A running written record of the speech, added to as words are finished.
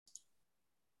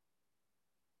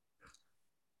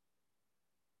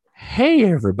Hey,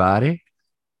 everybody.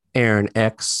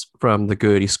 Erin-x from the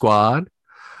Goody Squad.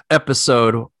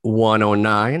 Episode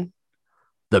 109,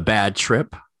 The Bad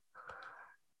Trip,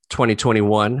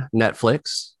 2021,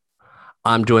 Netflix.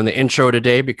 I'm doing the intro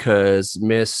today because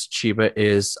Miss Cheeba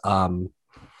is,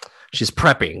 she's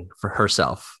prepping for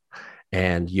herself.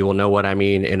 And you will know what I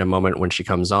mean in a moment when she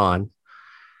comes on.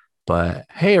 But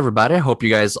hey, everybody. I hope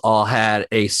you guys all had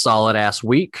a solid ass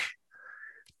week.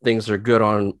 Things are good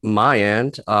on my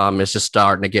end. It's just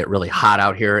starting to get really hot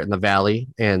out here in the valley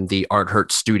and the Art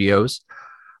Hurt Studios.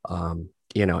 In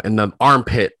the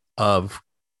armpit of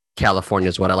California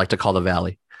is what I like to call the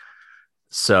valley.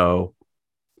 So,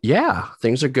 yeah,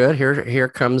 things are good. Here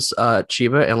comes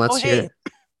Cheeba, and let's hear.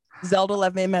 Zelda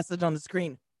left me a message on the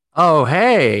screen. Oh,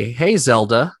 hey,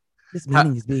 Zelda. This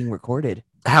meeting is being recorded.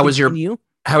 How was your meeting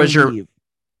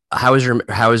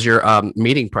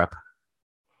prep?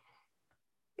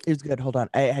 It was good. Hold on.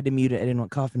 I had to mute it. I didn't want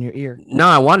to cough in your ear. No,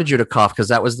 I wanted you to cough because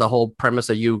that was the whole premise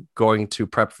of you going to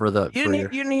prep for the. You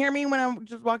didn't hear me when I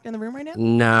just walked in the room right now?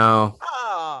 No.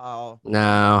 Oh.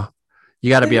 No. You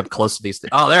got to be up close to these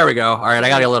things. Oh, there we go. All right. I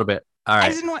got you a little bit. All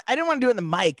right. I didn't want to do it in the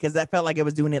mic because I felt like I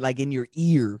was doing it like in your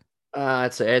ear.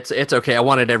 It's okay. I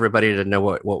wanted everybody to know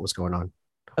what was going on.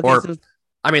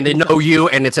 Okay, they know you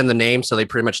and it's in the name, so they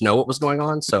pretty much know what was going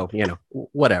on. So,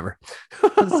 whatever. For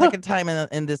the second time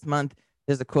in this month,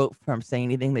 there's a quote from Say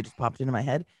Anything that just popped into my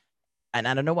head, and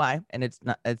I don't know why. And it's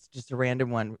just a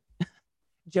random one.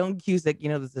 Joan Cusack,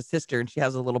 there's a sister, and she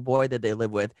has a little boy that they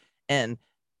live with, and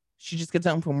she just gets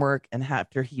home from work, and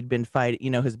after he'd been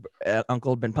fighting, his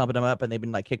uncle had been pumping him up, and they've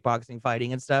been like kickboxing,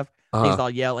 fighting and stuff. Uh-huh. He's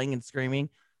all yelling and screaming,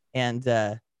 and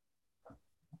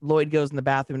Lloyd goes in the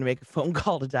bathroom to make a phone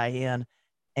call to Diane.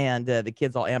 And the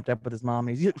kid's all amped up with his mom,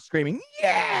 and he's screaming,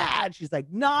 "Yeah!" And she's like,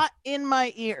 "Not in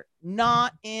my ear,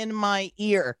 not in my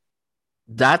ear."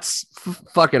 That's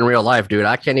fucking real life, dude.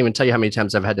 I can't even tell you how many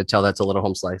times I've had to tell that to Little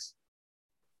Home Slice.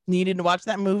 You need to watch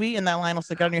that movie, and that line will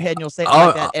stick on your head, and you'll say it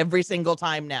like that every single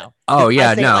time now. Oh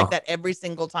yeah, I say it like that every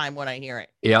single time when I hear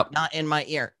it. Yep. Not in my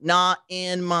ear, not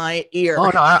in my ear.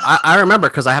 Oh no, I remember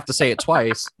because I have to say it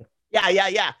twice.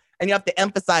 Yeah. And you have to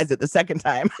emphasize it the second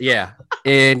time. Yeah.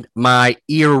 In my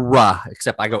era,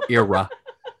 except I go era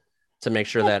to make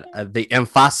sure that the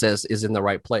emphasis is in the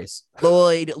right place.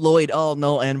 Lloyd, all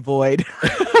null and void.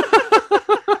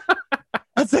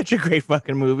 That's such a great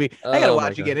fucking movie. I gotta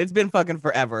watch again. It's been fucking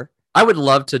forever. I would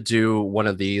love to do one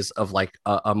of these of like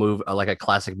a movie, like a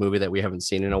classic movie that we haven't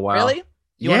seen in a while. Really?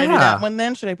 You want to do that one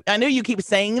then? I know you keep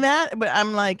saying that, but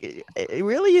I'm like,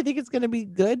 really? You think it's gonna be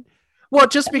good? Well,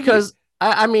 just because.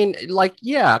 Look, the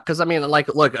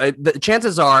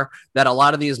chances are that a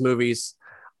lot of these movies,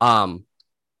 I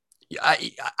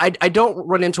don't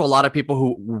run into a lot of people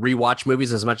who rewatch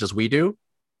movies as much as we do.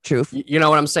 Truth. You know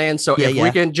what I'm saying? So if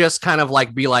we can just kind of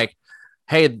like be like,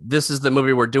 hey, this is the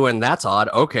movie we're doing. That's odd.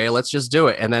 Okay, let's just do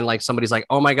it. And then like somebody's like,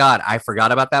 oh my God, I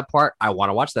forgot about that part. I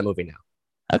want to watch that movie now.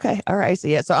 Okay. All right. So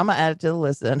so I'm gonna add it to the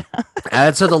list then.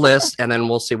 Add it to the list, and then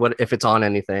we'll see if it's on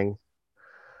anything.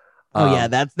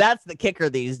 That's the kicker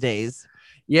these days.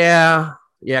 Yeah,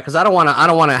 because I don't want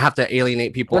to have to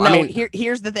alienate people. Well,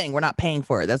 here's the thing: we're not paying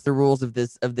for it. That's the rules of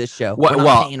this show. We're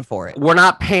not paying for it. We're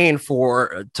not paying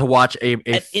to watch an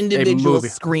individual movie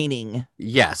screening.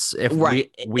 Yes, if we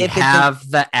have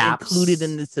the apps included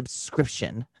in the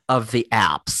subscription of the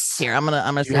apps. Here, I'm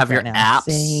gonna you have your now. apps.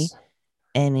 Say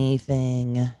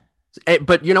anything.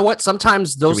 But you know what?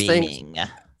 Sometimes those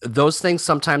things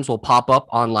sometimes will pop up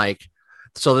on like.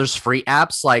 So there's free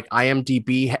apps like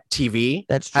IMDb TV.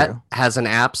 That's true. Has an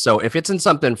app. So if it's in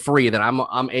something free, then I'm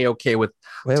a-okay with.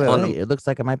 Wait. It looks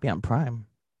like it might be on Prime.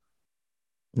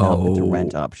 No, it's a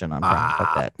rent option on Prime.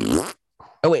 Fuck that.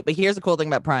 Oh wait, but here's the cool thing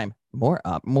about Prime: more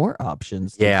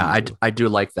options. Yeah, I do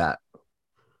like that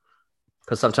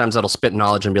because sometimes that'll spit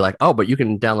knowledge and be like, oh, but you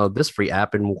can download this free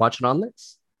app and watch it on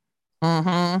this.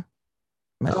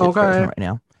 Mm-hmm. Okay. Right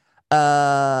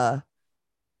now.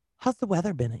 How's the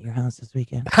weather been at your house this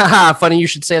weekend? Funny you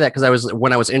should say that because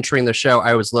when I was entering the show,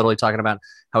 I was literally talking about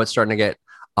how it's starting to get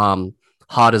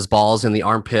hot as balls in the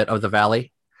armpit of the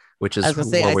valley, which is I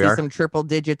see some triple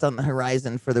digits on the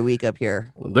horizon for the week up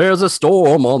here. There's a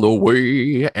storm on the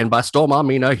way, and by storm I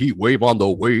mean a heat wave on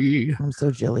the way. I'm so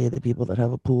jelly of the people that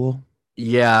have a pool.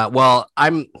 Yeah, well,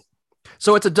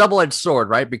 so it's a double-edged sword,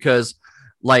 right? Because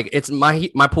like it's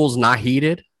my pool's not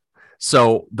heated.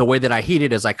 So the way that I heat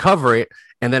it is I cover it,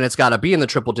 and then it's got to be in the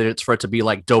triple digits for it to be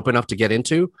like dope enough to get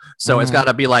into. So it's got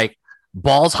to be like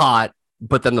balls hot,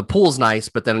 but then the pool's nice.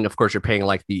 But then of course you're paying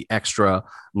like the extra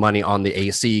money on the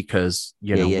AC because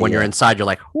when you're inside, you're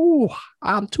like, "Ooh,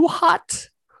 I'm too hot."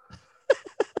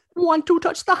 Want to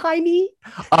touch the high knee?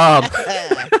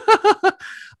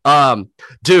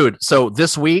 Dude, so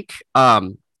this week,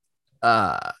 my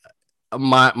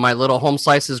little home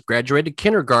slice has graduated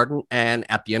kindergarten, and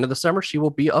at the end of the summer, she will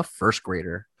be a first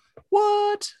grader.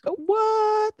 What?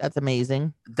 That's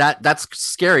amazing. That's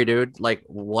scary, dude. Like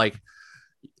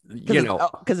you know,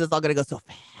 because it's all gonna go so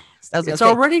fast. It's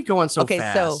already going so fast.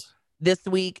 Okay, so this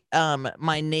week,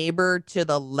 my neighbor to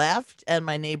the left and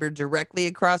my neighbor directly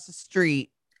across the street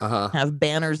have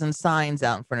banners and signs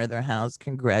out in front of their house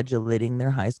congratulating their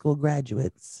high school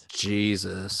graduates.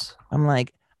 Jesus. I'm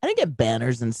like, I didn't get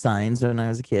banners and signs when I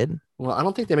was a kid. Well, I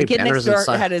don't think they made banners and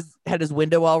signs. Had his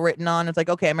window all written on. It's like,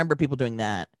 okay, I remember people doing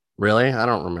that. Really? I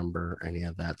don't remember any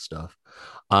of that stuff.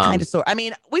 Kind of sort. I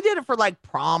mean, we did it for like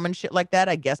prom and shit like that.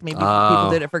 I guess maybe people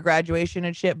did it for graduation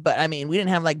and shit. But I mean, we didn't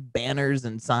have like banners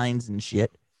and signs and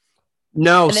shit.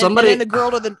 No, and then the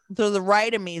girl to the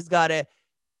right of me's got a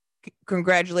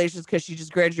congratulations because she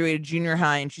just graduated junior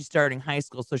high and she's starting high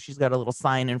school, so she's got a little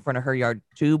sign in front of her yard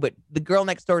too. But the girl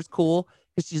next door is cool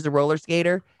because she's a roller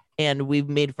skater and we've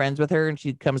made friends with her and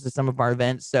she comes to some of our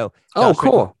events. So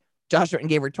cool. Josh Ritton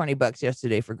gave her $20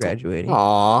 yesterday for graduating.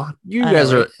 Aw, you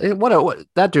guys are what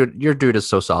that dude. Your dude is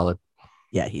so solid.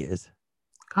 Yeah, he is.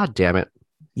 God damn it.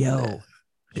 Yo,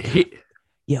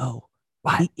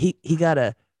 what? He got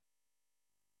a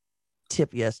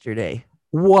tip yesterday.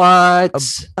 What?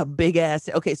 A big ass.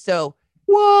 Okay, so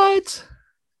what?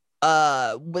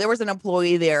 There was an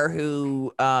employee there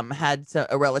who had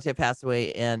a relative pass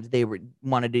away, and they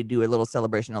wanted to do a little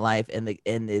celebration of life, and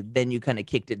the venue kind of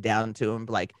kicked it down to him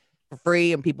like for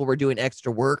free, and people were doing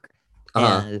extra work,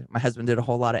 and my husband did a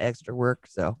whole lot of extra work.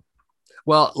 So,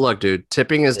 well, look, dude,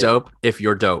 tipping is dope if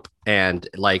you're dope, and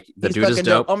like the dude is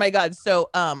dope. Oh my god! So,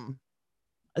 I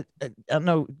don't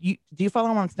know. Do you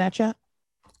follow him on Snapchat?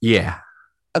 Yeah.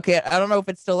 Okay, I don't know if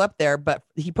it's still up there, but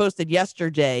he posted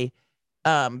yesterday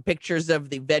pictures of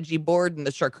the veggie board and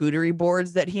the charcuterie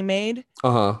boards that he made.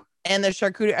 And the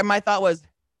charcuterie, and my thought was,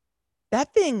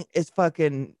 that thing is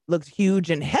fucking looks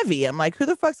huge and heavy. I'm like, who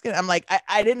the fuck's gonna? I'm like,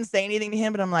 I didn't say anything to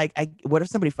him, but I'm like, what if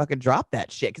somebody fucking dropped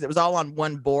that shit? Because it was all on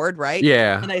one board, right?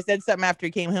 Yeah. And I said something after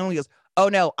he came home. He goes, "Oh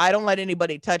no, I don't let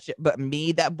anybody touch it, but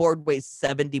me. That board weighs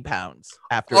 70 pounds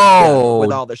after it's done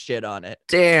with all the shit on it."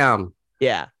 Damn.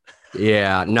 Yeah.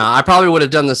 Yeah, no, I probably would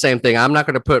have done the same thing. I'm not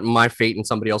going to put my fate in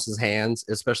somebody else's hands,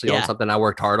 especially on something I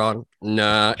worked hard on.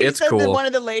 Nah, it's cool. That one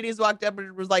of the ladies walked up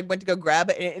and was like, went to go grab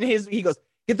it, and he goes,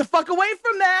 "Get the fuck away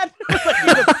from that!"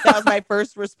 That was my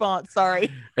first response.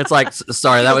 Sorry. It's like,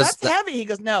 sorry, that's heavy. He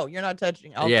goes, "No, you're not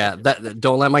touching."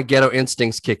 Don't let my ghetto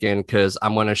instincts kick in because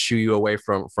I'm going to shoo you away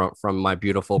from my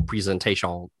beautiful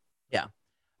presentation. Yeah.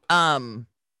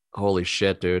 Holy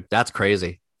shit, dude, that's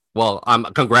crazy. Well,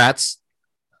 congrats.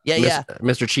 Yeah,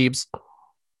 Mr. Cheebs.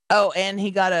 Oh, and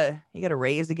he got a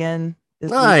raise again.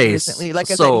 Nice. Recently. Like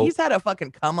I said, he's had a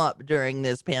fucking come up during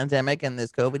this pandemic and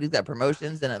this COVID. He's got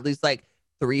promotions and at least like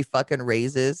 3 fucking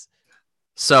raises.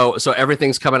 So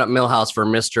everything's coming up Millhouse for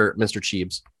Mr.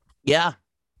 Cheebs. Yeah.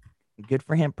 Good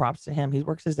for him. Props to him. He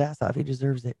works his ass off. He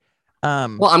deserves it.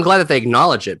 Well, I'm glad that they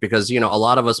acknowledge it because, a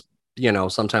lot of us,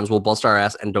 sometimes we'll bust our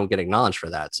ass and don't get acknowledged for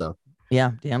that. So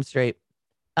yeah, damn straight.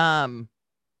 I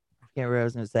can't remember what I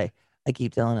was going to say. I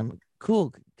keep telling him,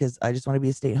 cool, because I just want to be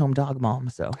a stay-at-home dog mom.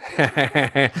 So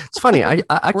it's funny. I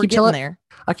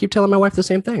keep telling my wife the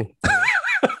same thing.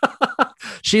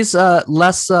 She's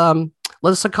less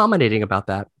accommodating about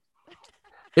that.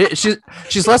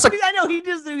 She's less. I know he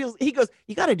goes.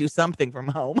 You got to do something from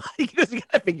home. He goes. You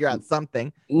got to figure out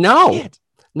something. No,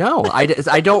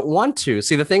 I don't want to.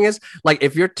 See, the thing is, like,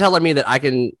 if you're telling me that I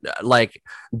can like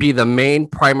be the main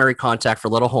primary contact for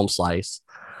Little Home Slice,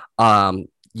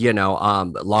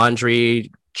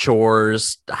 laundry,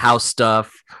 chores, house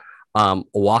stuff,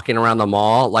 walking around the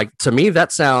mall, like to me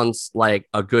that sounds like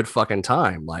a good fucking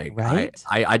time. Like, right?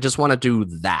 I just want to do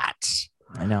that.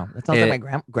 I know that sounds like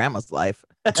my grandma's life,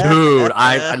 dude.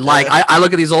 I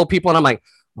look at these old people and I'm like,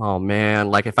 oh man,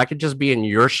 like if I could just be in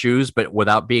your shoes but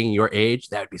without being your age,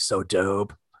 that would be so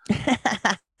dope.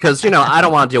 Because I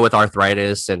don't want to deal with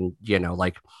arthritis and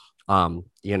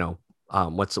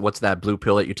what's that blue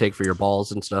pill that you take for your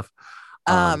balls and stuff.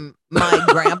 My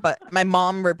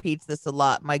mom repeats this a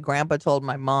lot. My grandpa told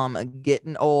my mom,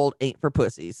 "Getting old ain't for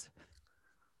pussies."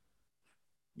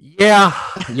 Yeah,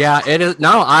 it is.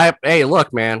 No, hey,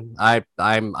 look, man,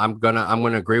 I'm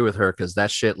gonna agree with her because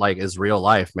that shit like is real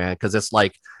life, man. Because it's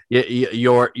like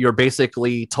you're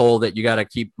basically told that you got to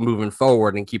keep moving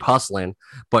forward and keep hustling,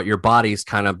 but your body's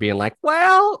kind of being like,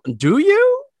 well, do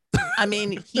you? I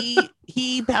mean,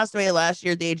 he passed away last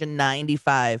year at the age of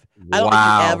 95. I don't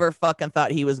Wow. think he ever fucking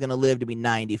thought he was going to live to be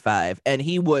 95. And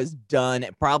he was done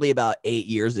probably about 8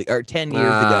 years ago, or 10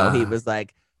 years ago. He was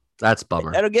like, that's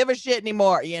bummer. I don't give a shit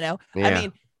anymore, you know? Yeah. I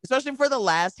mean, especially for the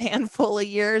last handful of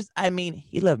years. I mean,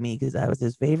 he loved me because I was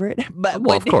his favorite. But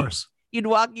well, of course. You'd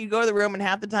go to the room, and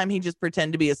half the time he'd just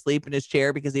pretend to be asleep in his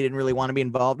chair because he didn't really want to be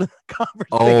involved in the conversation.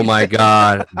 Oh my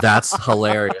God. That's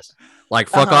hilarious. Like,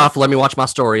 fuck off. Let me watch my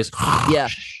stories. Yeah.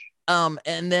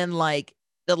 And then like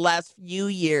the last few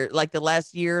years, like the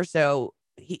last year or so,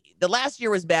 the last year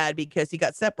was bad because he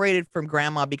got separated from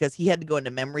grandma because he had to go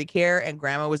into memory care, and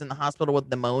grandma was in the hospital with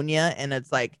pneumonia. And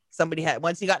it's like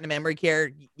once he got into memory care,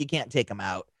 you can't take him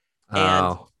out.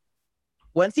 And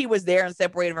once he was there and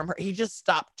separated from her, he just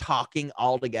stopped talking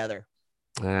altogether.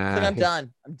 Like, I'm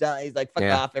done. He's like, fuck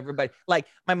off, everybody. Like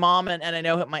my mom and I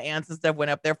know my aunts and stuff went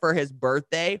up there for his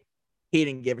birthday. He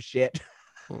didn't give a shit.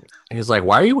 He's like,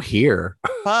 why are you here?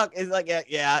 Fuck. He's like,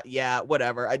 yeah,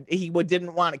 whatever. He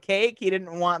didn't want a cake. He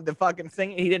didn't want the fucking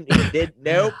singing. He did.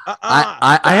 Nope.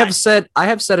 I have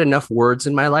said enough words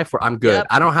in my life where I'm good. Yep.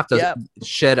 I don't have to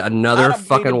shed another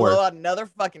fucking word. Blow out another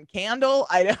fucking candle.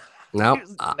 Nope.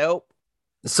 Nope.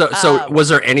 So was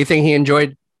there anything he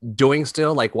enjoyed doing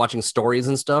still, like watching stories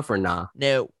and stuff, or nah?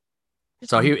 No.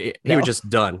 So he was just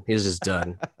done. He was just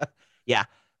done. Yeah.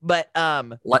 But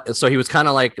so he was kind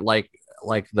of like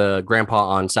the grandpa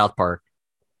on South Park.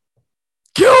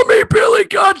 Kill me, Billy!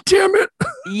 God damn it!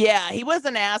 Yeah, he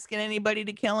wasn't asking anybody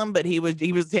to kill him, but he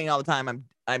was saying all the time,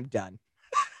 "I'm done."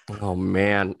 Oh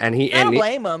man, and I don't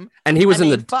blame him. And he was in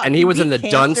the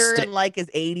done state in like his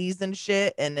 80s and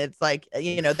shit, and it's like,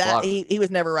 you know, that he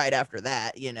was never right after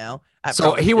that, you know.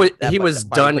 So he was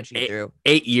done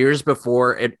 8 years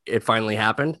before it finally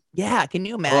happened. Yeah, can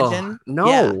you imagine?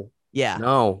 No. Yeah.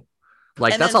 No.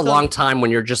 Like, and that's a long time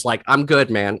when you're just like, I'm good,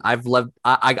 man. I've lived,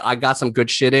 I got some good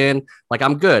shit in. Like,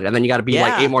 I'm good. And then you got to be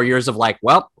like 8 more years of like,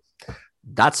 well,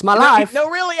 that's my life. No,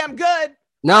 really, I'm good.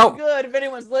 No. I'm good. If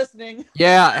anyone's listening.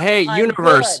 Yeah. Hey,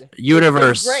 universe.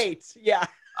 Great. Yeah.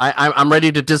 I'm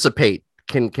ready to dissipate.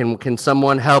 Can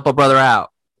someone help a brother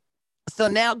out? So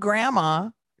now grandma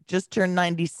just turned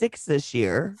 96 this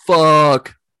year.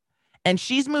 Fuck. And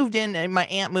she's moved in, and my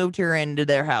aunt moved her into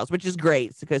their house, which is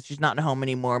great because she's not at home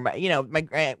anymore. But, you know,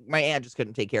 my aunt just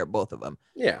couldn't take care of both of them.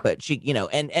 Yeah. But she, you know,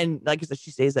 and like I said, she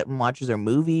stays up and watches her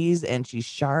movies, and she's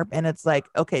sharp. And it's like,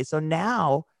 okay, so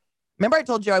now, remember I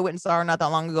told you I went and saw her not that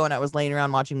long ago, and I was laying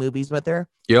around watching movies with her?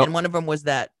 Yep. And one of them was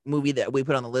that movie that we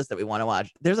put on the list that we want to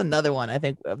watch. There's another one, I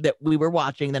think, that we were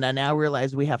watching that I now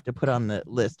realize we have to put on the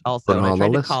list also. And I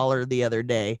tried to call her the other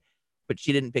day, but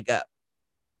she didn't pick up.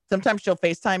 Sometimes she'll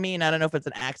FaceTime me, and I don't know if it's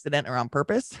an accident or on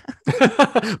purpose.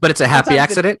 But it's a happy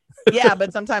accident? Yeah,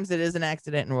 but sometimes it is an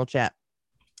accident, and we'll chat.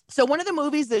 So one of the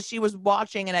movies that she was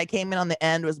watching, and I came in on the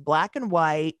end, was black and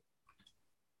white.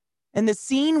 And the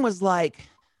scene was like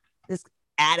this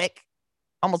attic,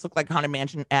 almost looked like a Haunted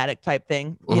Mansion attic type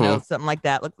thing, you know, something like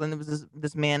that. Look, and there was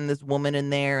this man and this woman in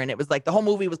there, and it was like the whole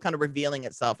movie was kind of revealing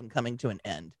itself and coming to an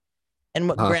end. And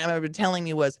what grandma was telling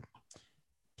me was,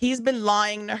 he's been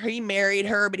lying to her. He married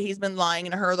her, but he's been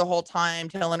lying to her the whole time,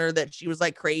 telling her that she was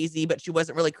like crazy, but she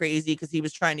wasn't really crazy because he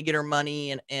was trying to get her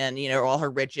money and, you know, all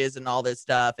her riches and all this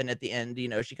stuff. And at the end, you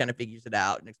know, she kind of figures it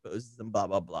out and exposes them, blah,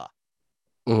 blah, blah.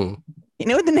 You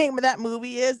know what the name of that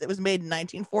movie is? It was made in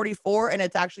 1944, and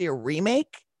it's actually a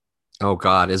remake. Oh,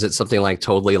 God. Is it something like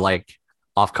totally like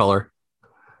off color?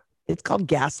 It's called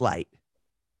Gaslight.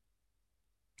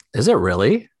 Is it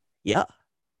really? Yeah.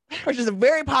 Which is a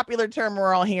very popular term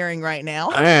we're all hearing right now.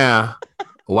 Yeah.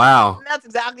 Wow. And that's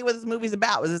exactly what this movie's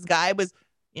about. Was this guy was,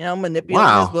 you know,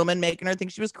 manipulating this woman, making her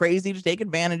think she was crazy to take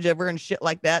advantage of her and shit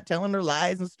like that, telling her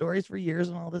lies and stories for years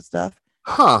and all this stuff.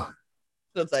 Huh.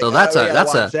 So, it's like, so that's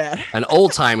an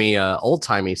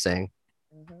old-timey saying.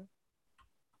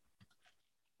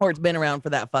 Or it's been around for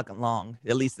that fucking long,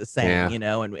 at least the same, you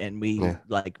know, and we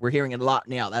like we're hearing it a lot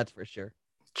now, that's for sure.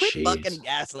 Quit fucking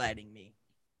gaslighting me.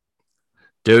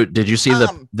 Dude, did you see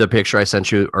the picture I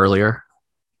sent you earlier?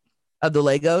 Of the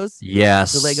Legos?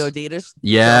 Yes. The Lego Adidas?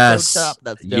 Yes. That's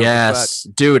dope. Yes.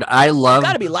 Dude, I love... It's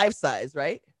gotta be life size,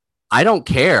 right? I don't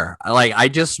care. Like, I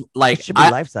just, like... It should be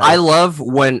life size. I love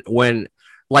when,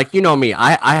 like, you know me,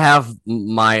 I have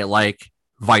my, like,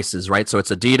 vices, right? So it's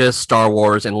Adidas, Star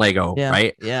Wars, and Lego,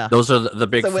 right? Yeah. Those are the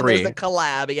big three. When there's a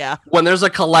collab, When there's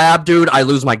a collab, dude, I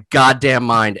lose my goddamn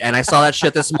mind. And I saw that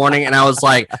shit this morning, and I was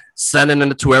like sending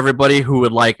it to everybody who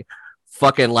would like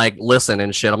fucking like listen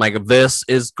and shit. I'm like, this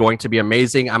is going to be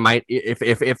amazing. I might,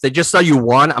 if they just sell you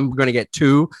one, I'm gonna get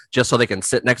two just so they can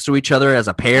sit next to each other as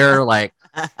a pair. Like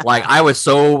I was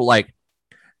so like,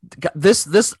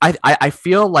 I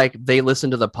feel like they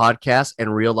listen to the podcast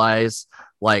and realize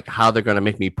like how they're gonna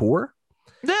make me poor.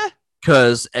 Yeah.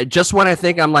 Because just when I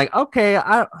think I'm like, okay,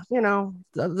 I'm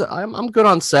good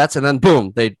on sets, and then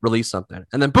boom, they release something,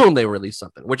 and then boom, they release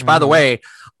something. Which, by the way,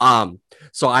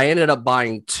 so I ended up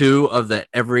buying 2 of the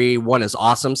Everyone is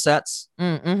Awesome sets.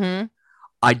 Mm-hmm.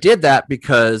 I did that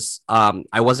because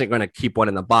I wasn't going to keep one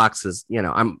in the boxes.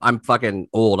 I'm fucking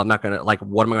old. I'm not gonna like.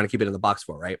 What am I going to keep it in the box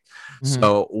for, right? Mm-hmm.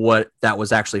 So what that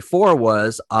was actually for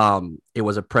was it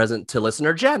was a present to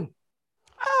listener Jenn.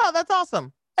 Oh, that's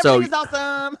awesome. Everything is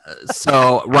awesome.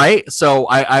 So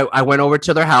I went over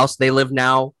to their house. They live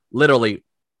now literally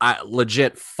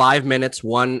legit 5 minutes,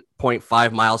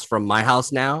 1.5 miles from my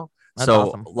house now. That's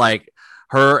awesome. Like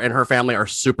her and her family are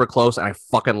super close, and I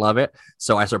fucking love it.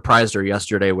 So I surprised her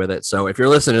yesterday with it. So if you're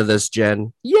listening to this,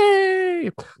 Jenn,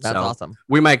 yay! That's awesome.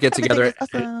 We might get together,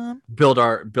 and build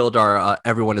our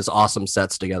Everyone is Awesome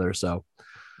sets together. So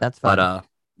that's fun. But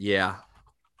yeah.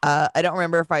 I don't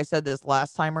remember if I said this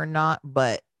last time or not,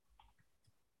 but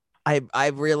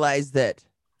I've realized that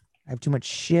I have too much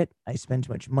shit. I spend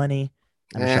too much money.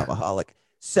 I'm a shopaholic.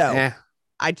 So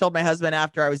I told my husband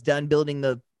after I was done building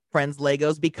the Friends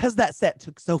Legos, because that set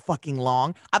took so fucking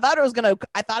long. I thought I was gonna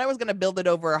build it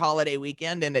over a holiday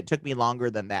weekend, and it took me longer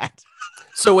than that.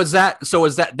 So was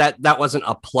that wasn't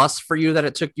a plus for you that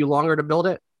it took you longer to build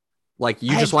it? Like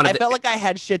you just wanted. I felt like I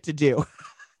had shit to do.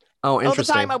 Oh,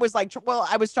 interesting. All the time I was like,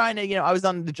 I was trying to, I was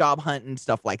on the job hunt and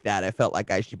stuff like that. I felt like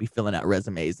I should be filling out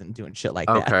resumes and doing shit like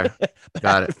that. Okay,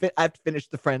 got it. I have to finish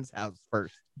the Friend's house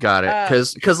first. Got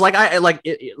it. Because like I like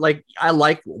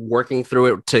working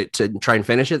through it to try and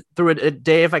finish it through a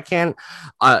day if I can.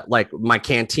 Like my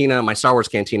cantina, my Star Wars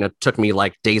cantina took me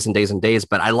like days and days and days,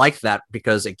 but I like that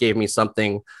because it gave me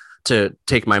something to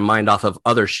take my mind off of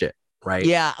other shit. Right.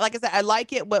 Yeah. Like I said, I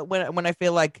like it, but when I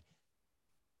feel like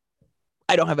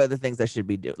I don't have other things I should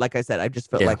be doing. Like I said, I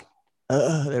just felt like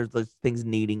there's those things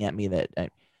kneading at me that,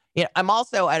 I'm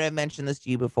also, and I mentioned this to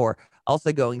you before,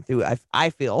 also going through, I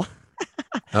feel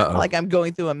like I'm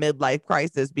going through a midlife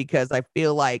crisis because I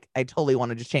feel like I totally want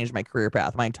to just change my career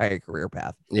path, my entire career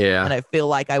path. Yeah. And I feel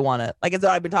like I want to, like I said,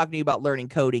 I've been talking to you about learning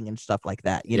coding and stuff like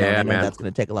that. I know that's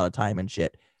going to take a lot of time and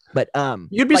shit. But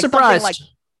you'd be surprised.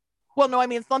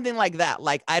 Something like that.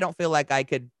 Like, I don't feel like I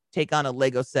could take on a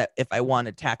Lego set if I want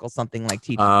to tackle something like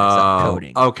teaching myself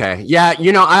coding. Okay. Yeah.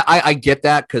 I get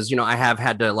that because, I have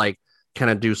had to like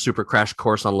kind of do super crash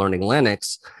course on learning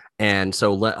Linux. And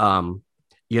so, Lego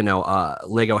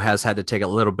has had to take a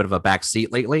little bit of a back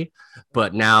seat lately.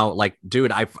 But now, like,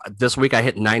 dude, this week I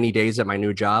hit 90 days at my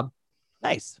new job.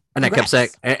 Nice. And Congrats. I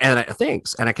kept saying,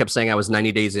 thanks. And I kept saying I was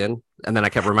 90 days in. And then I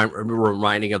kept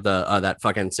reminding of that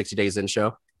fucking 60 Days In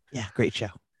show. Yeah. Great show.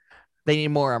 They need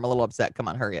more. I'm a little upset. Come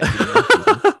on, hurry up.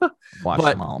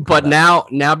 But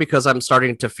now because I'm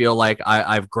starting to feel like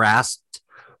I've grasped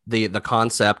the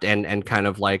concept and kind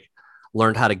of like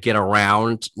learned how to get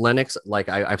around Linux. Like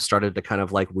I've started to kind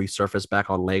of like resurface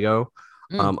back on Lego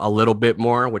a little bit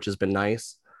more, which has been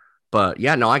nice. But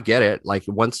yeah, no, I get it. Like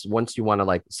once you want to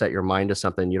like set your mind to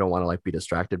something, you don't want to like be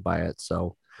distracted by it.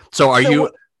 So are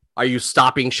you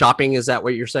stopping shopping? Is that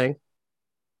what you're saying?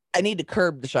 I need to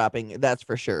curb the shopping. That's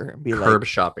for sure. Curb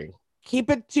shopping. Keep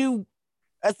it to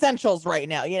essentials right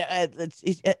now. It's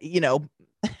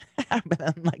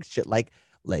like shit like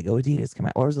Lego Adidas come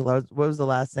out. What was the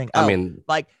last thing?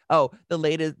 The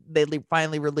latest, they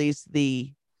finally released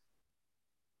they've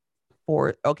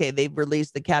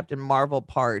released the Captain Marvel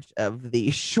part of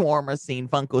the Shawarma Scene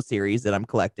Funko series that I'm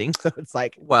collecting. So it's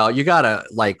like, well, you gotta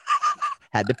like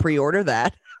had to pre-order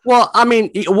that.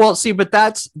 Well, see, but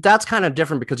that's kind of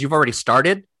different because you've already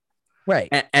started, right?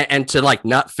 And to like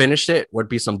not finish it would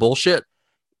be some bullshit.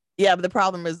 Yeah, but the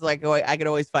problem is like I could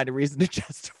always find a reason to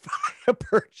justify a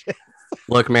purchase.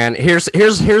 Look, man, here's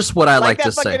what I like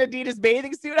to say. That fucking Adidas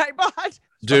bathing suit I bought,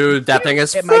 dude. That thing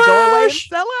is it might go away and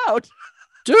sell out.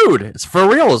 Dude, it's for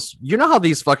reals. You know how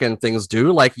these fucking things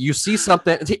do. Like you see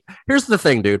something. Here's the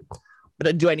thing, dude.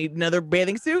 But do I need another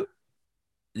bathing suit?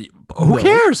 Who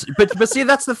cares? But see,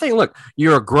 that's the thing. Look,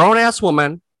 you're a grown ass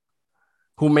woman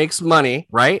who makes money,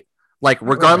 right? Like,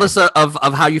 regardless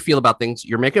of how you feel about things,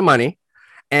 you're making money.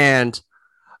 And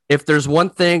if there's one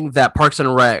thing that Parks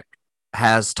and Rec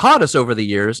has taught us over the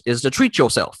years is to treat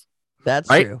yourself. That's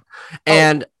right? True.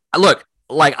 And look,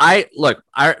 we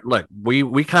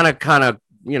kind of,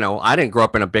 I didn't grow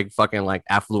up in a big fucking like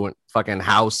affluent fucking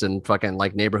house and fucking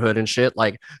like neighborhood and shit.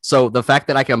 Like, so the fact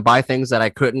that I can buy things that I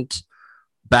couldn't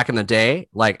back in the day,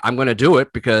 like I'm going to do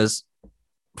it because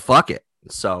fuck it.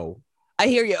 So I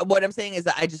hear you. What I'm saying is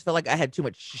that I just feel like I had too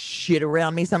much shit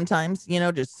around me sometimes,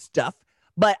 just stuff.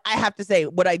 But I have to say,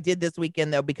 what I did this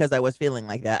weekend though, because I was feeling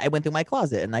like that, I went through my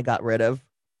closet and I got rid of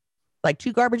like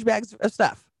 2 garbage bags of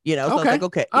stuff. So I was like,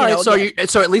 okay, all right. So again,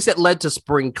 so at least it led to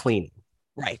spring cleaning.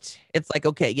 right. It's like,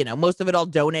 okay, most of it I'll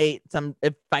donate. Some,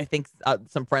 if I think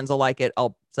some friends will like it,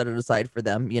 I'll set it aside for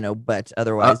them. But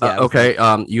otherwise, yeah. Okay.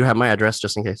 You have my address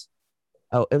just in case.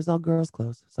 Oh, it was all girls'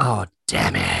 clothes. So. Oh,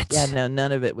 damn it. Yeah, no,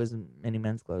 none of it was any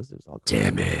men's clothes. It was all girls.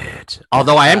 Damn it.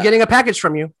 Although I am getting a package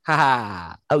from you.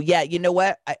 Ha. Oh, yeah. You know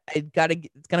what? I gotta.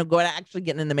 It's gonna go actually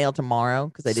getting in the mail tomorrow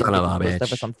because I didn't get the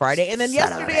stuff on Friday. And then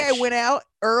yesterday I went out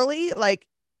early. Like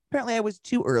apparently I was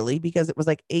too early because it was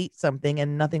like 8 something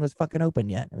and nothing was fucking open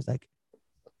yet. It was like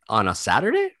on a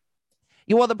Saturday.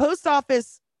 Yeah, well, the post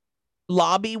office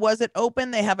lobby wasn't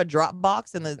open. They have a drop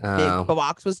box and the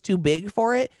box was too big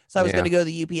for it. So I was going to go to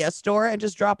the UPS store and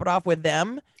just drop it off with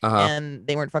them. And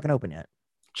they weren't fucking open yet.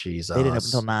 Jesus. They didn't open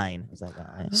until 9. I was like,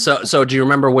 so do you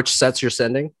remember which sets you're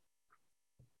sending?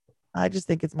 I just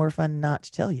think it's more fun not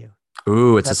to tell you.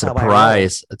 Ooh, it's a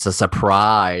surprise. It's a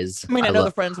surprise. I mean, I know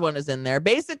the Friends one is in there.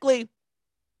 Basically,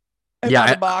 I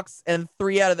got a box and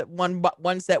 3 out of the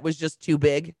one set was just too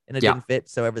big and it didn't fit,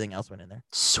 so everything else went in there.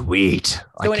 Sweet.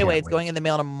 So anyway, it's going in the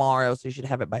mail tomorrow, so you should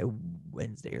have it by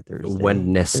Wednesday or Thursday.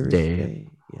 Wednesday.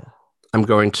 Yeah. I'm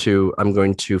going to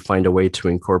find a way to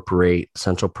incorporate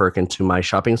Central Perk into my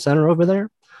shopping center over there.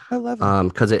 I love it.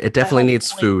 Because it definitely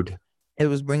needs food. It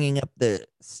was bringing up the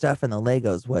stuff and the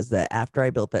Legos was that after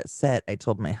I built that set, I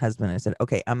told my husband, I said,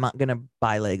 okay, I'm not going to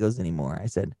buy Legos anymore. I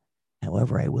said,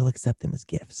 however, I will accept them as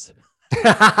gifts. And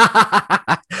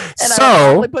I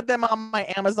put them on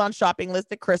my Amazon shopping list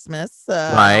at Christmas.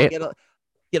 Right.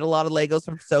 Get a lot of Legos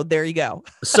from. So there you go.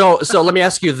 So let me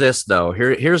ask you this though.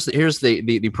 Here's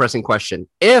the pressing question.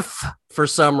 If for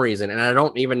some reason, and I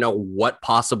don't even know what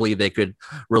possibly they could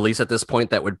release at this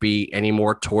point that would be any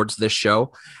more towards this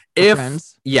show. If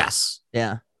Friends? Yes.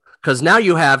 Yeah. Because now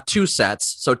you have 2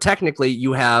 sets. So technically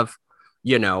you have,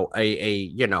 you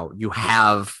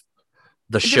have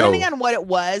the show. Depending on what it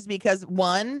was, because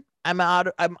one, I'm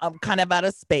kind of out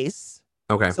of space.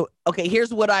 Okay. So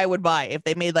here's what I would buy if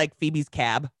they made like Phoebe's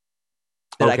cab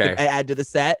that I could add to the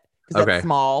set. Because that's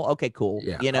small. Okay, cool.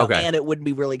 Yeah. And it wouldn't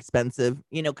be really expensive,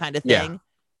 kind of thing. Yeah.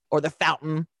 Or the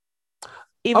fountain.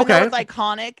 Even though it's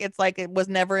iconic, it's like it was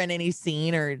never in any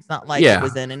scene, or it's not like it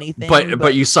was in anything.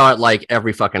 But you saw it like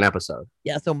every fucking episode.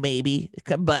 Yeah, so maybe,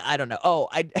 but I don't know. Oh,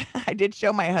 I did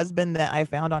show my husband that I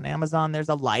found on Amazon. There's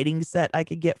a lighting set I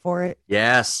could get for it.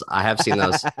 Yes, I have seen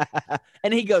those.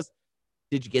 And he goes,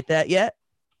 "Did you get that yet?"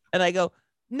 And I go,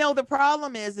 "No. The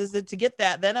problem is that to get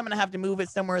that, then I'm gonna have to move it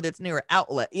somewhere that's near an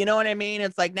outlet. You know what I mean?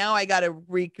 It's like now I got to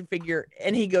reconfigure."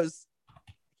 And he goes,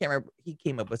 can't remember. He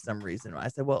came up with some reason. I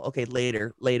said, "Well, okay,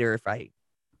 later. If I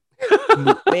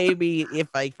maybe if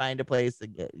I find a place to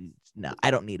get, no, I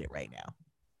don't need it right now."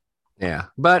 Yeah,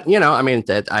 but I mean,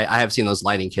 I have seen those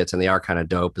lighting kits and they are kind of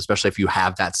dope, especially if you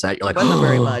have that set. You're like, it wasn't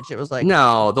very much. It was like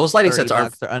no, those lighting sets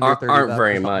aren't $30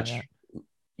 very much. Like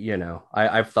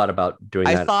I've thought about doing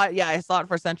that. I saw it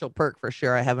for Central Perk for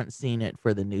sure. I haven't seen it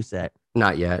for the new set.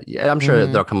 Not yet. Yeah, I'm sure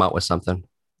they'll come out with something.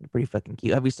 They're pretty fucking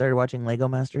cute. Have you started watching Lego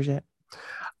Masters yet?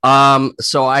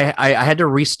 So I had to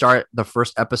restart the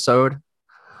first episode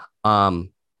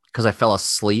because I fell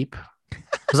asleep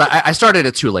because I started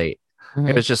it too late. Mm-hmm.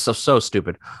 It was just so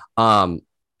stupid. And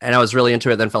I was really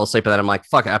into it, then fell asleep, and then I'm like,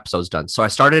 fuck, episode's done. So I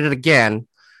started it again,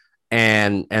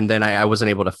 and then I wasn't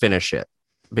able to finish it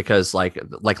because like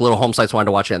little home sites wanted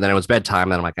to watch it, and then it was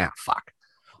bedtime, and I'm like, fuck.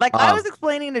 Like I was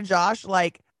explaining to Josh,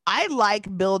 like I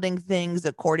like building things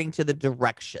according to the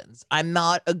directions. I'm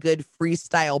not a good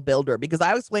freestyle builder because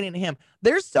I was explaining to him,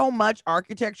 there's so much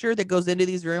architecture that goes into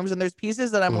these rooms, and there's pieces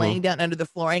that I'm laying down under the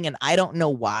flooring and I don't know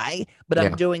why, but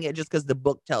I'm doing it just because the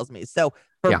book tells me. So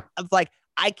it's like,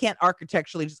 I can't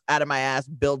architecturally just out of my ass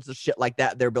build some shit like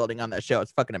that they're building on that show.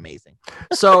 It's fucking amazing.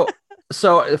 So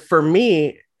for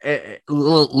me,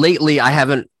 lately, I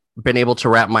haven't been able to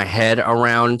wrap my head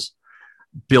around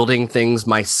building things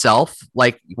myself,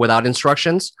 like without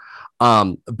instructions.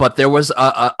 But there was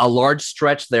a large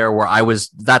stretch there where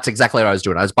that's exactly what I was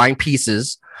doing. I was buying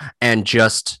pieces and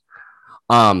just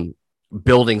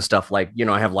building stuff. Like,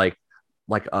 I have like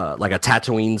a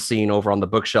Tatooine scene over on the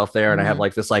bookshelf there. And I have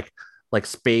like this like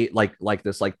space, like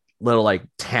this like little like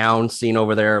town scene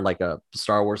over there, like a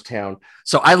Star Wars town.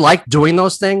 So I like doing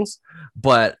those things,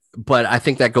 but I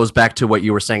think that goes back to what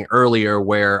you were saying earlier,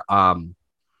 where I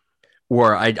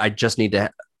just need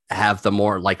to have the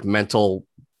more like mental,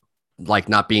 like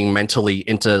not being mentally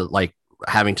into like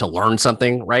having to learn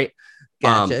something, right?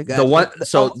 Gotcha. The one,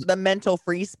 so the mental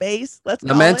free space. Let's the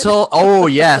call mental. it. Oh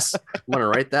yes, I'm gonna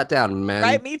write that down, man.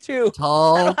 Right, me too.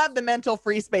 I don't have the mental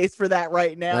free space for that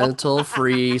right now. Mental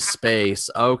free space.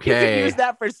 You Okay. can use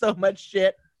that for so much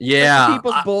shit. Yeah,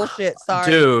 People's bullshit.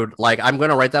 Sorry, dude. Like, I'm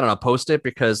gonna write that on a post-it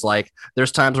because, like,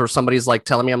 there's times where somebody's like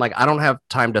telling me, I'm like, I don't have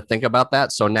time to think about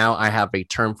that. So now I have a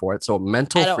term for it. So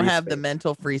mental. I don't free have space. the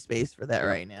mental free space for that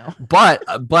right now. But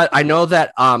I know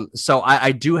that so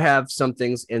I do have some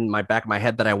things in my back of my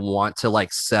head that I want to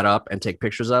like set up and take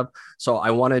pictures of. So I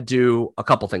want to do a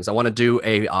couple things. I want to do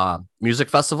a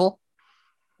music festival.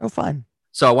 Oh, fun.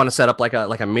 So I want to set up like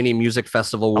a mini music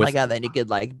festival. Oh my god, then you could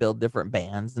like build different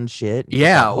bands and shit.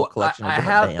 Yeah, a whole collection of I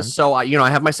different have. bands. So I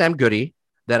have my Sam Goody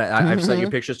that I've sent you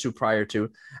pictures to prior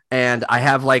to, and I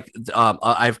have like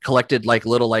I've collected like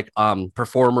little like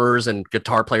performers and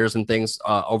guitar players and things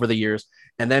over the years,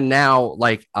 and then now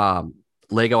like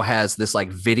Lego has this like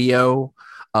video.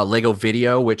 Lego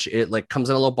video, which it like comes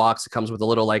in a little box. It comes with a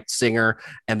little like singer,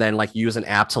 and then like use an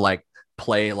app to like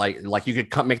play like you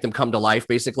could make them come to life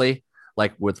basically,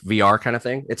 like with VR kind of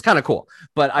thing. It's kind of cool.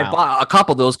 But wow. I bought a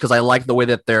couple of those because I like the way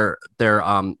that their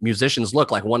musicians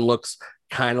look. Like one looks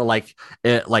kind of like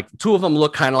two of them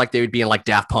look kind of like they would be in like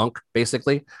Daft Punk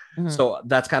basically. So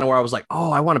that's kind of where I was like,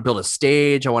 oh, I want to build a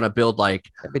stage. I want to build like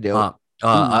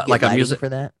like a music for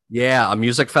that. Yeah, a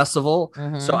music festival.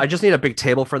 So I just need a big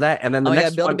table for that, and then the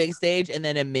next build a big stage and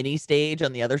then a mini stage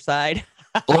on the other side.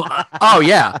 Oh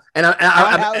yeah, and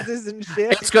houses and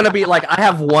shit. It's gonna be like I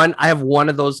have one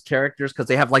of those characters because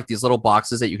they have like these little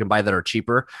boxes that you can buy that are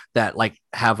cheaper that like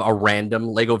have a random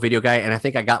Lego video guy, and I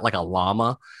think I got like a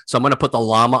llama, so I'm gonna put the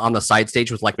llama on the side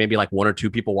stage with like maybe like one or two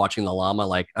people watching the llama,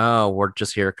 like, oh, we're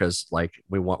just here because like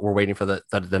we're waiting for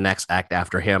the next act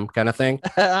after him kind of thing.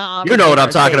 You know what I'm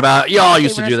talking about? Y'all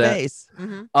used to do that.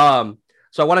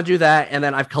 So I want to do that, and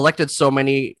then I've collected so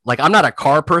many. Like I'm not a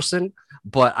car person,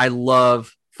 but I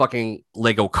love fucking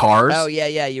Lego cars. Oh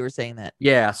yeah, you were saying that.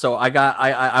 Yeah, so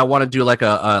I want to do like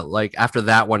a like after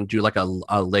that one, do like a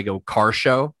Lego car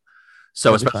show.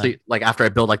 So that'd especially like after I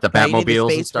build like the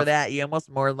Batmobiles and stuff. For that, you almost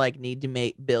more like need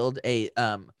to build a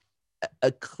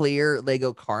clear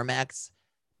Lego CarMax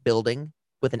building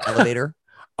with an elevator.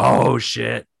 Oh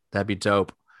shit, that'd be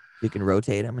dope. You can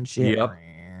rotate them and shit. Yep.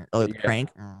 Oh, crank.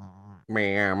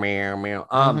 Meow meow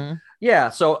meow. Yeah.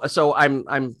 So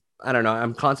I'm I don't know.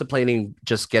 I'm contemplating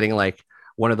just getting like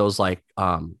one of those like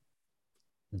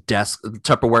desk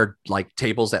Tupperware like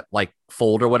tables that like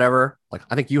fold or whatever. Like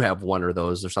I think you have one of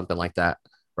those or something like that,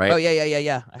 right? Oh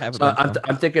yeah. I have. So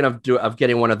I'm thinking of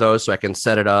getting one of those so I can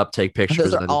set it up, take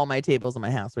pictures. Those are all my tables in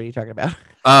my house. What are you talking about?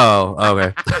 Oh,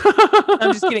 okay.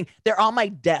 I'm just kidding. They're on my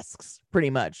desks pretty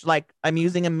much. Like I'm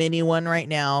using a mini one right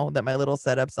now that my little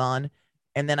setup's on.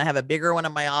 And then I have a bigger one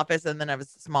in my office, and then I have a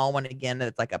small one again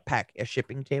that's like a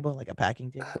shipping table, like a packing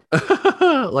table.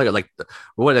 like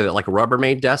what are they, like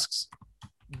Rubbermaid desks?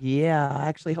 Yeah,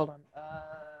 actually, hold on.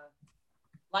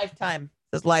 Lifetime.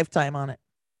 It says Lifetime on it.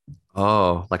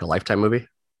 Oh, like a Lifetime movie?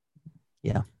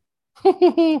 Yeah.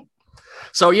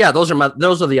 So yeah, those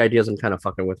are the ideas I'm kind of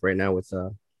fucking with right now with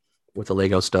the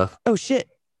Lego stuff. Oh shit!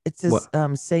 It says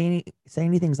say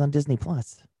anything's on Disney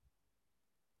Plus.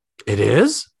 It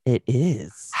is? It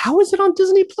is. How is it on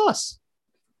Disney Plus?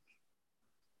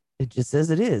 It just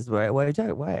says it is. Why? Why?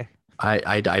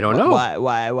 I don't know. Why?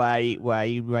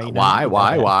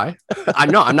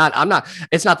 I'm not.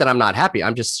 It's not that I'm not happy.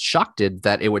 I'm just shocked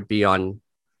that it would be on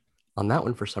that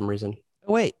one for some reason.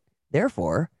 Wait.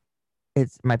 Therefore,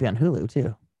 it might be on Hulu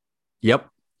too. Yep.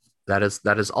 That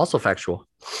is also factual.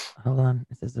 Hold on.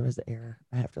 It says there was an error.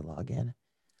 I have to log in.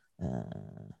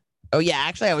 Oh yeah,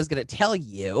 actually I was gonna tell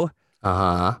you.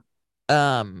 I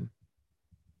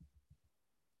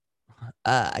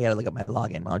gotta look up my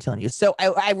login while I'm telling you. So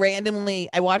I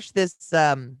watched this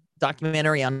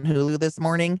documentary on Hulu this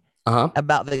morning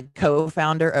about the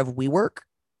co-founder of WeWork.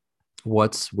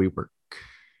 What's WeWork?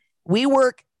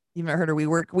 WeWork, you've never heard of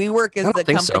WeWork? WeWork is the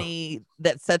company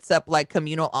that sets up like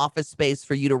communal office space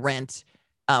for you to rent.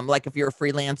 Like if you're a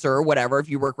freelancer or whatever, if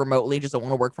you work remotely, just don't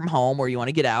want to work from home or you want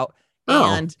to get out.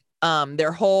 And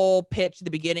their whole pitch at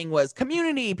the beginning was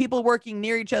community, people working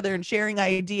near each other and sharing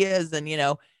ideas. And,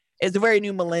 it's a very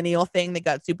new millennial thing that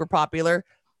got super popular.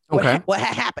 Okay. What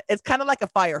happened? It's kind of like a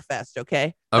Fire Fest.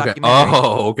 Okay. Okay.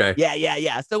 Oh, okay.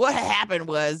 Yeah. So what happened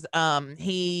was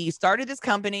he started this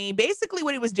company. Basically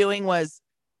what he was doing was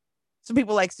some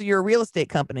people like, so you're a real estate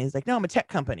company. He's like, no, I'm a tech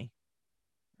company.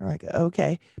 They're like,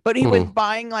 okay. But he was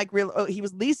buying he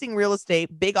was leasing real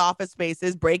estate, big office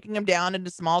spaces, breaking them down into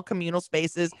small communal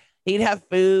spaces. He'd have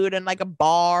food and like a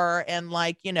bar and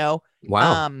like,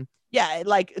 wow. Yeah,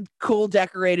 like cool,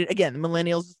 decorated. Again, the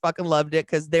millennials just fucking loved it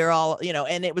because they're all,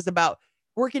 and it was about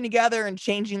working together and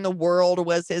changing the world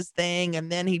was his thing.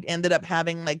 And then he ended up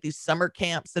having like these summer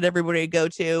camps that everybody would go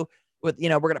to with,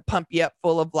 we're going to pump you up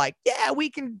full of like, yeah, we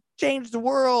can change the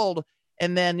world.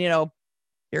 And then,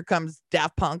 here comes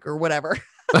Daft Punk or whatever.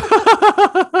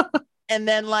 And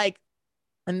then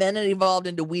it evolved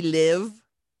into We Live,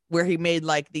 where he made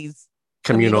like these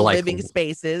communal living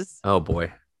spaces. Oh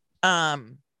boy.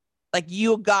 Like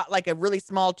you got like a really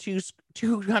small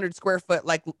 200 square foot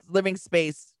like living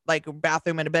space, like a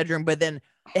bathroom and a bedroom, but then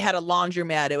it had a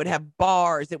laundromat, it would have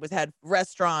bars, it would have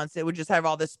restaurants, it would just have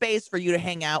all the space for you to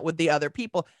hang out with the other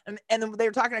people. And then they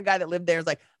were talking to a guy that lived there. It's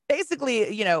like basically,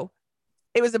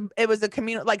 it was a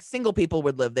community, like single people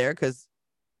would live there because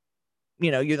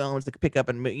you're the only ones that could pick up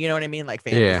and move, you know what I mean? Like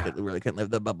families really couldn't live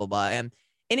the blah blah blah. And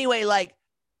anyway, like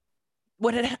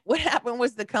what happened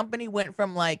was the company went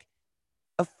from like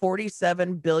a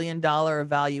 $47 billion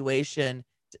valuation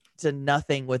to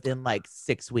nothing within like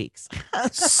 6 weeks.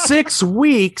 6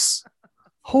 weeks?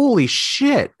 Holy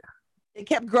shit. It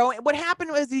kept growing. What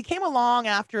happened was he came along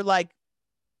after like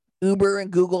Uber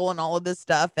and Google and all of this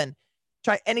stuff and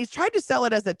he's tried to sell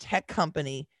it as a tech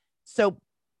company. So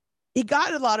he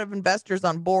got a lot of investors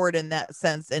on board in that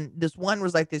sense. And this one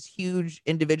was like this huge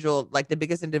individual, like the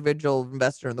biggest individual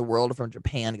investor in the world from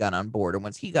Japan got on board. And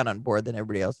once he got on board, then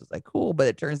everybody else was like, cool. But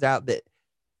it turns out that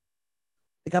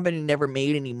the company never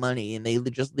made any money and they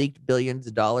just leaked billions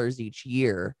of dollars each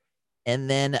year. And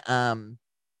then,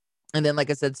 like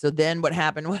I said, so then what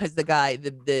happened was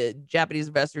the Japanese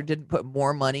investor didn't put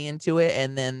more money into it.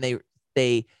 And then the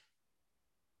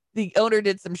owner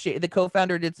did some shit. The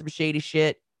co-founder did some shady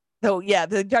shit. So yeah,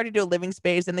 they tried to do a living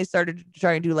space and they started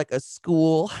trying to do like a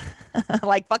school,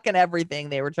 like fucking everything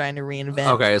they were trying to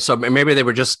reinvent. Okay, so maybe they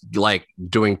were just like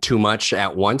doing too much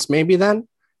at once, maybe then?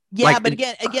 Yeah, like, but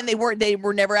again, they were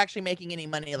never actually making any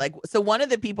money. Like, so one of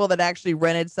the people that actually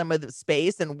rented some of the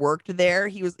space and worked there,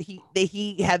 he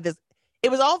had this,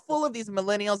 it was all full of these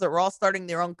millennials that were all starting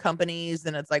their own companies.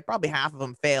 And it's like probably half of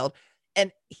them failed.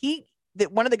 And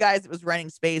one of the guys that was renting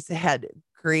space had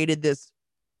created this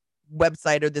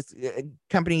website or this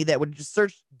company that would just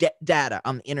search data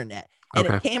on the internet, and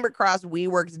it came across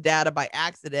WeWork's data by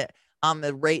accident on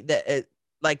the rate that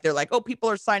they're like, oh, people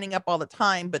are signing up all the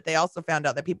time, but they also found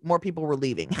out that more people were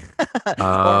leaving or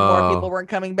more people weren't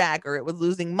coming back, or it was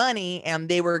losing money, and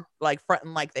they were like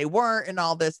fronting like they weren't and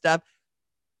all this stuff.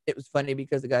 It was funny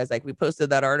because the guy's like, we posted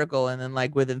that article and then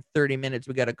like within 30 minutes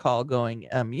we got a call going,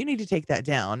 you need to take that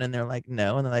down. And they're like,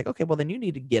 no. And they're like, okay, well then you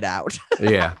need to get out.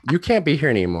 Yeah, you can't be here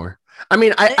anymore. I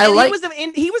mean,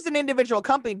 he was an individual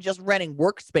company just renting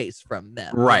workspace from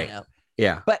them. Right.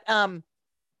 Yeah. But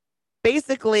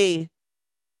basically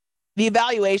the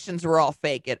evaluations were all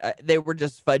fake. They were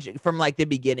just fudging from like the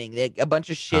beginning. A bunch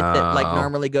of shit that like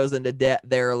normally goes into debt.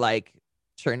 They're like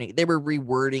they were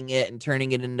rewording it and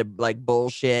turning it into like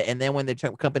bullshit. And then when the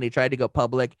company tried to go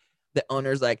public, the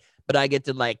owner's like, but I get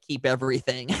to like keep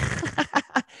everything.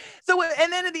 So,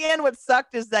 and then at the end, what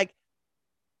sucked is like,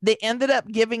 they ended up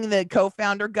giving the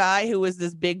co-founder guy, who was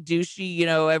this big douchey,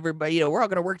 everybody, we're all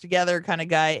going to work together kind of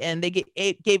guy. And they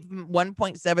gave him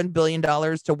 $1.7 billion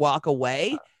to walk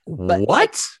away. But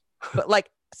what? But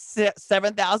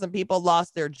 7,000 people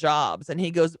lost their jobs. And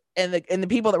he goes, and the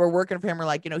people that were working for him were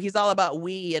like, he's all about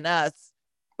we and us,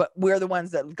 but we're the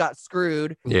ones that got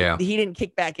screwed. Yeah. He didn't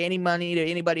kick back any money to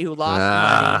anybody who lost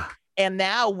money. And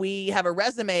now we have a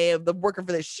resume of the working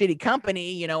for this shitty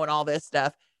company, and all this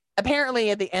stuff.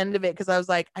 Apparently at the end of it, because I was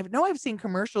like, I've seen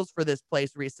commercials for this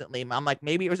place recently. I'm like,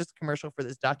 maybe it was just a commercial for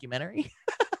this documentary.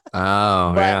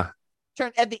 Oh, yeah.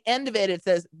 At the end of it, it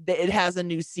says that it has a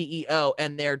new CEO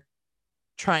and they're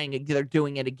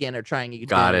doing it again or trying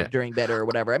it doing better or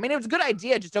whatever. I mean, it was a good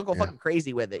idea. Just don't go fucking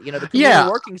crazy with it. The community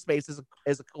working space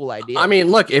is a cool idea. I mean,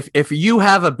 look, if you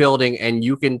have a building and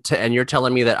you can, and you're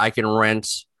telling me that I can rent,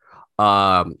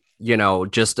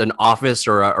 just an office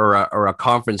or a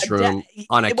conference room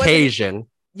on occasion.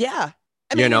 Yeah.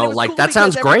 I mean, like that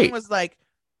sounds great. It was like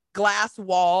glass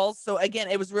walls. So again,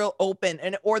 it was real open,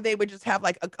 or they would just have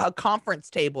like a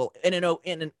conference table in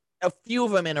a few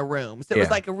of them in a room. So it was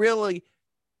like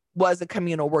was a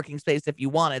communal working space if you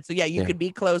wanted. So you could be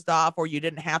closed off, or you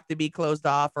didn't have to be closed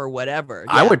off, or whatever.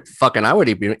 Yeah. I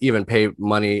would even pay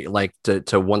money like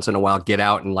to once in a while get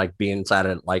out and like be inside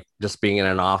it, like just being in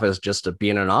an office, just to be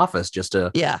in an office, just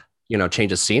to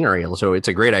change the scenery. So it's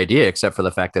a great idea, except for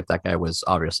the fact that guy was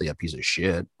obviously a piece of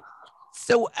shit.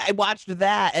 So I watched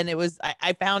that, and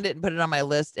I found it and put it on my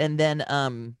list, and then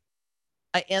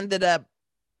I ended up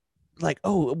like,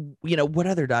 oh, what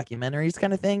other documentaries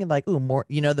kind of thing, and like, oh, more,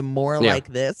 the more Yeah. like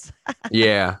this.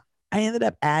 Yeah. I ended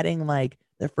up adding like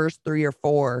the first 3 or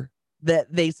 4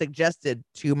 that they suggested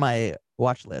to my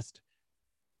watch list.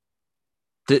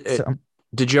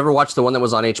 Did you ever watch the one that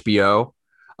was on HBO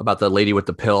about the lady with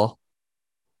the pill?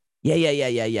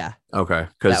 Yeah. Okay,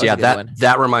 because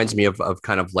that reminds me of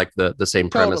kind of like the same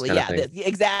premise kind of thing.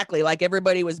 Exactly. Like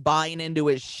everybody was buying into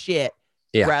his shit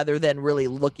rather than really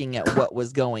looking at what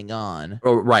was going on.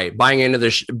 Oh, right, buying into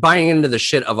the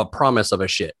shit of a promise of a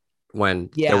shit when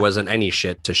there wasn't any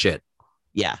shit to shit.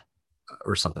 Yeah,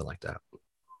 or something like that.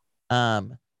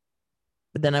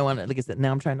 But then like I said,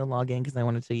 now I'm trying to log in because I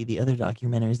want to tell you the other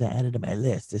documentaries I added to my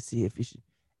list to see if you should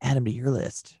add them to your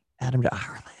list. Add them to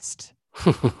our list.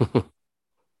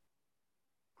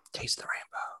 Taste the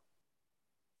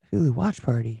rainbow. Hulu watch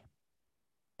party.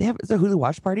 It's a Hulu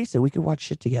watch party, so we could watch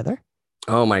shit together.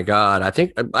 Oh my god! I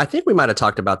think we might have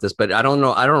talked about this, but I don't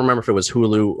know. I don't remember if it was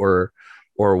Hulu or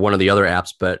one of the other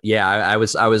apps. But yeah, I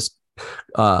was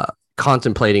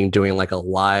contemplating doing like a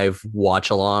live watch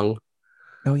along.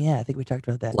 Oh yeah, I think we talked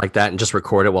about that. Like that, and just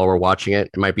record it while we're watching it.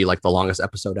 It might be like the longest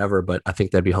episode ever, but I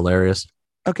think that'd be hilarious.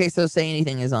 Okay, so Say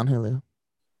Anything is on Hulu.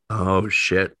 Oh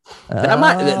shit! That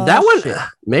one. Shit.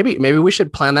 Maybe we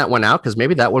should plan that one out because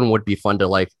maybe that one would be fun to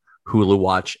like Hulu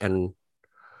watch and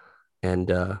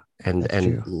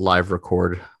live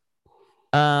record.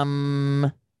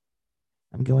 I'm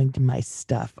going to my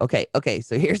stuff. Okay.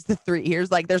 So here's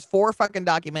there's 4 fucking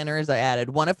documentaries I added.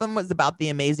 One of them was about the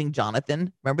Amazing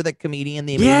Johnathan. Remember the comedian,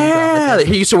 the Amazing Johnathan?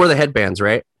 He used to wear the headbands,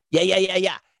 right?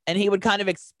 Yeah. And he would kind of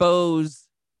expose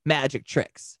magic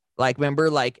tricks. Like, remember,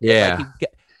 like,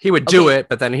 he would do it,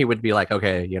 but then he would be like,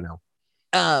 okay,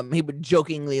 he would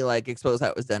jokingly like expose how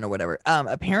it was done or whatever.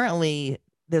 Apparently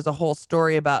there's a whole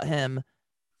story about him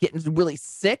getting really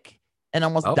sick and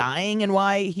almost dying and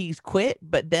why he's quit.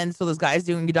 But then, so this guy's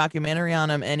doing a documentary on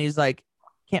him and he's like,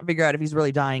 can't figure out if he's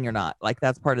really dying or not. Like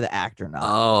that's part of the act or not.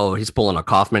 Oh, he's pulling a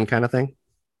Kaufman kind of thing.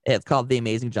 It's called The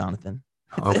Amazing Johnathan.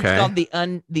 Okay. It's called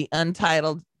the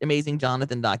Untitled Amazing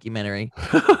Johnathan Documentary.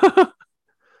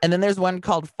 And then there's one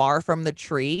called Far From the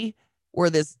Tree,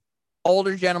 where this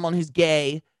older gentleman who's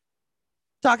gay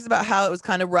talks about how it was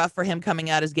kind of rough for him coming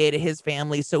out as gay to his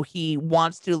family. So he's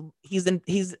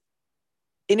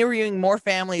interviewing more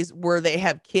families where they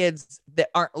have kids that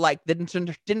aren't like, didn't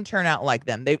turn out like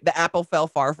them. The apple fell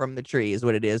far from the tree is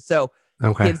what it is. So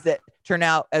kids that turn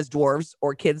out as dwarves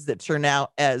or kids that turn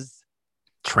out as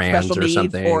trans special or needs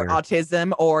something or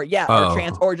autism or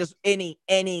trans or just any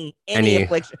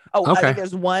affliction. I think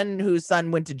there's one whose son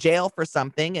went to jail for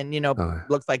something and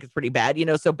looks like it's pretty bad,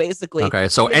 so basically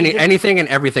so anything and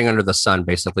everything under the sun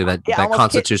basically that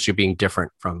constitutes you being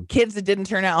different from kids that didn't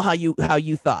turn out how you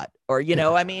thought or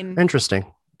I mean,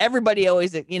 interesting. Everybody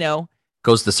always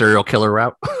goes the serial killer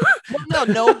route. Well,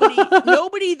 no,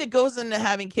 nobody that goes into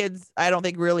having kids I don't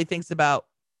think really thinks about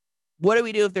what do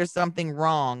we do if there's something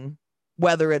wrong.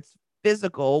 Whether it's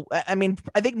physical, I mean,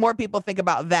 I think more people think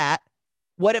about that.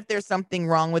 What if there's something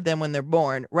wrong with them when they're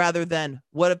born, rather than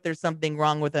what if there's something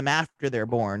wrong with them after they're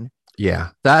born? Yeah,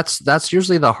 that's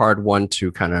usually the hard one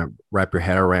to kind of wrap your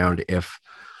head around. If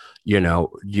your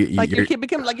kid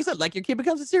becomes, like you said, like your kid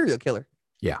becomes a serial killer.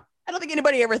 Yeah, I don't think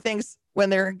anybody ever thinks when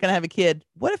they're gonna have a kid,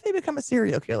 what if they become a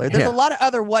serial killer? There's a lot of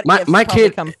other what ifs. My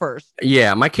kid come first.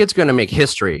 Yeah, my kid's gonna make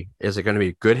history. Is it gonna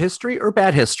be good history or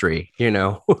bad history?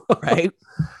 Right?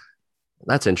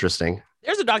 That's interesting.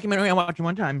 There's a documentary I watched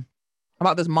one time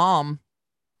about this mom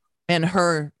and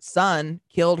her son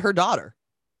killed her daughter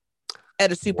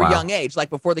at a super young age, like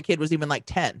before the kid was even like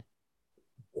 10.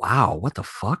 Wow, what the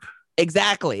fuck?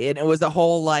 Exactly. And it was a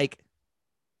whole like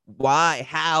why,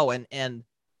 how, and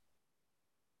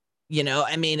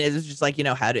I mean, it was just like,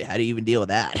 how do you even deal with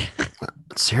that?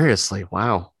 Seriously,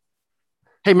 wow.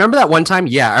 Hey, remember that one time?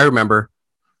 Yeah, I remember.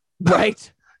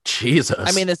 Right? Jesus.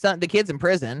 I mean, the kid's in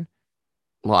prison.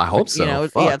 Well, I hope so.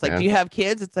 Fuck, it's like, do you have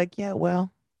kids? It's like, yeah,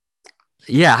 well.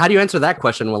 Yeah, how do you answer that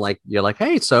question when you're like,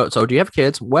 hey, so do you have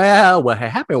kids? Well, what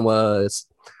happened was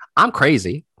I'm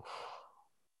crazy.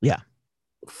 Yeah.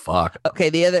 Fuck. Okay,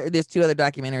 there's 2 other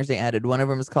documentaries they added. One of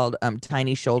them is called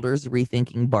Tiny Shoulders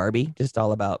Rethinking Barbie, just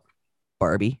all about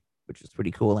Barbie, which was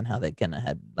pretty cool, and how they kind of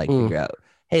had figure out,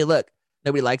 hey, look,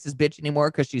 nobody likes this bitch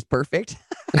anymore because she's perfect.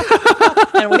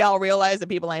 And we all realize that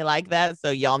people ain't like that,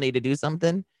 so y'all need to do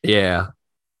something. Yeah.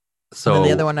 So and then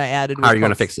the other one I added was how are you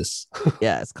going to fix this?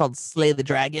 Yeah, it's called Slay the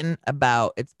Dragon.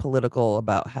 It's political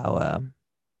about how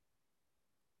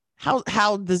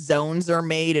the zones are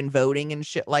made and voting and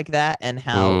shit like that, and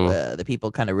how the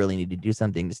people kind of really need to do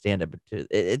something to stand up to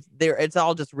it's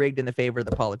all just rigged in the favor of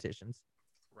the politicians.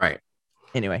 Right.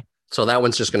 Anyway, So that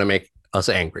one's just going to make us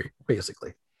angry,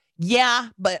 basically. Yeah,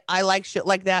 but I like shit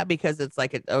like that because it's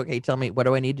like, okay, tell me, what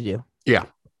do I need to do? Yeah.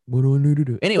 What do I need to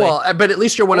do? Anyway. Well, but at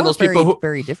least you're one of those people who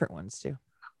very different ones too.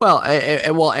 Well,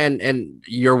 and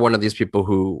you're one of these people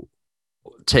who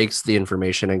takes the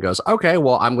information and goes, okay,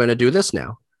 well, I'm going to do this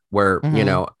now. Where, you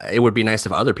know, it would be nice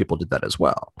if other people did that as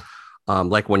well.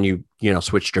 Like when you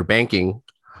switched your banking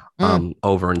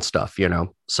over and stuff, you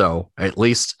know. So at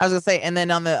least I was gonna say, and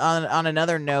then on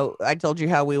another note, I told you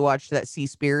how we watched that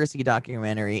Seaspiracy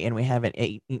documentary and we haven't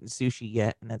eaten sushi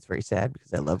yet, and that's very sad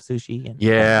because I love sushi. And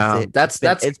yeah,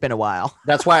 it's been a while.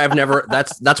 That's why I've never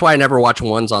that's why I never watch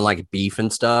ones on like beef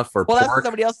and stuff or well, pork. That's what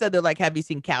somebody else said. They're like, have you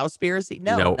seen Cowspiracy?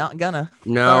 No, Nope. Not gonna.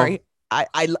 No. Sorry.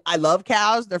 I love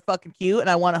cows. They're fucking cute, and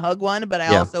I want to hug one. But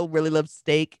I also really love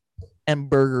steak and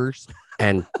burgers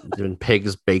and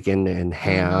pigs, bacon, and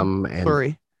ham. And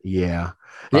sorry. Yeah,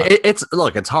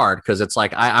 it's hard because it's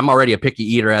like I'm already a picky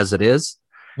eater as it is.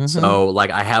 So like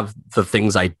I have the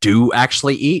things I do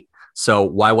actually eat. So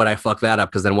why would I fuck that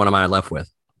up? Because then what am I left with?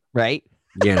 Right.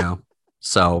 You know.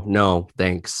 So no,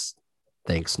 thanks,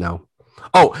 no.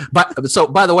 Oh, but so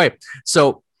by the way,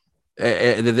 so.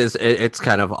 It's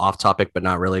kind of off topic, but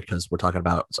not really because we're talking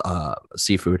about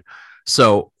seafood.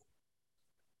 So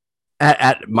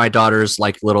at my daughter's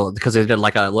like little, because they did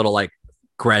like a little like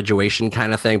graduation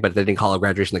kind of thing, but they didn't call it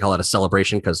graduation. They call it a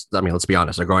celebration because, I mean, let's be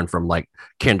honest, they're going from like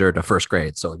kinder to first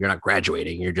grade. So you're not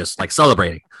graduating, you're just like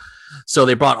celebrating. So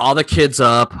they brought all the kids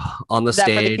up on the stage.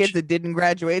 For the kids that didn't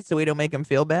graduate so we don't make them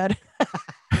feel bad?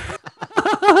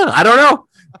 I don't know.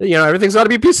 You know, everything's got to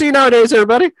be PC nowadays,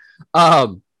 everybody.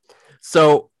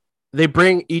 So they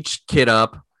bring each kid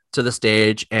up to the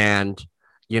stage and,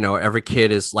 you know, every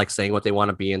kid is like saying what they want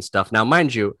to be and stuff. Now,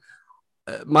 mind you,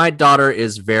 my daughter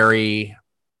is very,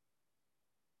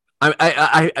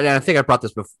 I think I brought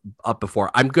this up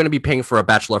before. I'm going to be paying for a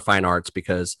Bachelor of Fine Arts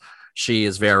because she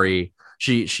is very,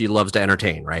 she loves to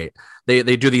entertain, right?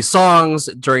 They do these songs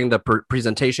during the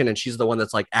presentation, and she's the one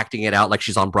that's like acting it out like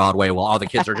she's on Broadway, while all the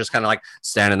kids are just kind of like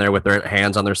standing there with their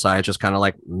hands on their sides, just kind of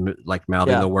like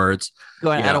mouthing the words.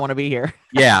 Going, I don't want to be here.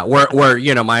 Yeah, where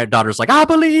you know, my daughter's like, I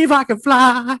believe I can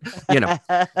fly. You know,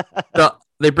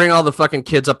 they bring all the fucking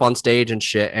kids up on stage and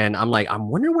shit, and I'm like, I'm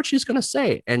wondering what she's gonna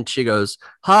say, and she goes,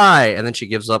 hi, and then she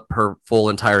gives up her full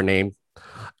entire name,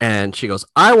 and she goes,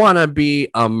 I want to be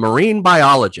a marine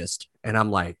biologist, and I'm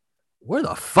like, where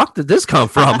the fuck did this come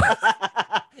from?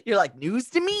 You're like, news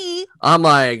to me. I'm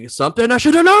like, something I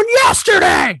should have known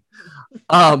yesterday.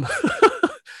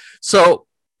 So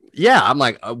yeah, I'm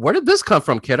like, where did this come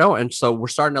from, kiddo? And so we're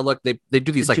starting to look. They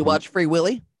do these. Did you watch Free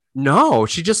Willy? No,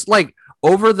 she just like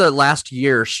over the last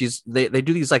year, they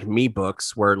do these like me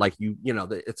books where like you know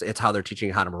it's how they're teaching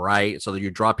you how to write. So that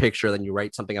you draw a picture, then you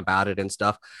write something about it and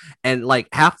stuff. And like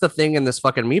half the thing in this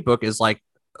fucking me book is like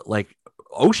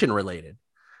ocean related.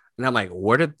 And I'm like,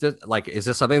 where did this, like, is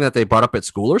this something that they brought up at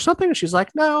school or something? And she's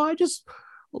like, no, I just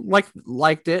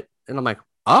liked it. And I'm like,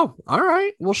 oh, all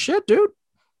right. Well, shit, dude.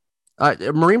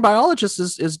 A marine biologist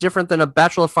is different than a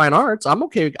Bachelor of Fine Arts. I'm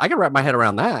okay. I can wrap my head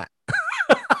around that.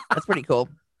 That's pretty cool.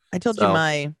 I told you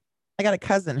I got a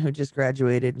cousin who just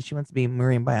graduated and she wants to be a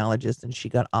marine biologist, and she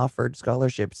got offered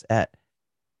scholarships at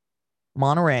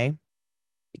Monterey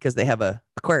because they have a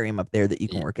aquarium up there that you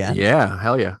can work at. Yeah,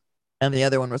 hell yeah. And the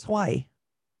other one was Hawaii.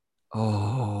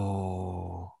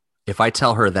 Oh, if I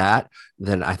tell her that,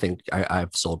 then I think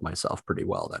I've sold myself pretty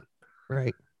well then.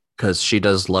 Right. Because she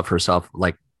does love herself.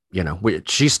 Like, you know,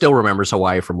 she still remembers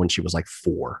Hawaii from when she was like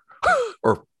 4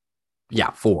 or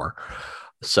 4.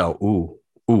 So,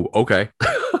 ooh, okay.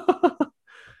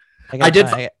 I did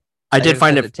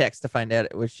find a text to find out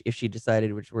if she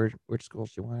decided which school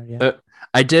she wanted. Yeah,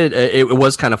 I did. It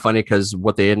was kind of funny because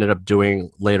what they ended up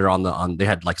doing later on they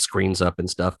had like screens up and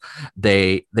stuff.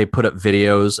 They put up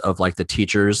videos of like the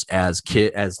teachers as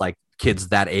kids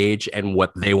that age and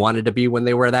what they wanted to be when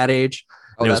they were that age.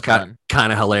 And it was kind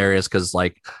of hilarious because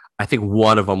like I think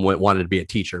one of them wanted to be a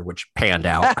teacher, which panned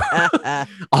out.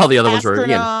 All the other ones were,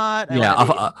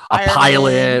 a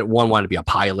pilot. One wanted to be a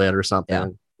pilot or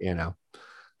something. Yeah. You know.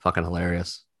 Fucking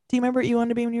hilarious. Do you remember what you wanted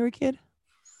to be when you were a kid?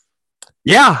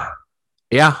 Yeah,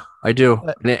 I do.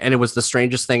 And it was the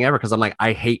strangest thing ever because I'm like,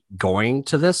 I hate going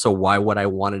to this, so why would I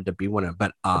wanted to be one?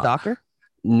 But a doctor?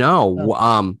 No.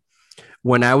 Oh.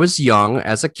 When I was young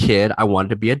as a kid, I wanted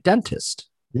to be a dentist.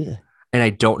 Yeah. And I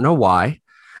don't know why.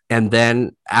 And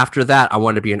then after that, I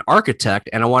wanted to be an architect,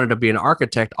 and I wanted to be an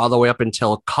architect all the way up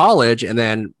until college, and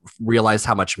then realized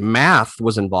how much math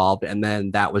was involved. And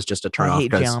then that was just a turn off. I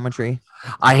hate geometry.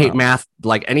 I hate math.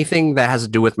 Like anything that has to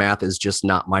do with math is just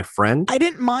not my friend. I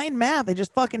didn't mind math. I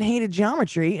just fucking hated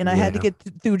geometry, and I had to get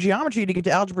through geometry to get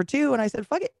to algebra 2, and I said,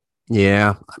 fuck it.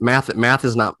 Yeah. Math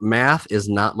is not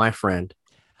my friend.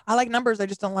 I like numbers. I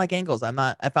just don't like angles. If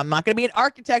I'm not going to be an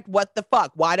architect, what the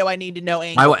fuck? Why do I need to know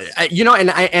angles?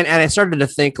 I started to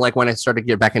think, like, when I started to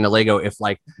get back into Lego, if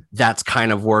like that's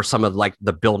kind of where some of like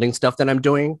the building stuff that I'm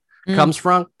doing comes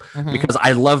from, because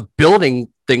I love building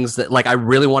things that, like, I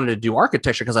really wanted to do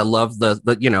architecture because I love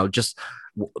the just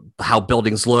how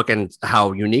buildings look and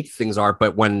how unique things are.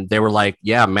 But when they were like,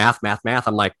 yeah, math,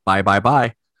 I'm like,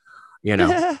 bye.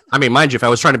 I mean, mind you, if I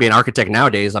was trying to be an architect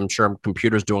nowadays, I'm sure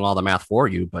computers doing all the math for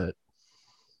you, but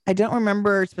I don't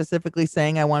remember specifically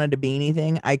saying I wanted to be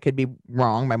anything. I could be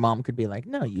wrong. My mom could be like,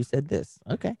 no, you said this.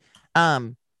 Okay.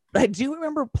 But I do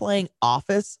remember playing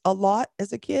Office a lot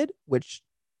as a kid, which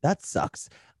that sucks.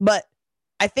 But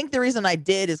I think the reason I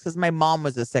did is because my mom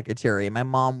was a secretary. My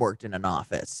mom worked in an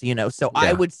office, so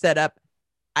I would set up,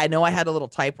 I know I had a little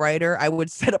typewriter. I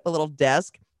would set up a little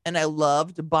desk, and I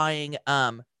loved buying,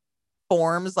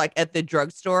 forms. Like at the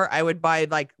drugstore, I would buy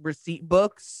like receipt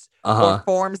books or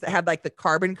forms that had like the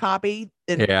carbon copy,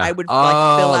 and I would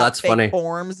like fill out fake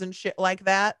forms and shit like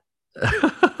that.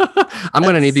 I'm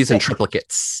gonna need these in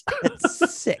triplicates.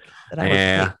 That's sick. That I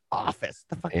would take Office.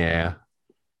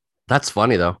 That's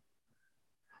funny though.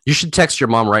 You should text your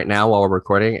mom right now while we're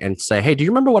recording and say, hey, do you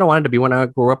remember what I wanted to be when I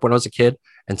grew up, when I was a kid?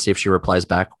 And see if she replies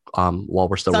back while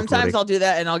we're still Sometimes recording. I'll do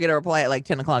that, and I'll get a reply at like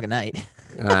 10 o'clock at night.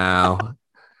 Wow.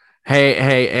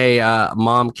 Hey,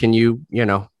 mom, can you,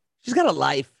 she's got a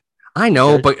life. I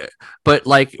know, but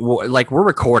like we're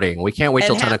recording. We can't wait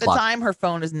till 10 o'clock. Half the time her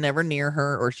phone is never near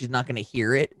her, or she's not going to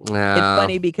hear it. It's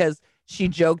funny because she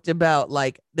joked about,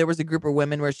 like, there was a group of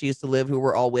women where she used to live who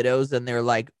were all widows, and they're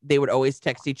like, they would always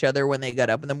text each other when they got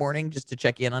up in the morning just to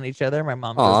check in on each other. My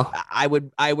mom says, I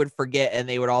would forget, and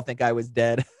they would all think I was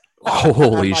dead.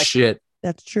 Holy shit.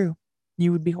 That's true.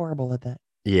 You would be horrible at that.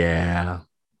 Yeah.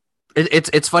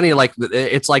 It's funny, like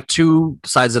it's like two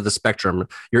sides of the spectrum.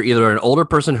 You're either an older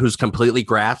person who's completely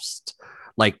grasped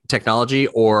like technology,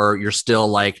 or you're still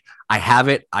like, I have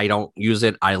it, I don't use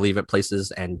it, I leave it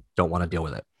places and don't want to deal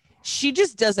with it. She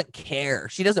just doesn't care.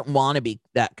 She doesn't want to be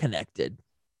that connected.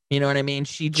 You know what I mean?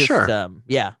 She just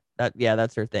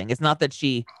that's her thing. It's not that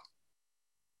she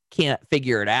can't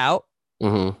figure it out.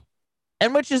 And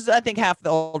which is, I think, half the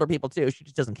older people too. She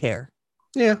just doesn't care.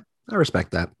 Yeah, I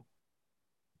respect that.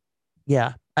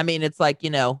 Yeah. I mean, it's like,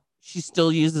 she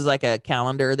still uses like a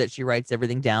calendar that she writes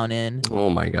everything down in. Oh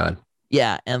my God.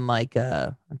 Yeah. And like,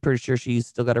 I'm pretty sure she's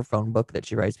still got her phone book that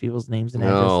she writes people's names and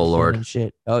addresses. Oh Lord. And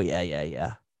shit. Oh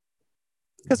yeah.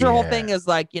 Because her whole thing is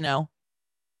like,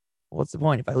 what's the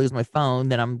point? If I lose my phone,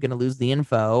 then I'm going to lose the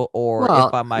info. Or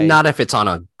if I might. Not if it's on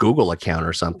a Google account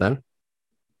or something.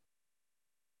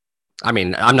 I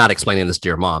mean, I'm not explaining this to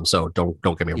your mom, so don't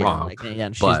get me wrong. Like, she's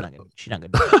not gonna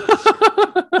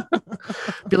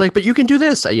be like, but you can do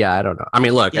this. Yeah, I don't know. I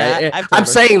mean, look, I'm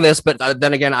saying this, but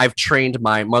then again, I've trained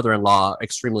my mother-in-law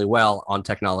extremely well on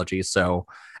technology. So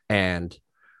I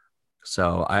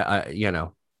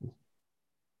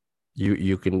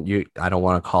I don't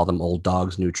want to call them old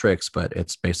dogs, new tricks, but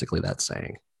it's basically that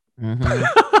saying.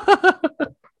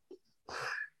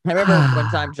 I remember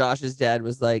one time Josh's dad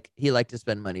was like, he liked to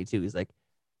spend money too. He's like,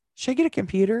 should I get a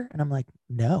computer? And I'm like,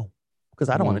 no, because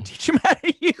I don't want to teach him how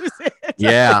to use it.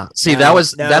 Yeah. See,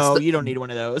 you don't need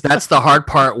one of those. That's the hard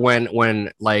part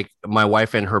when like my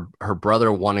wife and her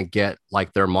brother want to get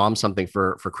like their mom something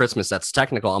for Christmas that's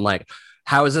technical. I'm like,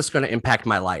 how is this going to impact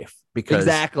my life? Because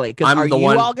exactly. Because are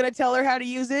you all going to tell her how to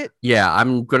use it? Yeah,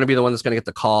 I'm going to be the one that's going to get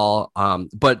the call.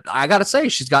 But I got to say,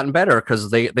 she's gotten better because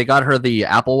they got her the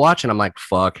Apple Watch, and I'm like,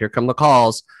 fuck, here come the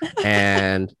calls.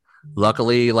 And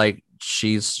luckily, like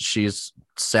she's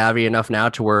savvy enough now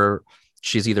to where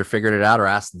she's either figured it out or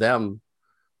asked them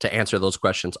to answer those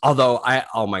questions. Although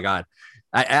oh my God,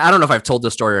 I don't know if I've told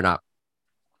this story or not.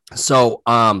 So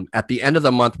at the end of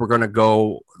the month, we're going to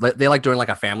go, they like doing like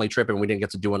a family trip, and we didn't get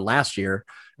to do one last year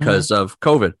because of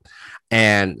COVID.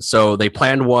 And so they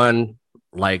planned one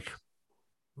like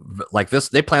this.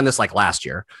 They planned this like last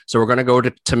year. So we're going to go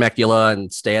to Temecula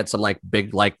and stay at some like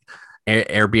big, like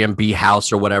Airbnb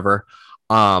house or whatever.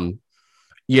 Are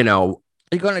you going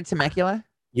to Temecula?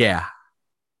 Yeah.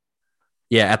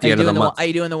 Yeah. At the end of the month. Are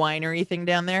you doing the winery thing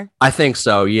down there? I think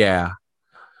so. Yeah.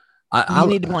 I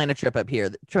need to plan a trip up here.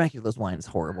 Temecula's wine is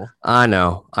horrible. I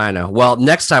know. Well,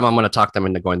 next time I'm going to talk them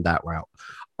into going that route.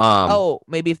 Oh,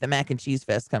 maybe if the mac and cheese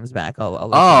fest comes back, I'll let Oh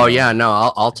them know. yeah, no,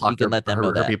 I'll talk You can to let them know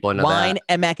her that. people into Wine that.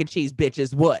 and mac and cheese,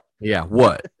 bitches. What? Yeah,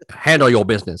 what? Handle your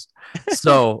business.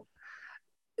 So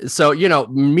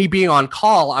me being on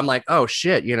call, I'm like, oh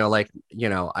shit,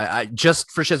 I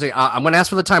just for shits, I'm gonna ask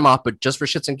for the time off, but just for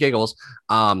shits and giggles,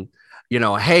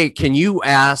 hey, can you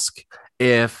ask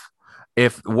if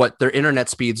what their internet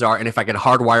speeds are and if I can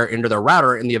hardwire into their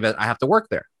router in the event I have to work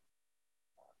there.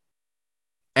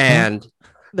 And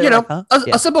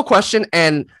a simple question,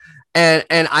 and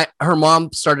her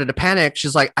mom started to panic.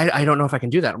 She's like, I don't know if I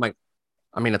can do that. I'm like,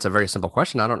 I mean, it's a very simple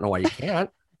question. I don't know why you can't.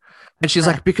 And she's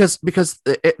like, because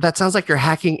that sounds like you're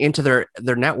hacking into their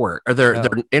network or their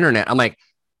internet. I'm like,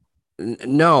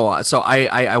 no. So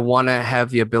I want to have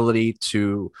the ability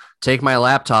to take my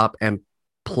laptop and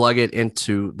plug it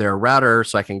into their router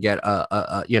so I can get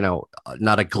a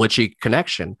not a glitchy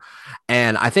connection.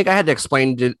 And I think I had to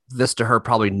explain this to her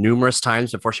probably numerous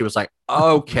times before she was like,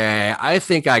 okay, I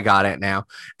think I got it now.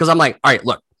 Because I'm like, all right,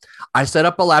 look, I set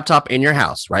up a laptop in your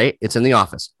house, right? It's in the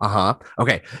office.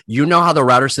 Okay. You know how the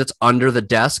router sits under the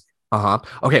desk?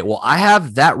 Okay. Well, I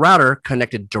have that router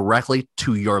connected directly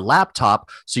to your laptop,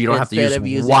 so you don't have to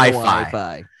use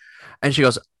Wi-Fi. And she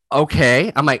goes,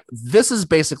 okay. I'm like, this is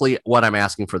basically what I'm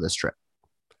asking for this trip.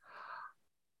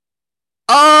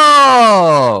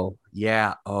 Oh,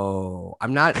 yeah. Oh,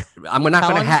 I'm not How going to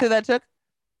long that took?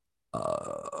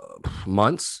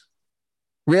 Months.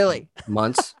 Really?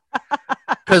 Months.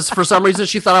 Because for some reason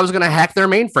she thought I was going to hack their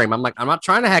mainframe. I'm like, I'm not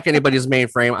trying to hack anybody's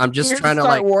mainframe. I'm just trying to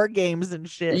start war games and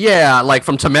shit. Yeah, like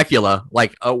from Temecula,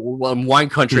 like wine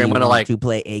country. I'm going to like to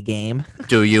play a game.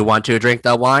 Do you want to drink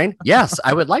the wine? Yes,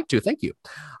 I would like to. Thank you.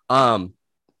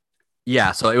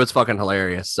 Yeah, so it was fucking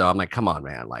hilarious. So I'm like, come on,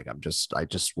 man. Like, I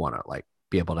just want to like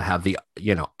be able to have the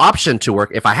option to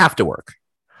work if I have to work.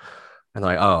 And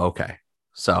they're like, oh, okay.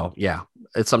 So yeah,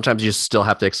 it's sometimes you still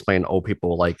have to explain to old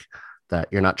people like that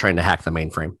you're not trying to hack the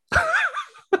mainframe.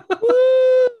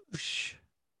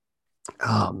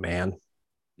 Oh man.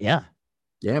 Yeah.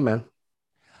 Yeah, man.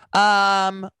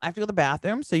 I have to go to the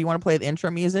bathroom. So you want to play the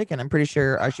intro music, and I'm pretty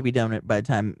sure I should be done by the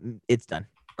time it's done.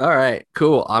 All right,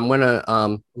 cool. I'm gonna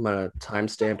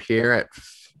timestamp here at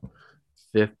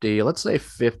 50. Let's say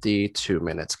 52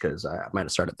 minutes because I might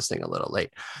have started this thing a little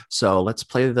late. So let's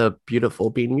play the beautiful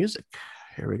bean music.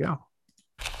 Here we go.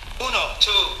 1,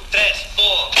 2, 3, 4.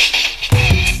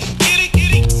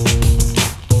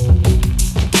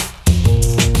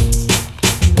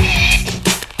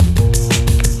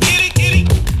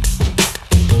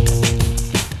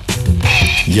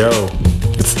 Yo,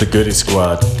 it's the Goody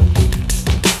Squad.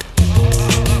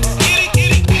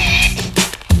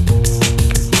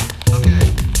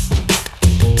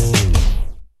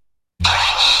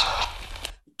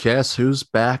 Guess who's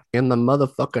back in the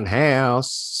motherfucking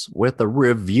house with a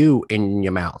review in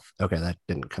your mouth? Okay, that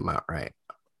didn't come out right.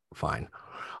 Fine.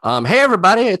 Hey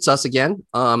everybody, it's us again.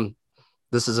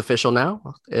 This is official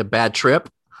now. A Bad Trip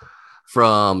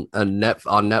from on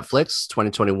Netflix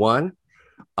 2021.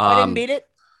 I didn't beat it.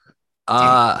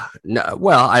 No,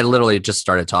 well, I literally just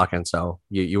started talking, so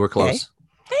you were close.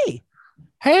 Okay.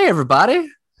 Hey everybody,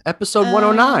 episode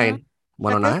 109.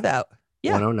 109 out.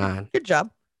 Yeah. 109. Good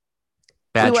job.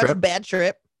 Bad Trip. Bad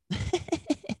Trip.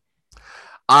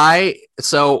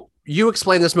 So you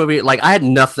explained this movie like I had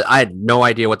no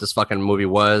idea what this fucking movie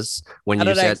was when How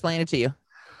you did said. I explain it to you? Do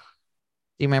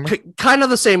you remember? Kind of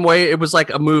the same way. It was like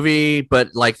a movie, but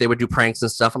like they would do pranks and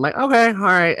stuff. I'm like, okay, all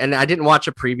right. And I didn't watch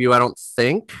a preview. I don't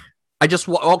think. I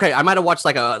might have watched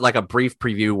like a brief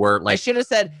preview where like I should have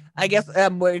said. I guess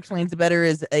what explains it better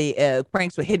is a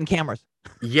pranks with hidden cameras.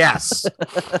 Yes.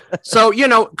 So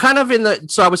kind of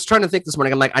so I was trying to think this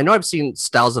morning. I'm like, I know I've seen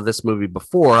styles of this movie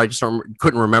before. I just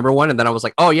couldn't remember one, and then I was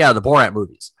like, oh yeah, the Borat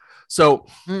movies. So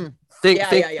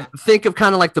think of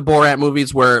kind of like the Borat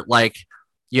movies where like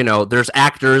there's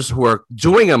actors who are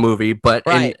doing a movie, but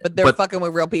they're fucking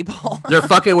with real people. They're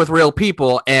fucking with real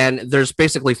people, and there's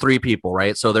basically three people,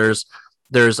 right? So there's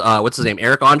what's his name,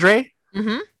 Eric Andre.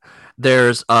 Mm-hmm.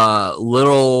 There's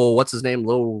Lil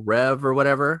Rev or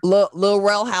whatever. Lil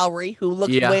Rel Howery, who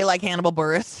looks way like Hannibal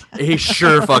Buress. He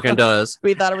sure fucking does.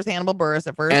 We thought it was Hannibal Buress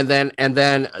at first. And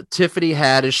then Tiffany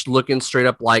Haddish looking straight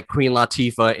up like Queen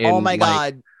Latifah. Oh my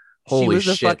god, holy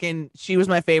shit! She was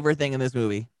my favorite thing in this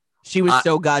movie. She was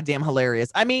so goddamn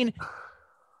hilarious. I mean,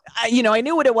 I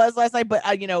knew what it was last night, but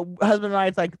husband and I,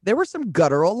 it's like there were some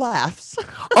guttural laughs.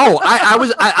 Oh,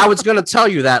 I was gonna tell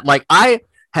you that. Like I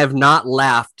have not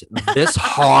laughed this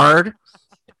hard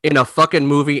in a fucking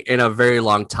movie in a very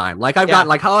long time. Like I've gotten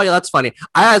like, oh yeah, that's funny.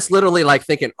 I was literally like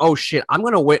thinking, oh shit, I'm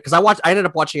gonna wait because I ended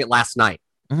up watching it last night.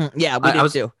 Yeah, we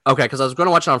did too. Okay, because I was going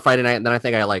to watch it on Friday night, and then I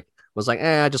think I was like,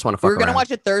 I just want to fuck We were gonna around.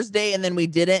 watch it Thursday, and then we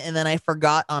didn't, and then I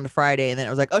forgot on Friday, and then I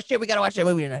was like, oh shit, we gotta watch that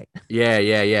movie tonight.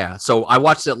 Yeah. So I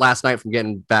watched it last night from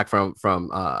getting back from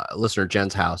listener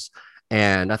Jen's house,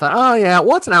 and I thought, oh yeah,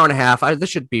 well it's an hour and a half. This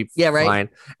should be fine.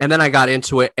 And then I got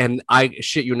into it, and I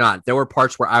shit you not, there were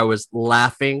parts where I was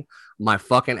laughing my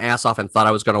fucking ass off and thought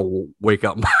I was gonna wake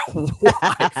up my wife.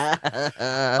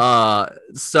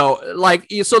 So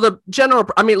the general,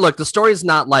 I mean, look, the story is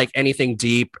not like anything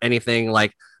deep, anything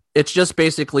like, it's just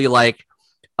basically like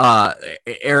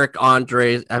Eric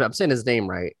Andre. I'm saying his name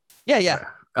right. Yeah.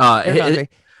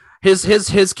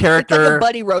 His character. It's like a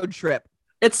buddy road trip.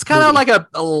 It's kind of like a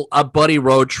buddy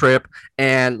road trip,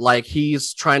 and like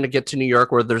he's trying to get to New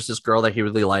York, where there's this girl that he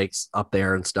really likes up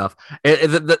there and stuff.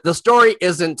 The story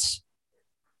isn't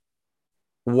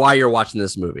why you're watching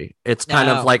this movie. It's kind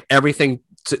of like everything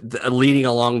leading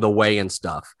along the way and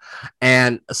stuff.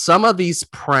 And some of these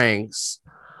pranks.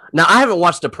 Now, I haven't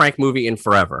watched a prank movie in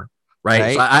forever,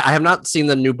 right? So I have not seen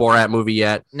the new Borat movie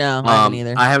yet. No, I haven't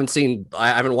either. I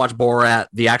haven't watched Borat,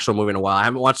 the actual movie, in a while. I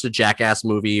haven't watched a Jackass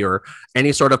movie or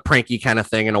any sort of pranky kind of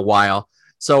thing in a while.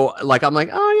 So like, I'm like,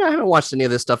 oh yeah, I haven't watched any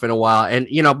of this stuff in a while. And,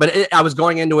 but I was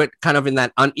going into it kind of in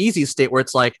that uneasy state where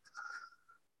it's like,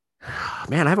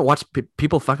 man, I haven't watched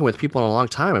people fucking with people in a long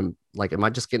time. I'm like, am I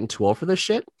just getting too old for this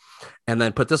shit? And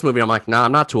then put this movie, I'm like, no,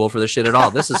 I'm not too old for this shit at all.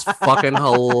 This is fucking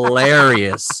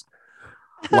hilarious.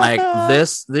 Like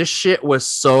this shit was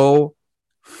so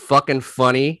fucking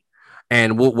funny.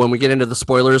 And when we get into the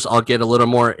spoilers, I'll get a little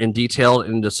more in detail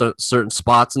into certain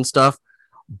spots and stuff.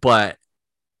 But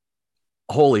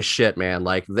holy shit, man.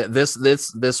 Like this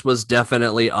was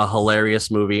definitely a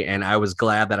hilarious movie. And I was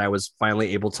glad that I was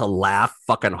finally able to laugh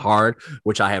fucking hard,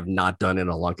 which I have not done in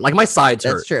a long time. Like my sides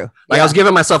hurt. That's true. Like I was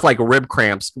giving myself like rib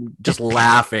cramps, just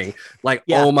laughing. Like,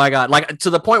 oh my God. Like to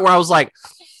the point where I was like,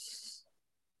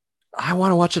 I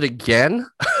want to watch it again.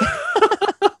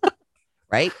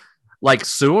 Right? Like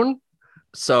soon.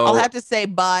 So I'll have to say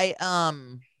by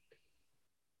the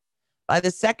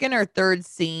second or third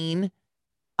scene,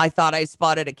 I thought I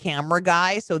spotted a camera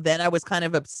guy. So then I was kind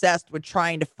of obsessed with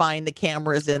trying to find the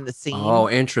cameras in the scene. Oh,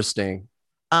 interesting.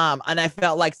 And I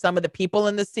felt like some of the people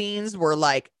in the scenes were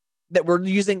like, that were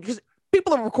using, because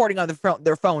people are recording on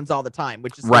their phones all the time,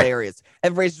 which is hilarious.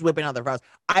 Everybody's just whipping out their phones.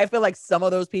 I feel like some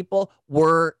of those people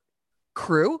were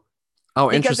crew. Oh,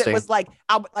 because interesting. It was like,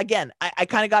 I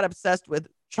kind of got obsessed with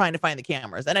trying to find the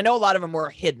cameras. And I know a lot of them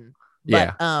were hidden.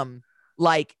 But,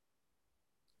 like,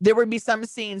 there would be some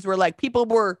scenes where like people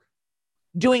were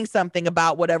doing something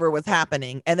about whatever was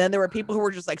happening. And then there were people who were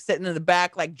just like sitting in the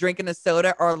back, like drinking a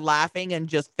soda or laughing and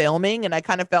just filming. And I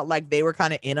kind of felt like they were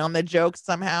kind of in on the joke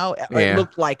somehow. It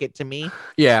looked like it to me.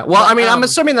 Yeah. Well, I mean, I'm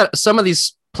assuming that some of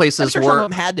these places some of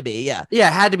them had to be. Yeah. Yeah.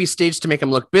 It had to be staged to make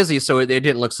them look busy. So it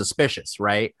didn't look suspicious.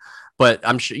 Right. But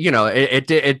I'm sure,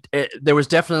 there was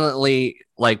definitely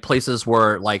like places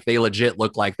where like they legit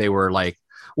looked like they were like,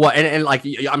 well, and like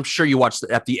I'm sure you watched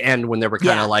at the end when they were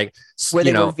kind of like, where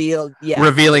they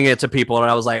revealing it to people, and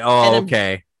I was like, oh,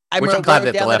 okay. Which I'm glad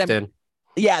that they left in.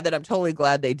 Yeah, that I'm totally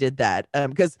glad they did that.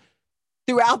 Because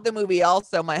throughout the movie,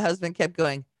 also my husband kept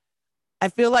going, I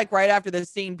feel like right after the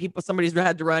scene, somebody's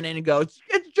had to run in and go, it's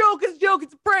a joke,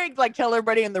 it's a prank, like tell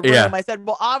everybody in the room. Yeah. I said,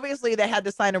 well, obviously they had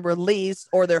to sign a release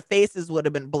or their faces would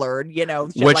have been blurred, shit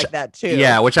like that too.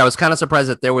 Yeah, which I was kind of surprised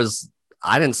that there was.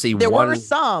 I didn't see there one. Were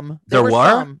some. There were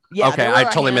some. Yeah. Okay, I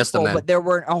totally missed them then. But there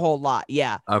weren't a whole lot.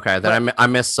 Yeah. Okay, then I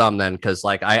missed some then because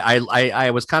like I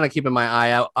was kind of keeping my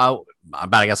eye out,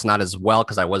 but I guess not as well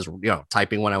because I was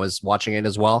typing when I was watching it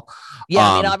as well. Yeah,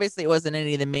 I mean obviously it wasn't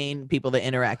any of the main people that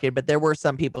interacted, but there were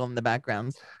some people in the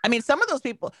backgrounds. I mean, some of those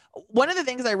people. One of the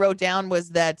things I wrote down was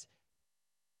that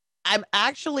I'm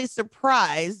actually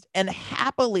surprised and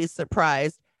happily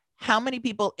surprised how many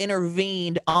people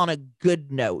intervened on a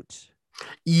good note.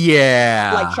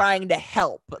 Yeah, like trying to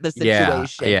help the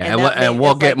situation. Yeah, and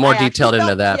we'll get more detailed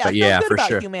into that. But yeah, for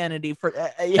sure. Humanity for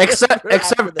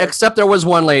except there was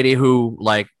one lady who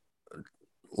like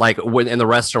when in the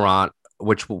restaurant,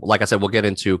 which like I said, we'll get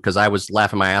into because I was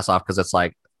laughing my ass off because it's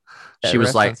like she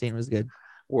was like scene was good.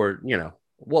 Or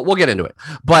we'll get into it.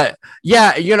 But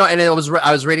yeah, and it was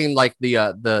I was reading like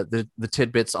the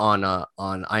tidbits on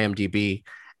IMDb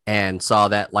and saw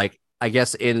that like. I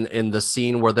guess in the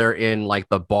scene where they're in like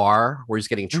the bar where he's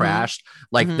getting trashed,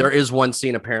 like there is one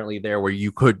scene apparently there where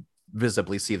you could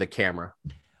visibly see the camera.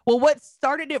 Well, what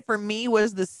started it for me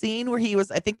was the scene where he was,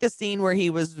 I think the scene where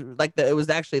he was like it was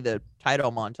actually the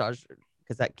title montage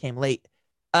because that came late.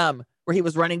 Where he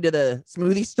was running to the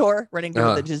smoothie store, running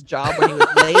to his job when he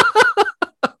was late.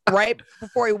 right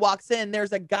before he walks in,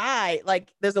 there's a guy,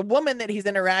 like there's a woman that he's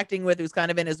interacting with who's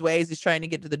kind of in his ways. He's trying to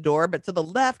get to the door, but to the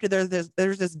left, there's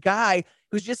this guy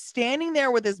who's just standing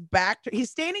there with his back.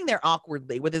 He's standing there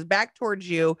awkwardly with his back towards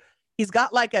you. He's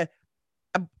got like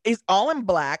he's all in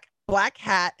black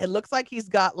hat. It looks like he's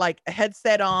got like a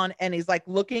headset on and he's like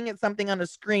looking at something on a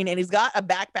screen, and he's got a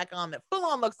backpack on that full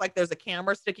on looks like there's a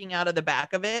camera sticking out of the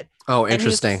back of it. Oh,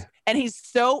 interesting. And he's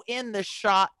so in the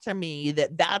shot to me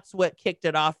that's what kicked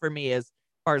it off for me as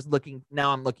far as looking.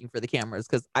 Now I'm looking for the cameras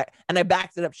because I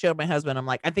backed it up, showed my husband. I'm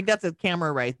like, I think that's a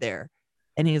camera right there.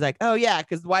 And he's like, oh yeah,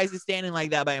 because why is he standing like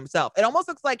that by himself? It almost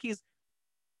looks like he's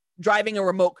driving a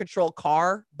remote control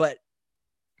car, but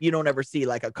you don't ever see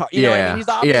like a car. You know what I mean? He's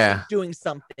obviously doing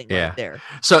something right there.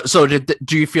 So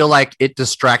do you feel like it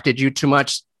distracted you too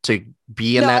much to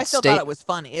be in that state? I still thought it was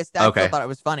funny. I still thought it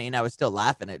was funny, and I was still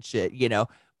laughing at shit, you know.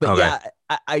 But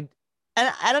I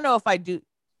don't know if I do.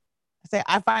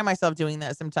 I find myself doing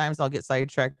that sometimes. I'll get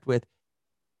sidetracked with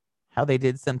how they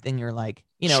did something. You're like,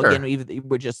 you know, again,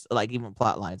 we're just like even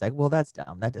plot lines. Like, well, that's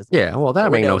dumb. That doesn't. Yeah, well,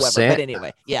 that makes no sense. But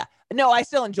anyway, yeah. No, I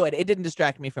still enjoyed it. It didn't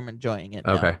distract me from enjoying it.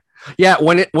 Okay. No. Yeah,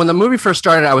 when the movie first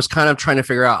started, I was kind of trying to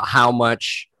figure out how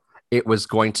much it was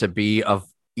going to be of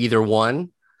either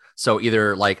one. So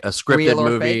either like a scripted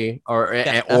movie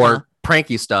or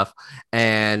pranky stuff.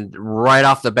 And right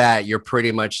off the bat, you're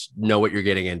pretty much know what you're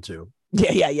getting into.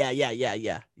 Yeah.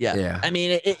 I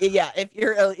mean, if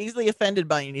you're easily offended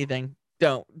by anything,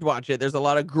 don't watch it. There's a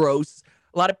lot of gross,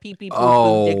 a lot of pee-pee,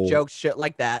 dick jokes, shit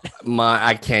like that.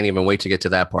 I can't even wait to get to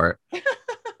that part.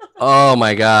 Oh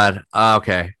my God.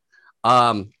 Okay.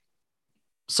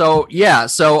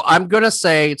 So I'm gonna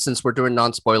say, since we're doing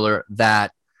non-spoiler,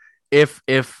 that if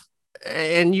you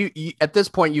at this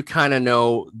point you kind of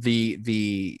know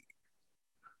the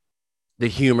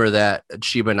humor that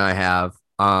Cheeba and I have.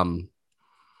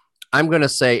 I'm gonna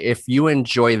say if you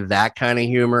enjoy that kind of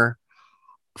humor,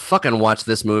 fucking watch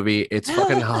this movie. It's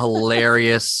fucking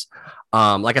hilarious.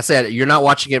 Like I said, you're not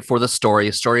watching it for the story.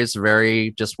 The story is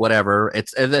very just whatever.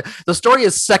 It's the story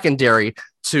is secondary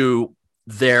to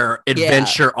their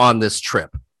adventure on this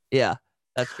trip. Yeah,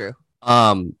 that's true.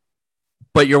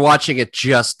 But you're watching it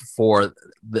just for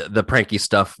the pranky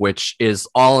stuff, which is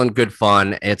all in good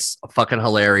fun. It's fucking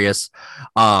hilarious.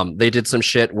 They did some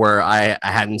shit where I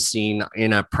hadn't seen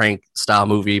in a prank style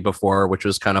movie before, which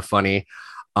was kind of funny.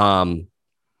 But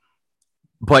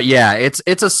yeah,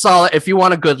 it's a solid. If you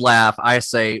want a good laugh, I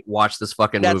say watch this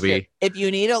fucking movie. If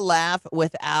you need a laugh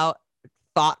without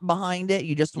thought behind it,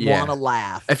 you just want to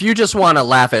laugh. If you just want to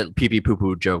laugh at pee pee poo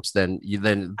poo jokes, then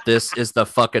this is the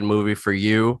fucking movie for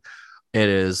you. It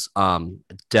is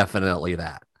definitely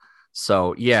that.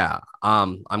 So yeah,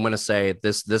 I'm gonna say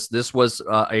this was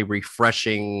a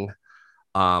refreshing,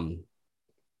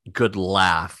 good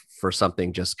laugh for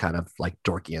something just kind of like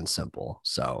dorky and simple.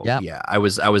 So yeah, I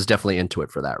was definitely into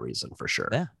it for that reason, for sure.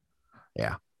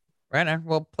 Yeah. Right on.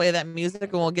 We'll play that music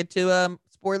and we'll get to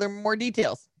spoiler more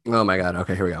details. Oh my God.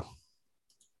 Okay, here we go.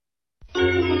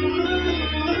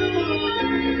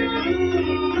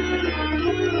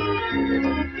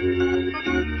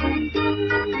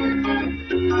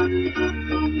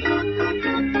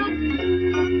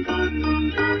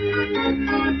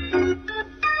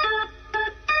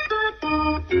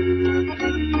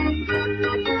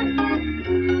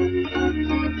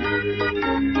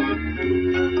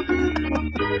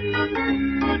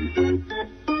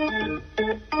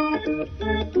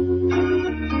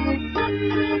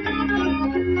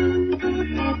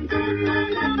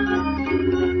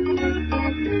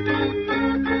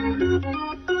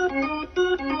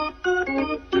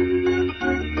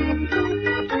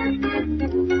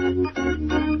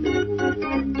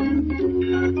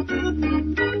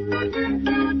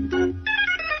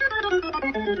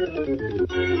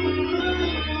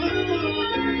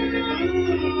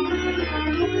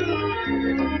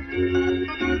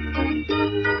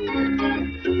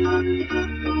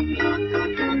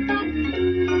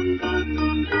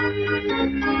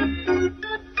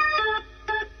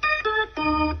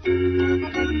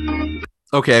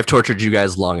 Okay, I've tortured you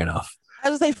guys long enough.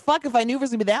 I was like, fuck, if I knew it was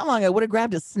gonna be that long, I would have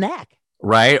grabbed a snack.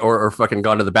 Right? Or fucking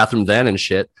gone to the bathroom then and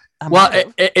shit.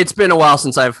 It's been a while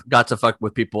since I've got to fuck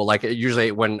with people. Like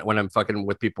usually when I'm fucking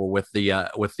with people with the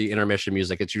intermission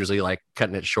music, it's usually like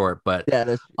cutting it short. But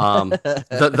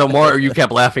the more you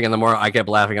kept laughing and the more I kept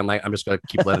laughing, I'm like, I'm just gonna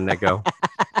keep letting it go.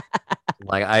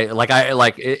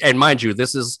 And mind you,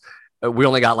 this is we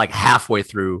only got like halfway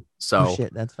through. So oh,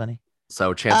 shit, that's funny.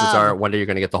 So chances are one day you're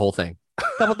gonna get the whole thing. A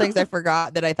couple things I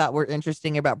forgot that I thought were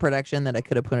interesting about production that I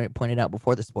could have pointed out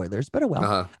before the spoilers, but oh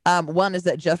well. One is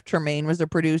that Jeff Tremaine was a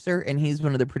producer, and he's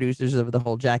one of the producers of the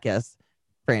whole Jackass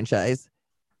franchise.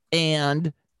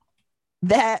 And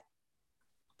that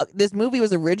this movie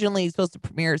was originally supposed to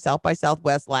premiere at South by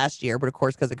Southwest last year, but of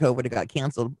course, because of COVID, it got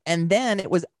canceled. And then it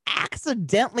was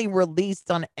accidentally released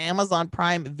on Amazon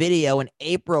Prime Video in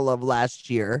April of last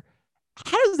year.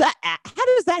 How does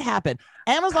that happen?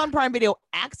 Amazon Prime Video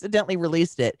accidentally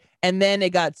released it, and then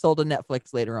it got sold to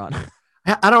Netflix later on.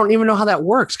 I don't even know how that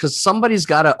works, because somebody's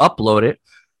got to upload it.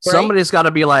 Right? Somebody's got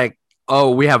to be like,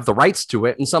 oh, we have the rights to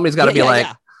it. And somebody's got to be like,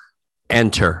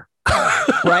 enter.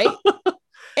 Right?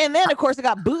 And then, of course, it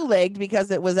got bootlegged because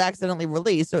it was accidentally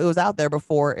released. So it was out there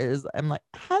before. I'm like,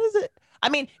 how does it? I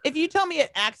mean, if you tell me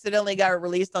it accidentally got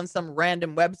released on some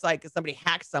random website because somebody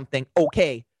hacked something,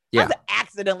 okay. Yeah. How does it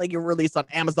accidentally get released on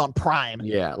Amazon Prime?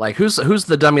 Yeah. Like, who's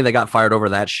the dummy that got fired over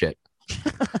that shit?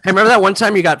 Hey, remember that one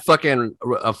time you got fucking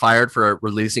fired for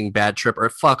releasing Bad Trip? Or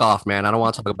fuck off, man. I don't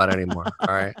want to talk about it anymore.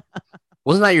 All right.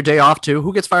 Wasn't that your day off too?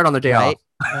 Who gets fired on their day off?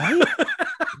 Right?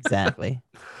 Exactly.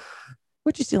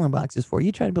 What you stealing boxes for?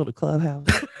 You trying to build a clubhouse?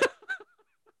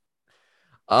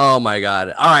 Oh my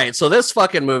God. All right. So this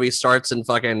fucking movie starts in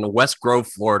fucking West Grove,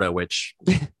 Florida, which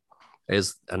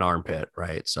is an armpit,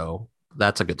 right? So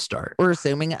that's a good start. We're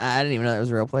assuming. I didn't even know that was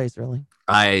a real place, really.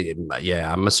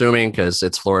 I'm assuming, because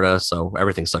it's Florida, so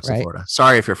everything sucks in Right. Florida.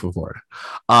 Sorry if you're from Florida.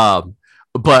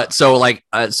 But so like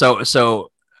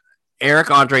so Eric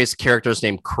Andre's character's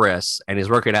named Chris, and he's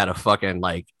working at a fucking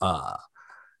like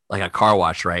a car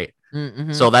wash, right?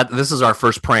 Mm-hmm. So this is our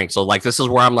first prank. So like this is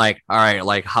where I'm like, all right,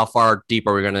 like how far deep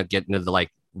are we gonna get into the like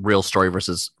real story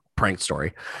versus prank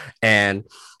story? And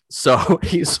so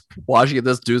he's washing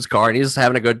this dude's car, and he's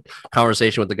having a good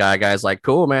conversation with the guy. Guy's like,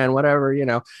 cool, man, whatever, you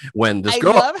know. When this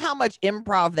girl, I love how much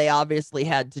improv they obviously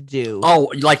had to do.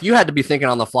 oh, like you had to be thinking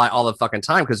on the fly all the fucking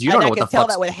time, because you don't know what the fuck. I could tell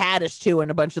that with Haddish too,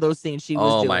 and a bunch of those scenes she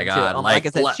was doing. Oh my God. Too. Like I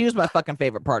said, she was my fucking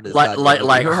favorite part of this.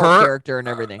 Like her whole character and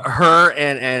everything. Her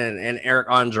and Eric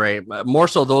Andre, more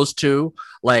so those two,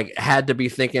 like had to be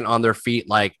thinking on their feet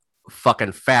like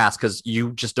fucking fast, because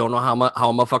you just don't know how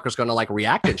a motherfucker's gonna like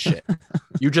react and shit.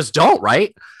 You just don't,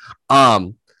 right?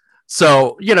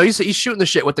 So you know, he's shooting the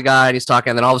shit with the guy, and he's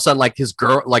talking, and then all of a sudden, like this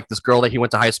girl that he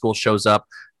went to high school shows up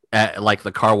at like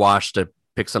the car wash to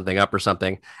pick something up or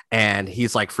something, and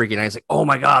he's like freaking out. He's like, oh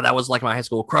my God, that was like my high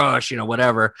school crush, you know,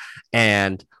 whatever.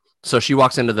 And so she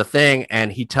walks into the thing,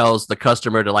 and he tells the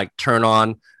customer to like turn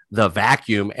on the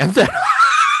vacuum, and then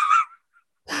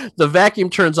the vacuum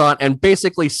turns on and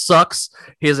basically sucks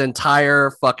his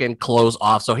entire fucking clothes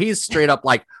off. So he's straight up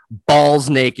like balls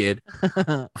naked,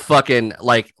 fucking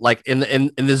like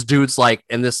in this dude's like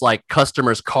in this like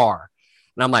customer's car.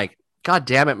 And I'm like, God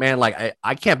damn it, man. Like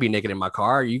I can't be naked in my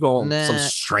car. You go some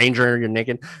stranger, you're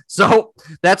naked. So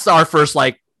that's our first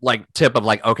like tip of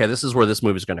like, okay, this is where this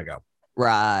movie's going to go.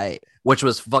 Right. Which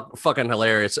was fucking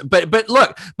hilarious. But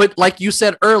look, but like you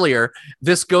said earlier,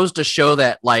 this goes to show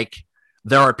that like,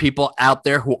 there are people out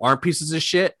there who aren't pieces of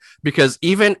shit, because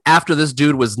even after this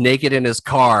dude was naked in his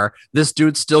car, this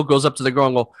dude still goes up to the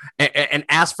girl and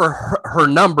asks for her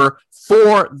number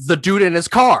for the dude in his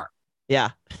car. Yeah.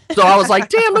 So I was like,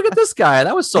 damn, look at this guy.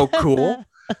 That was so cool.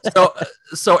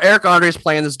 So Eric Andre's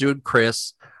playing this dude,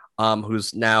 Chris,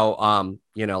 who's now,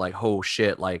 you know, like, oh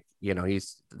shit. Like, you know,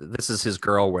 this is his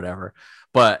girl or whatever.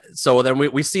 But so then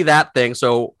we see that thing.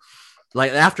 So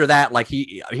like after that, like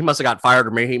he must have got fired,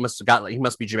 or maybe he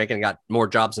must be Jamaican and got more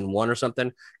jobs than one or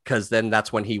something. Cause then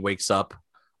that's when he wakes up.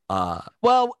 So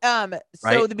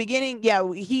right? the beginning, yeah,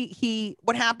 he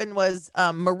what happened was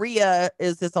Maria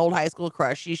is this old high school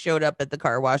crush. She showed up at the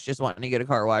car wash just wanting to get a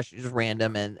car wash, just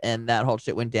random, and that whole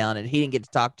shit went down, and he didn't get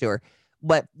to talk to her.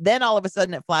 But then all of a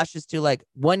sudden it flashes to like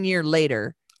 1 year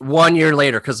later. 1 year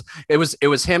later, because it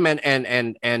was him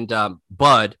and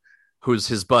Bud, who's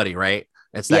his buddy, right?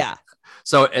 It's that. Yeah.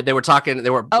 So they were talking.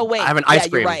 They were having ice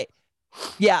cream. You're right.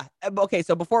 Yeah. Okay.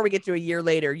 So before we get to a year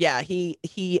later, yeah, he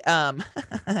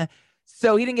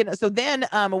so he didn't get. So then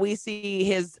we see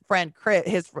his friend Chris,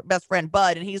 his best friend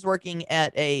Bud, and he's working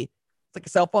at it's like a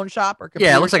cell phone shop or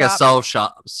computer it looks like shop.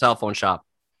 a cell phone shop.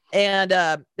 And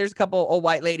there's a couple old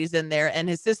white ladies in there, and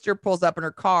his sister pulls up in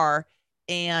her car.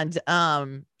 And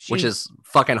which is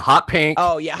fucking hot pink.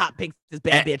 Oh yeah, hot pink. This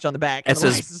bad bitch on the back. It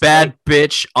says bad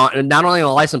bitch on not only on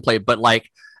the license plate, but like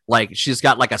she's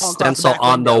got like a stencil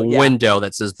on the window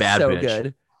that says bad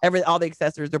bitch. So good. All the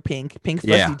accessories are pink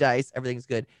fuzzy dice. Everything's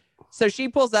good. So she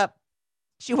pulls up.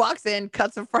 She walks in,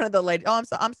 cuts in front of the lady. Oh,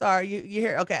 I'm sorry. You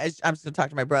here? Okay, I'm just gonna talk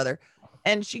to my brother.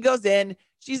 And she goes in.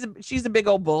 She's a big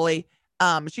old bully.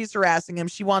 She's harassing him.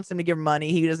 She wants him to give her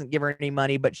money. He doesn't give her any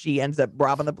money, but she ends up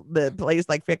robbing the place,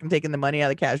 like freaking taking the money out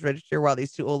of the cash register while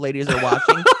these two old ladies are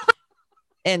watching.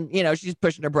 And, she's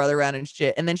pushing her brother around and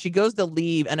shit. And then she goes to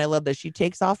leave. And I love that she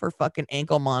takes off her fucking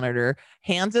ankle monitor,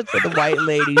 hands it to the white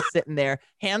lady sitting there,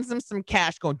 hands them some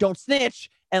cash going, don't snitch.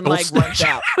 And runs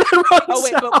out.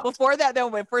 But before that, though,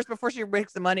 before she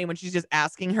breaks the money, when she's just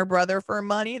asking her brother for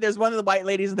money, there's one of the white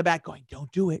ladies in the back going, don't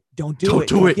do it. Don't do it.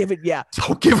 Give it. Yeah.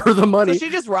 Don't give her the money. So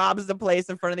she just robs the place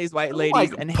in front of these white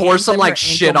ladies and pours some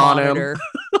shit on him.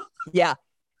 Yeah.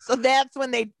 So that's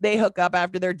when they hook up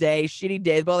after their day, shitty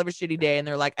day. They both have a shitty day. And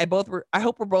they're like, I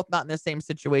hope we're both not in the same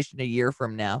situation a year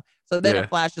from now. So then it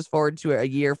flashes forward to a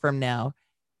year from now.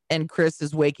 And Chris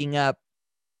is waking up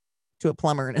to a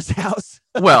plumber in his house.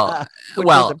 Which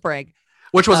was a prank.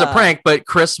 Which was a prank, but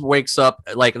Chris wakes up,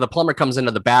 the plumber comes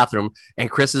into the bathroom and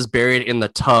Chris is buried in the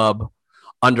tub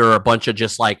under a bunch of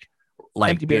just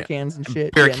empty beer cans and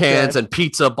shit. Beer cans and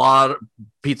pizza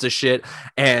shit.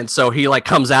 And so he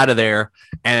comes out of there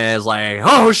and is like,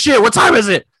 oh shit, what time is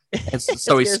it? And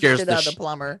so he scares the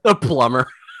plumber. The plumber.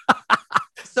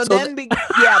 So then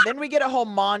we get a whole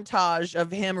montage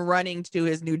of him running to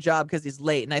his new job because he's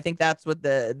late, and I think that's what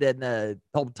the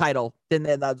whole title. Then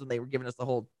that's when they were giving us the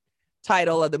whole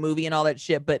title of the movie and all that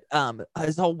shit. But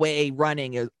his whole way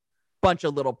running is a bunch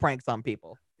of little pranks on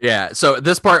people. Yeah. So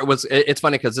this part it's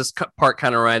funny because this part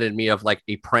kind of reminded me of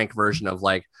a prank version of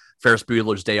Ferris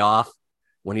Bueller's Day Off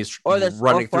when he's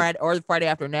running or Friday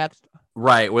After Next.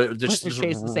 Right. Just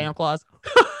chasing Santa Claus.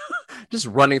 Just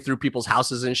running through people's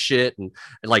houses and shit and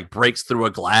breaks through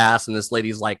a glass and this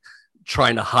lady's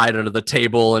trying to hide under the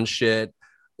table and shit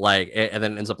and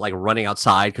then ends up running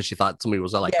outside because she thought somebody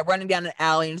was running down an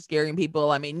alley and scaring people.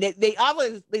 I mean they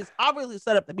obviously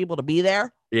set up the people to be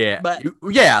there. But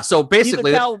so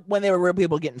basically you could tell when they were real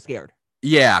people getting scared.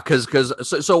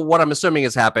 So what I'm assuming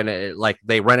has happened,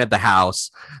 they rented the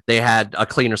house, they had a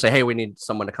cleaner say, hey, we need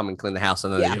someone to come and clean the house,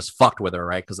 and then they just fucked with her,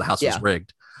 right? Because the house was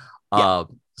rigged.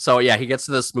 So he gets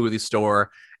to the smoothie store,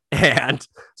 and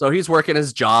so he's working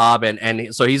his job,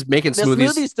 and so he's making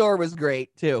smoothies. The smoothie store was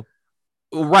great too,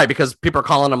 right? Because people are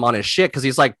calling him on his shit because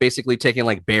he's basically taking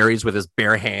berries with his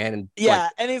bare hand, and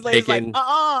and he's like,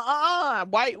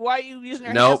 why are you using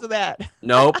your hands for that?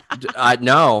 Nope,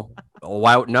 no,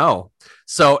 why no?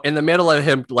 So in the middle of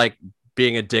him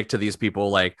being a dick to these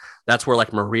people, that's where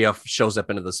Maria shows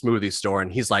up into the smoothie store,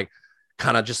 and he's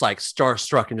kind of just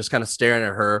starstruck and just kind of staring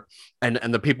at her, and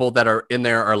the people that are in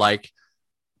there are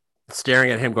staring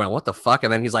at him going, what the fuck?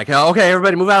 And then he's like, oh, okay,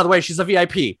 everybody move out of the way, she's a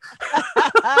VIP.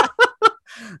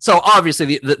 So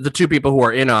obviously the two people who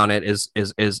are in on it is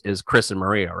Chris and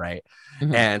Maria, right?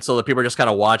 Mm-hmm. And so the people are just kind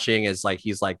of watching as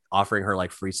he's offering her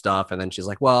free stuff, and then she's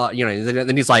like, well,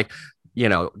 then he's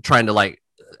trying to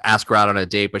ask her out on a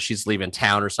date, but she's leaving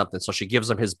town or something, so she gives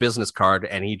him his business card,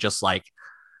 and he just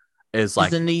he's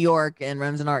in New York and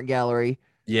runs an art gallery.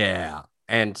 Yeah.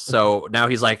 And so now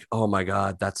he's like, oh my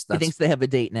God, that's he thinks they have a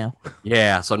date now.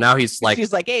 Yeah. So now he's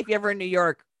she's like, hey, if you're ever in New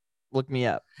York, look me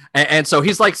up. And so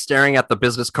he's staring at the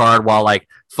business card while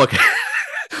fucking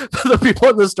the people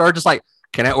in the store just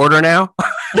can I order now?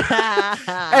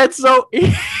 And so I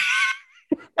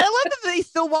love that they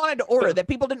still wanted to order, that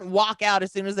people didn't walk out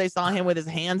as soon as they saw him with his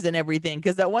hands and everything.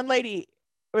 Because that one lady,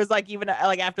 it was even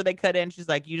after they cut in, she's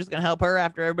like, you just gonna help her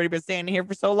after everybody been standing here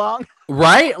for so long?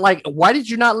 Right? Why did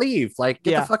you not leave? Get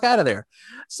the fuck out of there.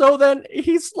 So then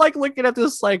he's looking at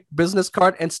this business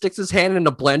card and sticks his hand in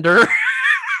a blender.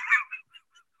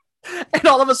 And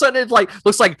all of a sudden it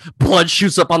looks like blood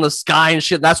shoots up on the sky and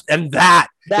shit. That's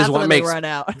what makes run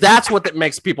out. That's what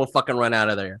makes people fucking run out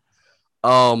of there.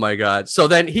 Oh my God. So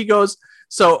then he goes,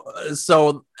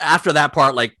 so after that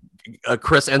part,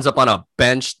 Chris ends up on a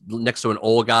bench next to an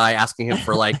old guy asking him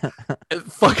for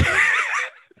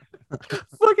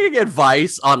fucking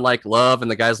advice on love, and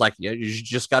the guy's like, yeah, you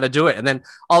just got to do it. And then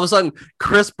all of a sudden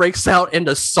Chris breaks out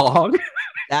into song.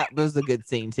 That was a good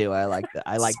scene too. I like that.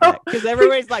 That because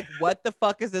everybody's like, what the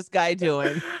fuck is this guy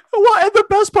doing? Well, and the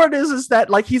best part is that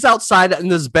he's outside in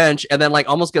this bench and then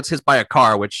almost gets hit by a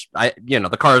car, which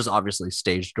the car is obviously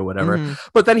staged or whatever. Mm-hmm.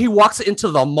 But then he walks into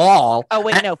the mall. Oh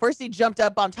wait, no. First he jumped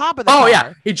up on top of the car. Oh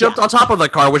yeah, he jumped on top of the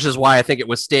car, which is why I think it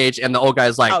was staged. And the old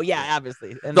guy's like, oh yeah,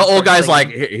 obviously. And the old guy's like,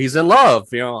 he's in love.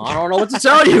 I don't know what to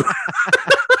tell you.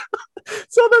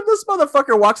 So then this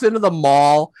motherfucker walks into the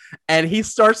mall and he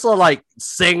starts to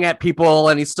sing at people,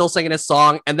 and he's still singing his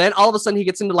song. And then all of a sudden he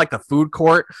gets into the food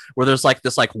court where there's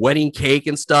this wedding cake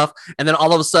and stuff. And then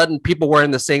all of a sudden people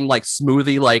wearing the same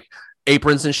smoothie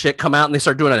aprons and shit come out, and they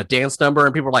start doing a dance number,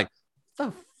 and people are like, what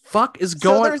the fuck is So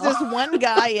going there's this one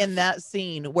guy in that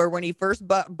scene where when he first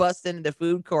busts into the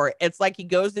food court, it's like he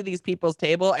goes to these people's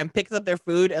table and picks up their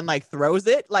food and like throws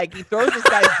it. Like he throws this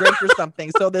guy's drink or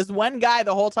something. So this one guy,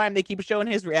 the whole time they keep showing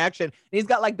his reaction, and he's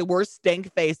got like the worst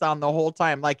stank face on the whole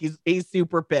time. Like he's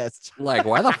super pissed. Like,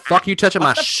 why the fuck you touching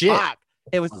my shit? Fuck?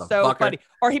 It was so funny.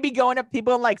 Or he'd be going up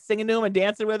people and like singing to him and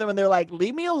dancing with him, and they're like,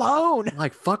 "Leave me alone."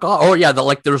 Like, fuck off. Oh yeah,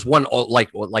 there's one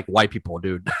like white people,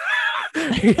 dude.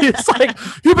 He's like,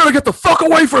 you better get the fuck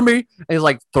away from me. And he's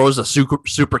like throws a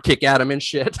super kick at him and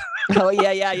shit. Oh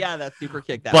yeah, that super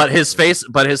kick. That but his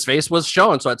face was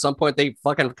shown. So at some point they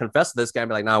fucking confessed to this guy and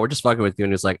be like, "No, we're just fucking with you."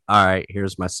 And he's like, "All right,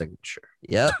 here's my signature."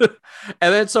 Yep.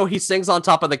 And then so he sings on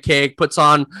top of the cake, puts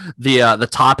on the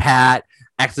top hat,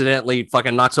 accidentally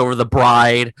fucking knocks over the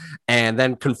bride, and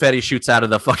then confetti shoots out of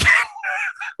the fucking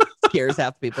scares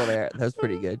half the people there. That was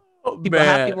pretty good.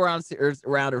 Half people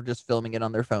around are just filming it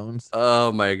on their phones.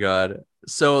 Oh my god.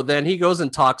 So then he goes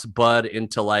and talks Bud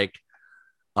into like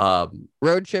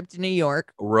road trip to New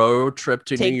York.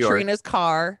 Take Trina's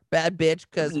car, bad bitch,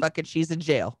 because fucking she's in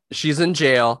jail. She's in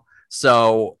jail.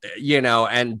 So,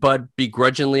 and Bud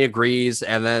begrudgingly agrees,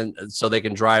 and then so they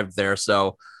can drive there.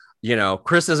 So,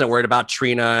 Chris isn't worried about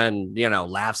Trina and,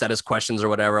 laughs at his questions or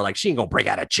whatever. Like, she ain't gonna break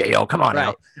out of jail. Come on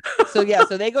now. So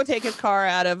they go take his car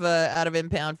out of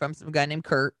impound from some guy named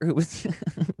Kurt, who was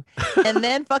and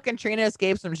then fucking Trina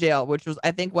escapes from jail, which was,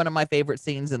 I think, one of my favorite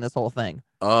scenes in this whole thing.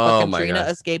 Oh fucking my Trina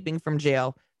god. escaping from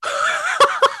jail.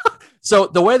 So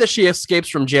the way that she escapes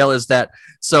from jail is that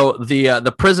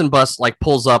the prison bus like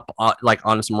pulls up like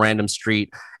on some random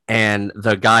street, and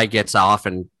the guy gets off,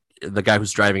 and the guy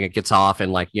who's driving it gets off,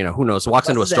 and like, who knows, walks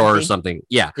into a store or something.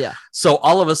 Yeah. So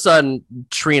all of a sudden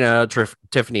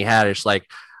Tiffany Haddish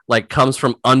like comes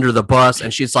from under the bus,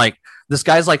 and she's like, this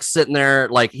guy's like sitting there,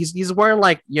 like he's wearing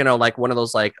like, like one of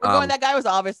those like that guy was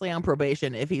obviously on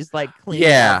probation if he's like cleaning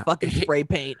up fucking spray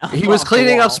paint. He was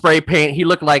cleaning up spray paint. He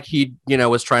looked like he,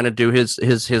 was trying to do his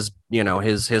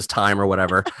time or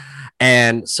whatever.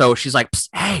 And so she's like,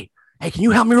 hey, can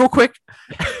you help me real quick?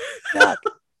 Stuck.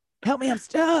 Help me, I'm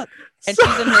stuck. And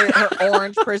she's in her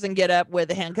orange prison getup with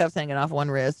the handcuffs hanging off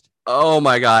one wrist. Oh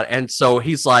my god. And so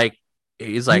he's like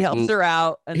he helps her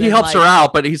out. And he helps her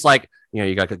out, but he's like,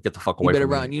 you got to get the fuck away from me.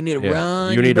 Run. You need to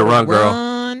run. You need to run,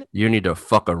 girl. You need to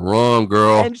fucking run,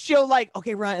 girl. And she'll like,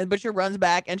 okay, run. But she runs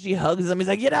back and she hugs him. He's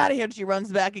like, get out of here. And she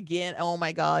runs back again. Oh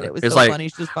my god, it was so funny.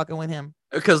 She's just fucking with him.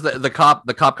 Because the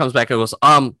cop comes back and goes,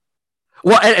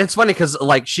 well, and it's funny because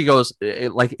like she goes,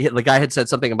 like the guy had said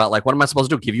something about like, what am I supposed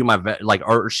to do? Give you my vest? Like,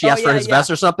 or she asked for his vest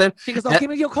or something. She goes, give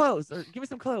me your clothes, or give me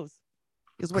some clothes.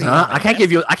 Goes, I can't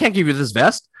give you this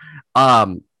vest.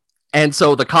 And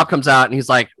so the cop comes out and he's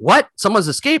like, what? Someone's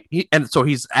escaped. And so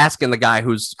he's asking the guy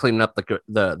who's cleaning up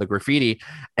the graffiti,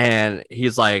 and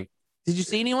he's like, did you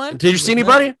see anyone? Did you see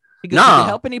anybody? He goes, did you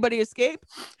help anybody escape?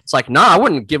 It's like, nah, I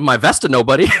wouldn't give my vest to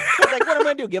nobody. Like, what am I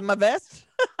gonna do? Give him my vest?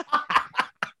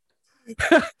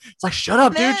 It's like, shut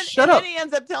up, dude. Shut up. And then he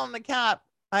ends up telling the cop,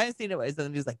 I didn't see no way. So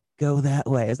then he's like, go that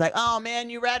way. It's like, oh man,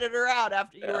 you ratted her out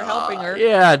after you were helping her.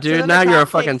 Yeah, dude. So now you're a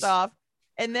fucking off.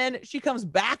 And then she comes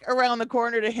back around the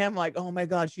corner to him, like, oh my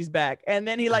god, she's back. And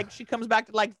then she comes back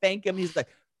to like thank him. He's like,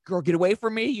 girl, get away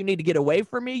from me. You need to get away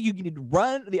from me. You need to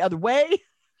run the other way.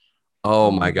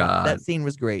 Oh my god, that scene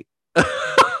was great.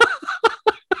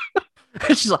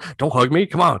 She's like, don't hug me.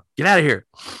 Come on, get out of here.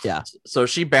 Yeah. So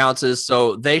she bounces.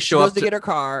 So they show up to get her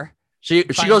car. She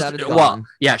goes. Well,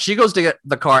 yeah, she goes to get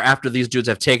the car after these dudes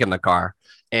have taken the car,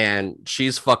 and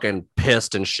she's fucking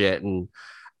pissed and shit. And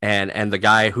the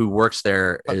guy who works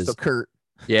there is so Kurt.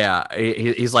 Yeah,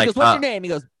 he's like, he goes, what's your name? He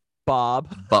goes,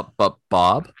 Bob.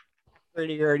 Bob.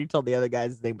 You already told the other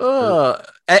guy's name.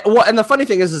 And the funny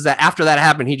thing is that after that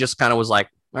happened, he just kind of was like,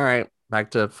 all right,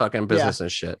 back to fucking business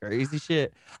and shit. Crazy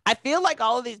shit. I feel like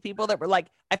all of these people that were like,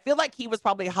 I feel like he was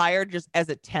probably hired just as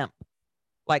a temp.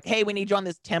 Like, hey, we need you on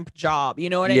this temp job.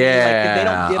 You know what I mean? Like, they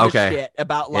don't give a shit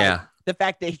about like the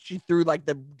fact that she threw like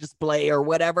the display or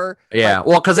whatever. Yeah. Like,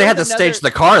 well, because they had to stage the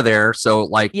car there. So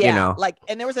like, like,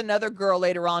 and there was another girl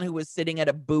later on who was sitting at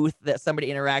a booth that somebody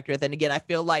interacted with. And again, I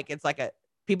feel like it's like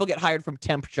people get hired from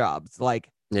temp jobs.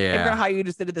 Like, they're going to hire you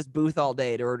to sit at this booth all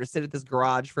day or to sit at this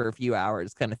garage for a few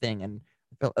hours kind of thing. And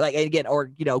I feel like, again,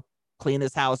 or, clean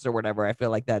this house or whatever. I feel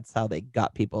like that's how they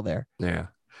got people there. Yeah.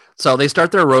 So they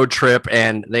start their road trip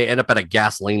and they end up at a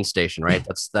gasoline station, right?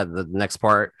 That's the next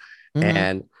part.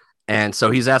 Mm-hmm. And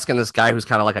so he's asking this guy who's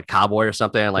kind of like a cowboy or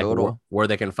something, like where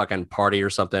they can fucking party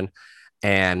or something.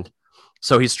 And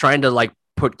so he's trying to like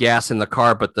put gas in the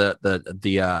car, but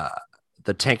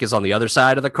the tank is on the other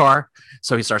side of the car.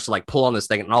 So he starts to like pull on this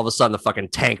thing, and all of a sudden the fucking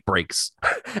tank breaks.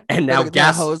 and now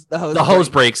the hose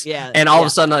breaks. Yeah, and all of a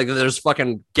sudden, like, there's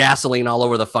fucking gasoline all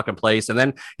over the fucking place, and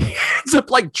then he ends up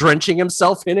like drenching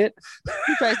himself in it.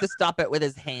 He tries to stop it with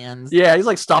his hands. Yeah, he's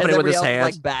like stopping it with his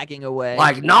hands, like backing away.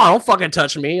 Like, no, don't fucking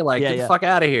touch me. Like, get the fuck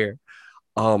out of here.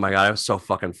 Oh my god, it was so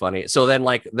fucking funny. So then,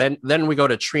 like, then we go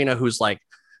to Trina, who's like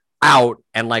out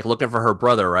and like looking for her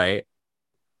brother, right?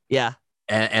 Yeah.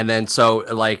 And then so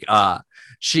like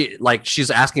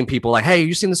she's asking people like, hey,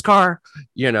 you seen this car?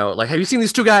 You know, like, have you seen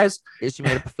these two guys? She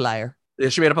made up a flyer.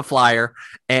 She made up a flyer,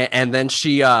 and then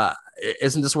she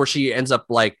isn't this where she ends up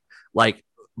like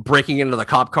breaking into the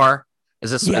cop car?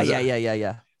 Is this?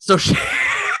 Yeah. So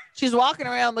she's walking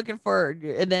around looking for,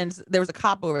 and then there was a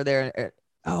cop over there.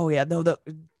 Oh yeah, no, that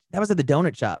was at the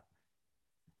donut shop.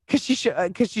 Cause she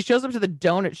shows up to the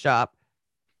donut shop.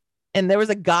 And there was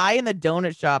a guy in the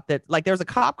donut shop that, like, there was a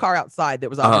cop car outside that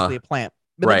was obviously a plant.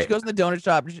 But then she goes in the donut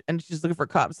shop and she's looking for a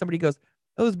cop. Somebody goes,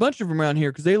 oh, there's a bunch of them around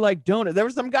here because they like donuts. There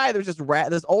was some guy that was just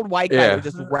this old white guy who was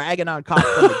just ragging on cops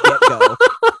from the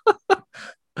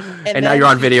get-go. And now you're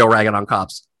on video ragging on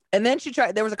cops. And then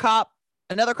there was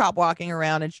another cop walking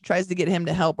around, and she tries to get him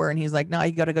to help her. And he's like, no,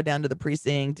 you got to go down to the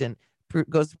precinct, and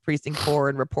goes to precinct 4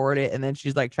 and report it. And then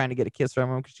she's like trying to get a kiss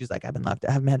from him because she's like, I've been locked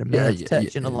up. I haven't had a man's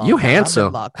touch in a long time. You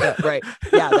handsome. Right.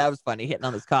 Yeah, that was funny, hitting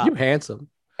on this cop. You handsome.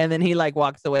 And then he like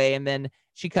walks away, and then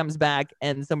she comes back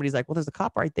and somebody's like, well, there's a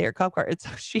cop right there. Cop car.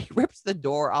 She rips the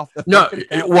door off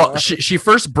the she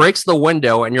first breaks the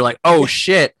window and you're like, oh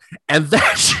shit. And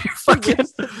then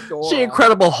she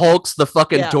Incredible Hulks the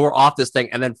fucking door off this thing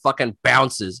and then fucking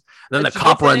bounces. And then the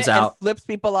cop runs out. Flips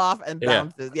people off and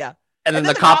bounces. Yeah. And then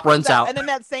the cop runs out. And then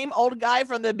that same old guy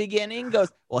from the beginning goes,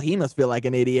 well, he must feel like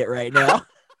an idiot right now.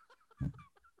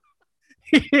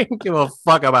 He didn't give a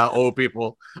fuck about old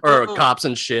people or cops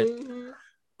and shit. Mm-hmm.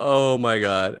 Oh my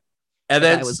god. And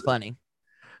then that was funny.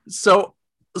 So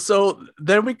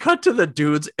then we cut to the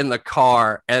dudes in the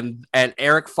car, and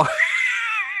Eric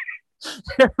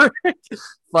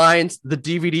finds the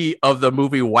DVD of the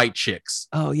movie White Chicks.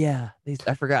 Oh yeah,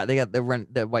 I forgot they got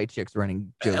the White Chicks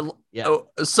running joke. Yeah.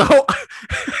 So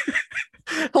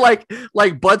like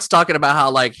Bud's talking about how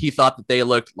like he thought that they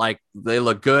looked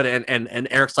good, and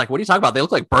Eric's like, what are you talking about? They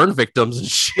look like burn victims and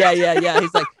shit. Yeah.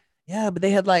 He's like, yeah, but they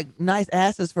had like nice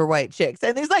asses for white chicks,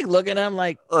 and he's like looking at him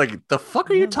like the fuck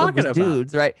are you talking about,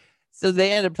 dudes, right? So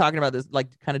they end up talking about this, like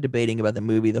kind of debating about the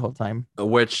movie the whole time,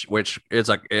 which is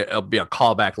like it'll be a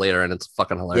callback later, and it's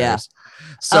fucking hilarious.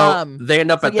 Yeah. So they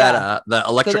end up at that the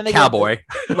electric cowboy,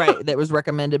 right? That was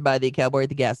recommended by the cowboy at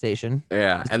the gas station.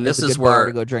 Yeah, and this is where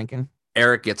to go drinking.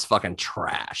 Eric gets fucking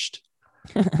trashed,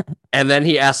 and then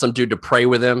he asks some dude to pray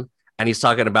with him, and he's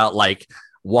talking about like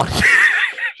what.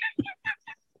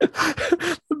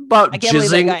 About I can't believe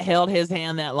that guy held his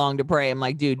hand that long to pray. I'm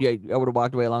like, dude, I would have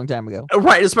walked away a long time ago.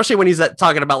 Right, especially when he's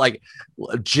talking about like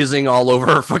jizzing all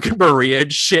over fucking Maria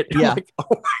and shit. Yeah. Like, oh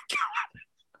my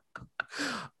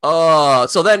god.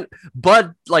 So then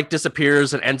Bud like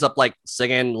disappears and ends up like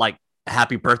singing like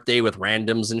happy birthday with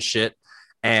randoms and shit.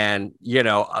 And you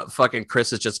know, fucking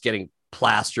Chris is just getting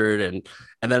plastered, and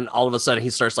then all of a sudden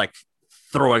he starts like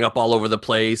throwing up all over the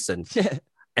place, and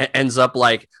ends up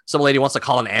like some lady wants to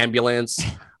call an ambulance.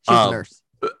 She's a nurse.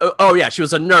 Oh yeah, she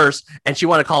was a nurse, and she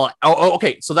wanted to call it. Oh,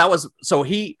 okay. So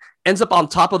he ends up on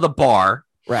top of the bar,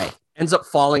 right? Ends up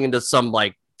falling into some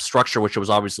like structure, which was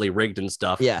obviously rigged and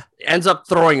stuff. Yeah. Ends up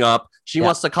throwing up. She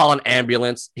wants to call an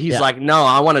ambulance. He's like, no,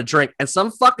 I want to drink. And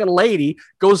some fucking lady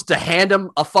goes to hand him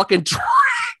a fucking drink.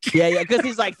 Yeah, because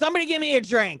he's like, somebody give me a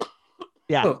drink.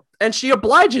 Yeah. And she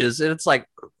obliges, and it's like,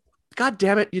 God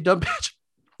damn it, you dumb bitch.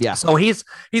 Yeah. So he's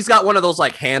got one of those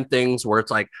like hand things where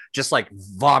it's like just like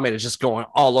vomit is just going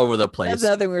all over the place. That's the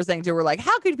other thing we were saying too. We're like,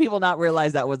 how could people not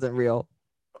realize that wasn't real?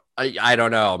 I don't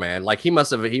know, man. Like he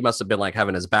must have been like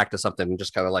having his back to something and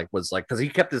just kind of like was like, because he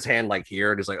kept his hand like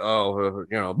here and he's like, oh,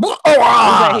 you know,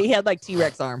 he had like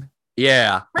T-Rex arm.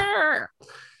 Yeah.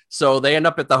 So they end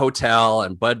up at the hotel,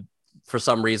 and Bud, for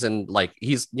some reason, like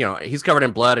he's covered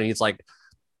in blood, and he's like,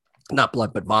 not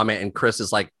blood but vomit, and Chris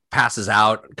is like passes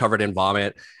out covered in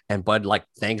vomit, and Bud like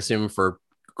thanks him for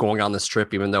going on this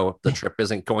trip even though the trip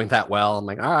isn't going that well. I'm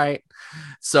like, all right.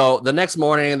 So the next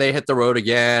morning they hit the road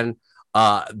again.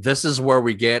 This is where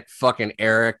we get fucking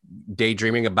Eric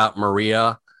daydreaming about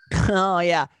Maria. Oh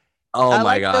yeah. Oh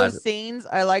my god.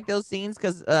 I like those scenes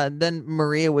because then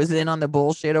Maria was in on the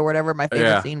bullshit or whatever. My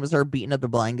favorite scene was her beating up the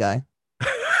blind guy.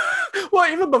 Well,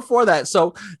 even before that,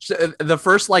 so the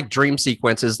first like dream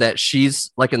sequence is that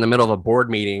she's like in the middle of a board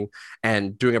meeting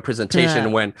and doing a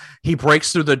presentation when he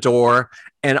breaks through the door,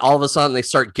 and all of a sudden they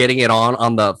start getting it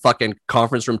on the fucking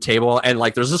conference room table, and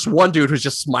like there's this one dude who's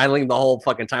just smiling the whole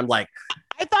fucking time, like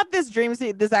I thought thought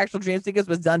this actual dream sequence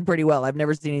was done pretty well. I've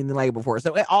never seen anything like it before.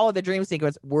 So all of the dream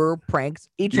sequence were pranks.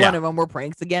 Each one of them were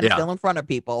pranks. Again, still in front of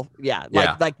people. Yeah,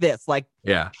 like this. Like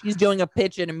she's doing a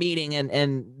pitch in a meeting,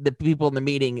 and the people in the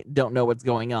meeting don't know what's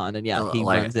going on. And he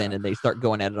runs in, and they start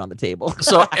going at it on the table.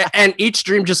 So and each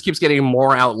dream just keeps getting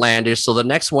more outlandish. So the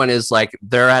next one is like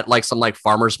they're at like some like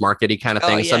farmer's market-y kind of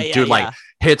thing. Some dude like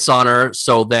hits on her.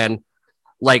 So then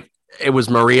like it was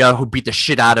Maria who beat the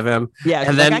shit out of him. Yeah,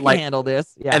 and then I can handle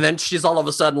this. Yeah, and then she's all of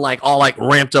a sudden like all like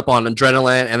ramped up on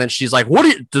adrenaline, and then she's like, "What are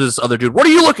you?" To this other dude, "What are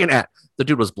you looking at?" The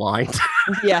dude was blind.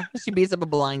 Yeah, she beats up a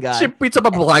blind guy. Beats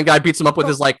him up with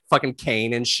his like fucking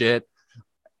cane and shit.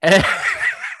 And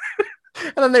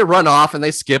then they run off and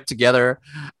they skip together.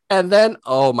 And then,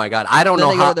 oh my God, I don't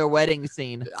know how their wedding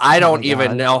scene. I don't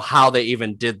even know how they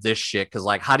even did this shit. Cause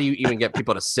like, how do you even get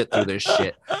people to sit through this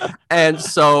shit? And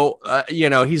so,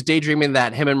 he's daydreaming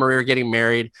that him and Maria are getting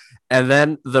married. And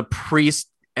then the priest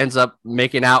ends up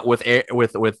making out with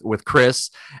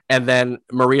Chris. And then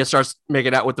Maria starts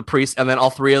making out with the priest. And then all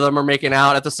three of them are making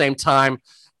out at the same time.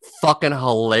 Fucking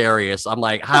hilarious. I'm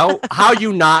like, how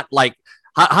you not like,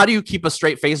 how do you keep a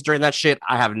straight face during that shit?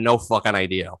 I have no fucking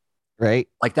idea. Right.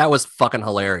 Like that was fucking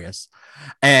hilarious.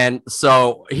 And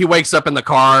so he wakes up in the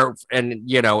car and,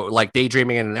 like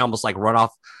daydreaming and almost like run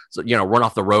off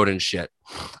the road and shit.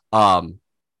 Oh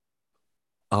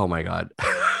my God.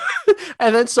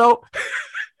 And then so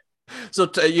we,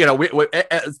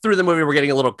 through the movie, we're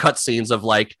getting a little cut scenes of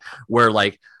like, where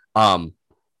like,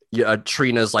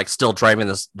 Trina's like still driving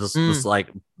this like,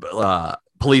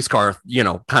 police car,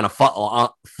 kind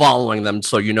of following them.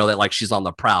 So, that like she's on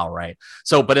the prowl. Right.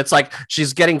 So, but it's like,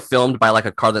 she's getting filmed by like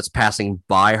a car that's passing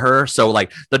by her. So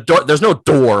like the door, there's no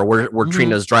door where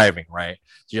Trina's driving. Right.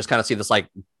 So you just kind of see this like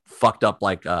fucked up,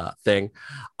 like thing.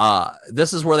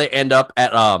 This is where they end up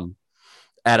at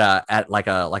like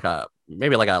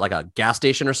a gas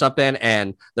station or something.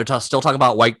 And they're still talking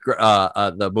about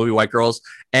the movie White Girls.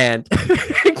 And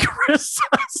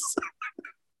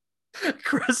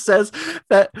Chris says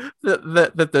that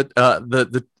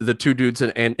the two dudes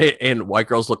in White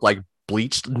Girls look like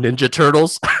bleached Ninja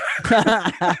Turtles.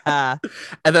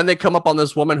 And then they come up on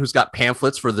this woman who's got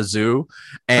pamphlets for the zoo,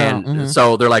 and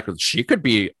so they're like, she could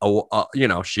be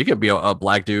a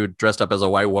black dude dressed up as a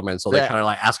white woman. So they're kind of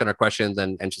like asking her questions,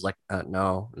 and she's like,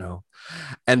 no.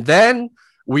 And then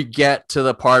we get to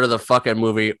the part of the fucking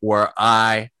movie where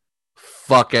I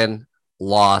fucking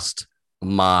lost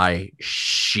my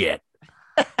shit.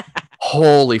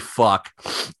 Holy fuck.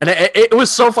 And it was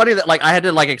so funny that like I had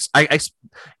to like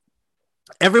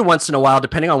every once in a while,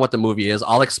 depending on what the movie is,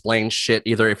 I'll explain shit,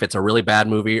 either if it's a really bad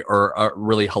movie or a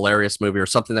really hilarious movie or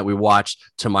something that we watched,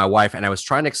 to my wife. And I was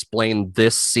trying to explain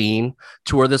this scene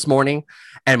to her this morning,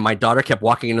 and my daughter kept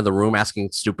walking into the room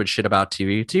asking stupid shit about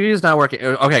TV. TV is not working.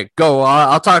 Okay, go.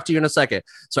 I'll talk to you in a second.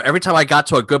 So every time I got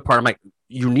to a good part, I'm like,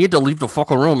 you need to leave the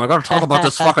fucking room. I got to talk about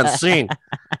this fucking scene.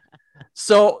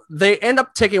 So they end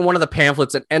up taking one of the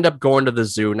pamphlets and end up going to the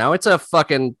zoo. Now it's a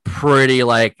fucking pretty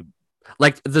like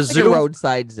the zoo, a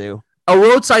roadside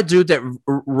zoo that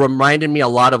reminded me a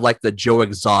lot of like the Joe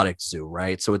Exotic Zoo,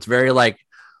 right? So it's very like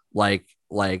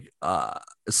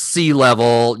sea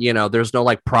level. There's no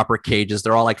like proper cages.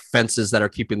 They're all like fences that are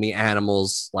keeping the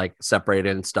animals like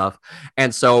separated and stuff.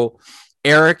 And so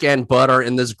Eric and Bud are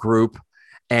in this group,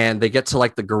 and they get to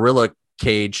like the gorilla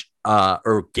cage,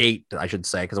 or gate, I should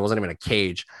say, because it wasn't even a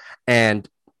cage. And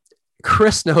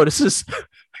Chris notices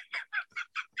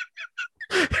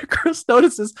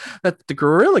that the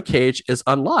gorilla cage is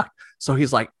unlocked. So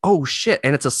he's like, oh shit,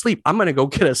 and it's asleep. I'm gonna go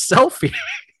get a selfie.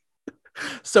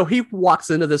 So he walks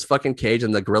into this fucking cage,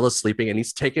 and the gorilla's sleeping, and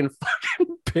he's taking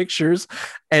fucking pictures,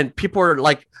 and people are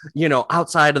like,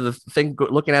 outside of the thing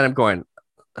looking at him going,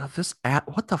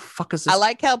 what the fuck is this? I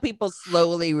like how people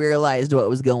slowly realized what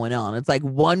was going on. It's like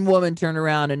one woman turned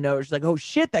around and noticed, like, oh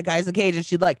shit, that guy's a cage, and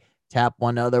she'd like tap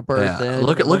one other person. Yeah.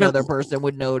 Look at another person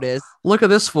would notice. Look at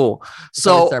this fool.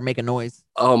 So start making noise.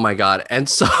 Oh my God. And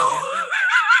so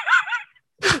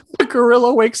the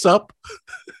gorilla wakes up,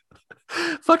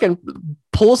 fucking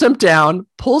pulls him down,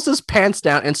 pulls his pants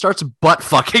down, and starts butt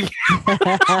fucking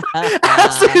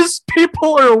as his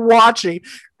people are watching.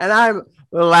 And I'm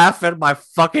laughing my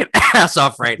fucking ass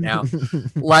off right now.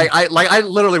 I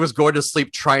literally was going to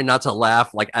sleep trying not to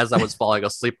laugh, like as I was falling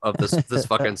asleep of this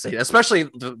fucking scene, especially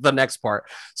the next part.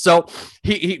 So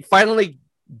he finally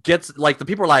gets, like, the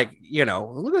people are like,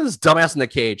 look at this dumbass in the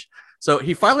cage. So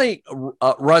he finally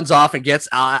runs off and gets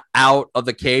out of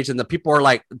the cage, and the people are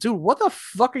like, dude, what the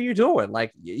fuck are you doing?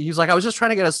 Like, he's like, I was just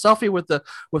trying to get a selfie with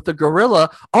the gorilla.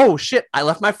 Oh shit, I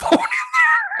left my phone in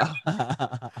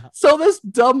there. So this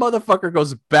dumb motherfucker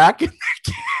goes back in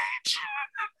the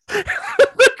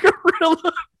The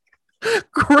gorilla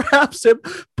grabs him,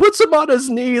 puts him on his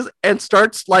knees, and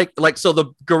starts like so the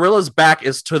gorilla's back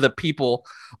is to the people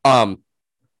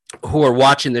who are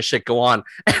watching this shit go on.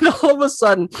 And all of a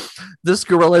sudden, this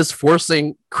gorilla is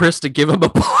forcing Chris to give him a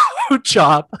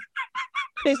blowjob.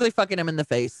 Basically fucking him in the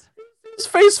face. His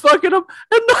face fucking him.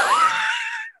 And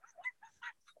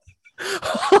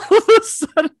all of a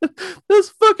sudden, this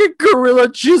fucking gorilla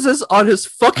jizzes on his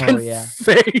fucking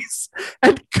face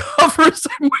and covers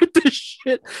him with this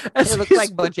shit. It looks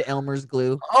like a bunch of Elmer's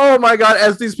glue. Oh my God,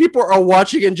 as these people are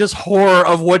watching in just horror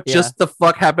of what just the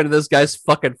fuck happened to this guy's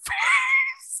fucking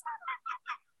face.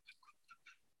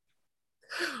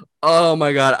 Oh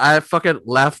my God, I fucking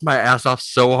laughed my ass off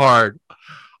so hard.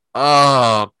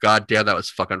 Oh God damn, that was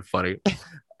fucking funny.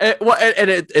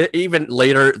 Even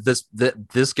later, this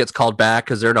gets called back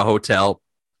because they're in a hotel,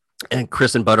 and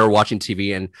Chris and Bud are watching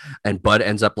TV, and Bud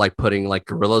ends up like putting like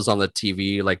gorillas on the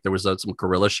TV, like there was some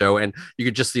gorilla show, and you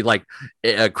could just see like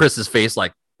Chris's face,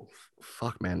 like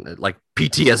fuck man, like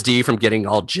PTSD from getting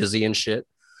all jizzy and shit.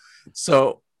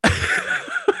 So.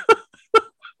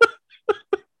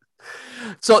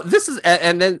 So this is,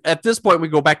 and then at this point we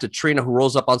go back to Trina, who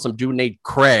rolls up on some dude named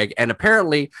Craig, and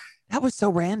apparently. That was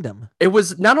so random. It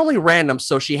was not only random.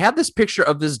 So she had this picture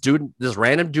of this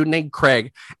random dude named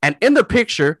Craig. And in the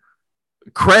picture,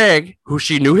 Craig, who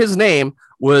she knew his name,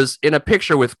 was in a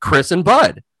picture with Chris and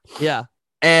Bud. Yeah.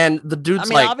 And the dude's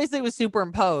obviously it was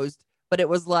superimposed, but it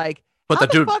was like, how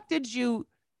the fuck did you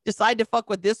decide to fuck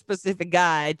with this specific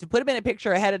guy to put him in a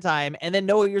picture ahead of time and then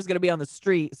know he was going to be on the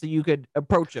street so you could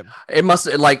approach him? It must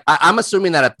I'm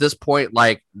assuming that at this point,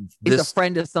 like he's a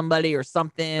friend of somebody or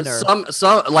something, or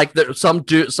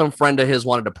some friend of his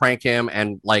wanted to prank him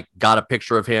and like got a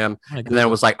picture of him, and then it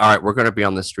was like, all right, we're going to be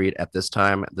on the street at this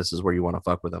time. This is where you want to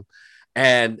fuck with him.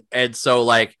 And so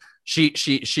like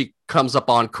she comes up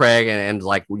on Craig and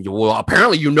like, well,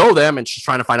 apparently you know them, and she's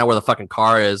trying to find out where the fucking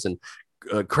car is, and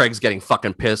Craig's getting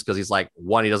fucking pissed because he's like,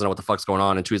 one, he doesn't know what the fuck's going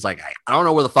on, and two, he's like, I don't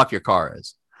know where the fuck your car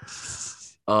is.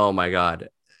 Oh my God.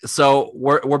 So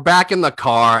we're back in the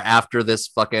car after this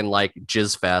fucking like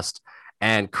jizz fest,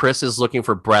 and Chris is looking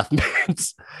for breath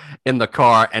mints in the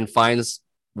car and finds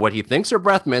what he thinks are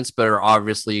breath mints, but are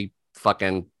obviously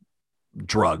fucking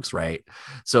drugs, right?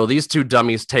 So these two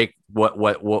dummies take what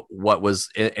was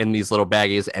in these little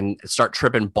baggies and start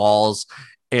tripping balls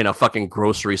in a fucking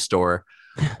grocery store.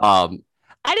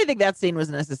 I didn't think that scene was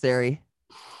necessary.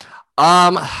 I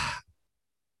mean,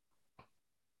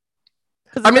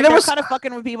 they were kind of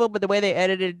fucking with people, but the way they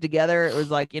edited it together, it was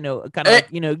like, kind of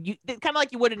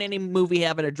like you would in any movie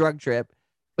having a drug trip.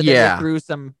 But then they threw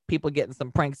some people getting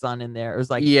some pranks on in there. It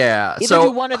was like, either do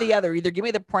one or the other. Either give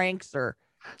me the pranks or.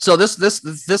 So this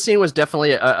scene was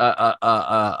definitely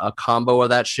a combo of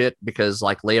that shit, because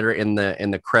like later in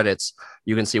the credits,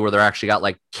 you can see where they're actually got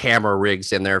like camera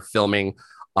rigs in there filming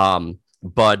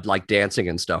Bud like dancing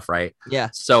and stuff, right? Yeah.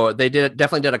 So they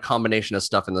definitely did a combination of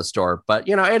stuff in the store, but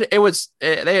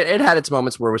it had its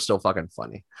moments where it was still fucking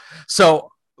funny.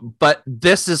 So, but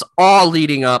this is all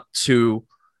leading up to.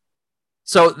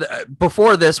 So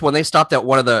before this, when they stopped at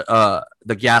one of the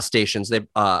gas stations, they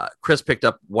Chris picked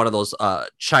up one of those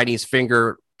Chinese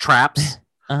finger traps.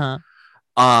 Uh-huh.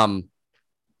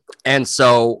 And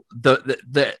so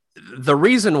the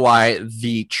reason why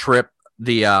the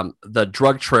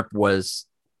drug trip was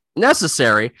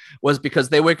necessary was because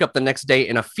they wake up the next day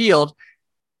in a field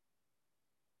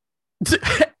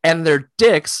and their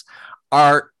dicks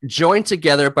are joined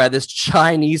together by this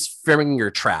Chinese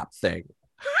finger trap thing.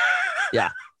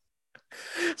 Yeah.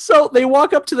 So they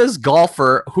walk up to this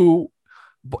golfer who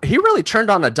he really turned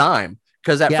on a dime,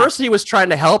 because at first he was trying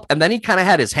to help, and then he kind of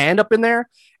had his hand up in there,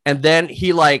 and then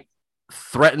he like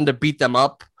threatened to beat them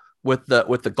up with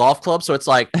the golf club. So it's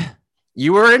like,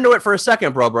 you were into it for a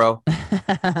second, bro.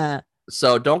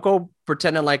 So don't go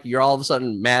pretending like you're all of a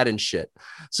sudden mad and shit.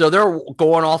 So they're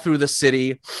going all through the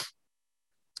city.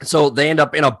 So they end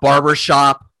up in a barber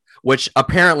shop, which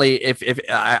apparently, if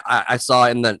I saw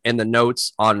in the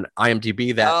notes on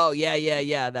IMDb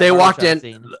that they walked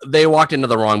into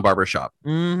the wrong barbershop.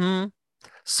 Mm-hmm.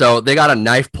 So they got a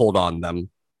knife pulled on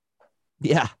them.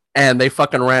 Yeah. And they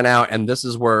fucking ran out, and this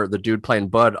is where the dude playing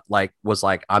Bud was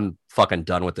like, I'm fucking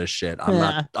done with this shit.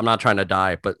 I'm not trying to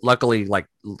die. But luckily, like,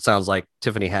 sounds like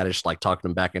Tiffany Haddish like talked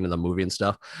him back into the movie and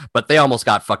stuff. But they almost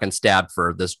got fucking stabbed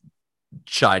for this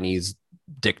Chinese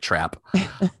dick trap.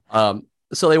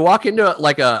 So they walk into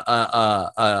like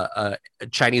a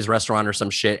Chinese restaurant or some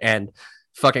shit, and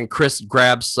fucking Chris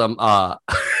grabs some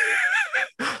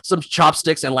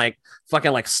chopsticks and like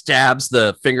fucking like stabs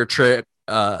the finger trick,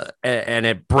 and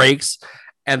it breaks,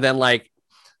 and then like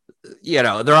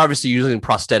they're obviously using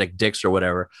prosthetic dicks or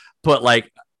whatever, but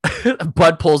like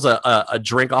Bud pulls a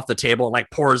drink off the table and like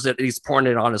pours it. He's pouring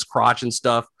it on his crotch and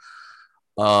stuff.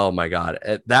 Oh my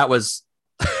God. That was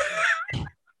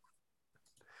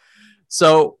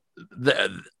so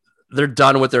they're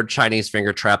done with their Chinese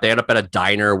finger trap. They end up at a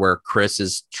diner where Chris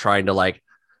is trying to like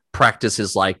practice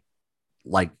his like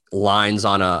lines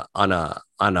on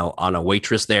a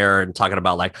waitress there and talking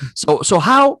about like, so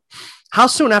how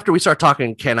soon after we start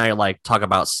talking can I like talk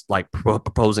about like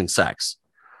proposing sex?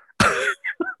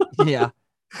 Yeah.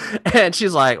 And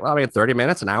she's like, well, I mean, 30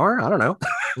 minutes, an hour. I don't know.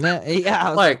 Yeah. I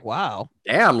was like, wow.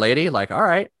 Damn, lady. Like, all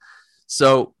right.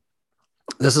 So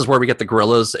this is where we get the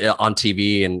gorillas on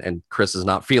TV and Chris is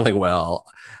not feeling well.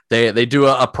 They do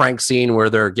a prank scene where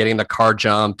they're getting the car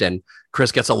jumped and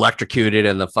Chris gets electrocuted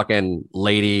and the fucking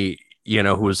lady,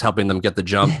 who's helping them get the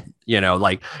jump,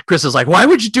 like Chris is like, why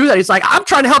would you do that? He's like, I'm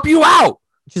trying to help you out.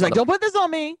 She's like, don't put this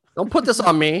on me. Don't put this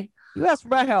on me. You asked for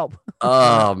my help.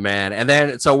 Oh man. And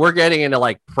then so we're getting into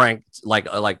like prank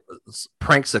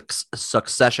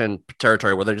succession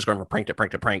territory where they're just going from prank to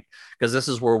prank to prank, because this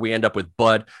is where we end up with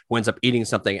Bud, who ends up eating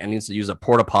something and needs to use a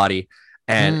porta potty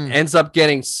and ends up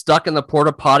getting stuck in the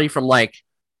porta potty from like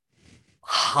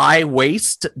high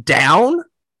waist down.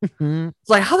 It's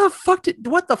like, how the fuck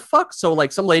what the fuck? So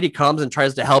like some lady comes and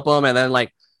tries to help him, and then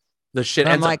like the shit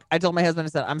ends up. I told my husband, I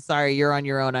said, I'm sorry, you're on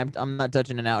your own. I'm not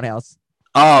touching an outhouse.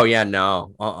 Oh yeah,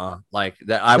 no, like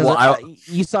that.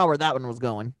 You saw where that one was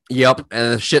going. Yep,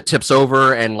 and the shit tips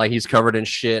over, and like he's covered in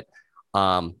shit.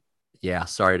 Yeah,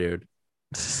 sorry, dude.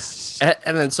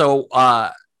 and then so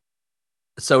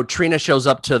Trina shows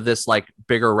up to this like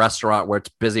bigger restaurant where it's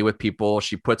busy with people.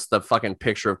 She puts the fucking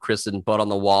picture of Chris and Bud on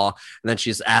the wall, and then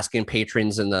she's asking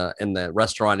patrons in the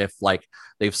restaurant if like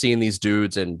they've seen these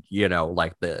dudes, and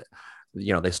like they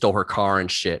stole her car and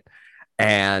shit,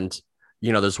 and.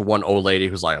 There's one old lady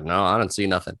who's like, no, I don't see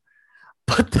nothing.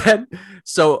 But then,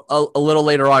 so a little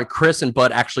later on, Chris and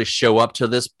Bud actually show up to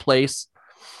this place.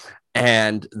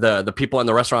 And the people in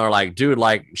the restaurant are like, dude,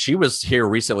 like she was here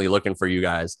recently looking for you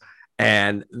guys.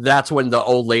 And that's when the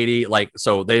old lady, like,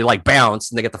 so they like bounce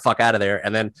and they get the fuck out of there.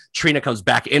 And then Trina comes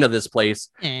back into this place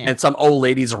and some old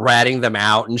lady's ratting them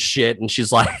out and shit. And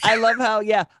she's like, I love how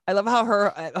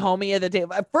her homie at the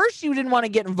table, at first she didn't want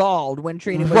to get involved when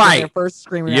Trina was right. in there first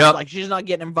screaming out, like she's not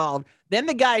getting involved. Then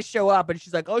the guys show up and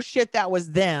she's like, oh shit, that was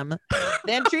them.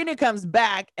 Then Trina comes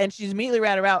back and she's immediately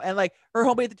ratting her out. And like her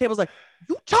homie at the table is like,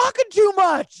 you talking too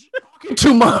much.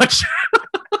 Too much.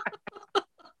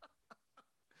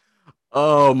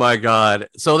 Oh my God.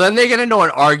 So then they get into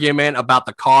an argument about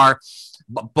the car.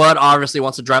 Bud obviously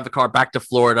wants to drive the car back to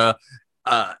Florida.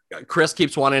 Chris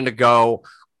keeps wanting to go.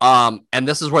 And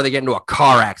this is where they get into a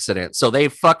car accident. So they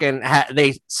fucking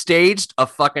they staged a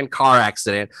fucking car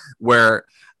accident where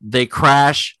they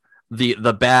crash the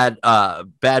bad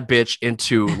bitch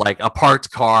into like a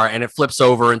parked car and it flips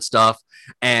over and stuff.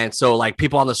 And so like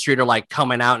people on the street are like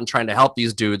coming out and trying to help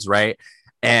these dudes, right?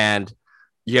 And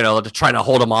to try to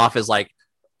hold him off is like,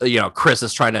 Chris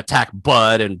is trying to attack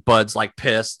Bud and Bud's like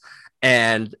pissed.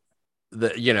 And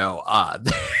the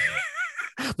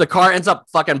car ends up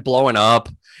fucking blowing up.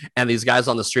 And these guys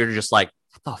on the street are just like,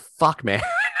 what the fuck, man?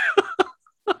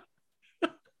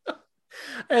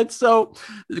 And so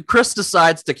Chris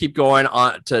decides to keep going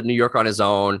on to New York on his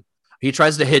own. He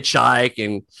tries to hitchhike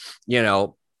and,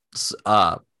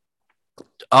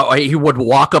 he would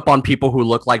walk up on people who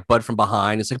look like Bud from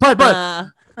behind. It's like,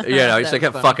 Bud. He's like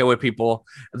fucking with people.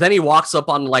 Then he walks up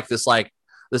on like this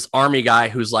army guy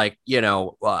who's like,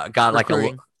 got like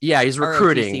he's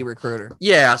recruiting. Recruiter.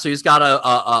 Yeah, so he's got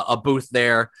a booth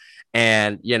there,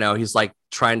 and he's like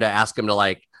trying to ask him to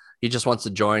like, he just wants to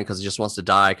join because he just wants to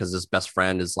die because his best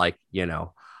friend is like, like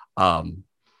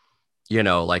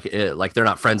they're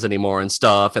not friends anymore and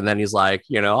stuff. And then he's like,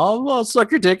 I'll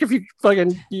suck your dick if you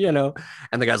fucking, and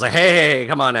the guy's like, hey,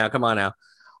 come on now.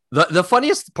 The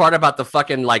funniest part about the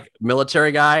fucking like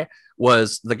military guy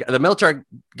was the military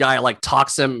guy like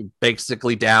talks him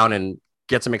basically down and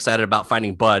gets him excited about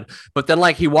finding Bud. But then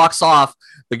like he walks off,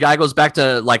 the guy goes back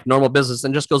to like normal business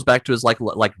and just goes back to his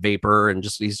like vapor and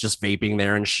he's just vaping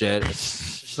there and shit.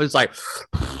 So it's like,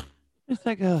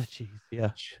 oh geez, yeah.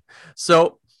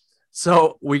 So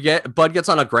Bud gets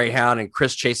on a Greyhound and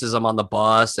Chris chases him on the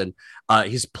bus and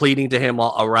he's pleading to him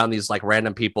around these like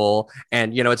random people.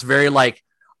 And it's very like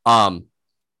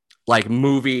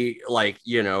movie, like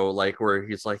where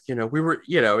he's like, we were,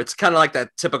 it's kind of like that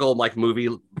typical like movie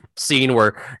scene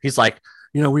where he's like,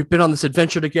 we've been on this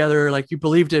adventure together, like you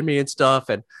believed in me and stuff,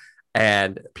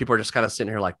 and people are just kind of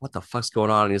sitting here like, what the fuck's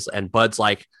going on? And Bud's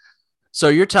like, so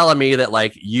you're telling me that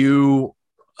like you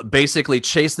basically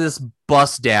chase this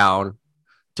bus down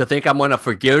to think I'm going to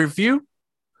forgive you.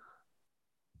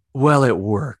 Well, it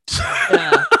worked.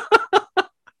 Yeah.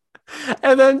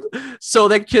 And then, so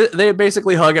they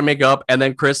basically hug and make up. And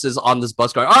then Chris is on this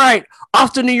bus going, all right,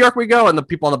 off to New York we go. And the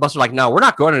people on the bus are like, no, we're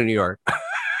not going to New York.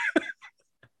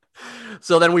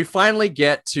 So then we finally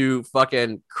get to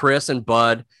fucking Chris and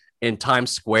Bud in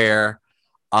Times Square.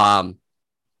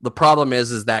 The problem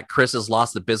is that Chris has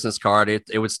lost the business card.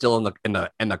 It was still in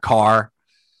the car.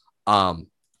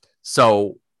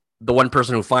 So the one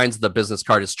person who finds the business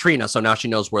card is Trina. So now she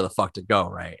knows where the fuck to go,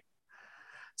 right?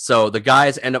 So the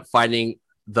guys end up finding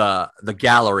the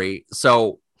gallery.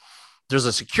 So there's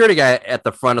a security guy at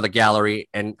the front of the gallery,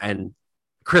 and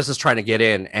Chris is trying to get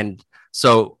in. And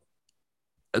so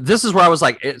this is where I was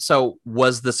like, so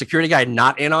was the security guy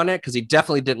not in on it? Because he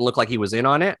definitely didn't look like he was in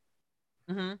on it.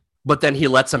 Mm-hmm. But then he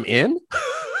lets him in.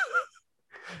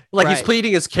 Like, right. He's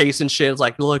pleading his case and shit. It's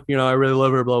like, look, I really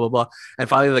love her, blah, blah, blah. And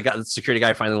finally, the security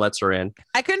guy finally lets her in.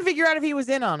 I couldn't figure out if he was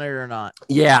in on it or not.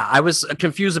 Yeah, I was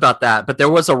confused about that. But there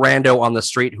was a rando on the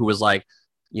street who was like,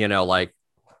 like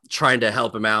trying to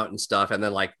help him out and stuff. And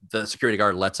then like the security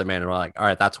guard lets him in, and we're like, all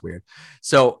right, that's weird.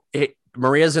 So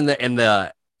Maria's in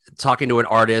the talking to an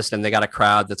artist, and they got a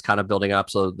crowd that's kind of building up.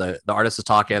 So the artist is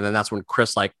talking, and then that's when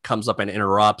Chris like comes up and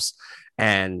interrupts,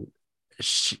 and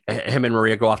him and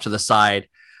Maria go off to the side,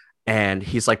 and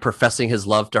he's like professing his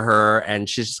love to her, and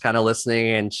she's just kind of listening,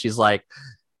 and she's like,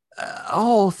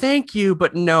 oh, thank you,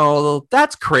 but no,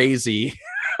 that's crazy.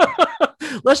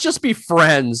 Let's just be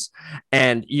friends.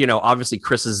 And obviously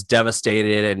Chris is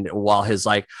devastated, and while his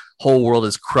like whole world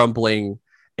is crumbling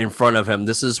in front of him,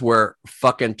 this is where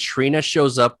fucking Trina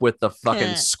shows up with the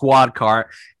fucking squad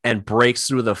car and breaks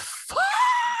through the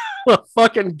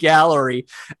fucking gallery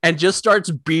and just starts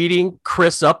beating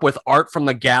Chris up with art from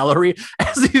the gallery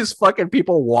as these fucking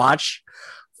people watch.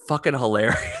 Fucking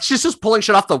hilarious. She's just pulling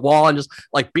shit off the wall and just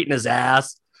like beating his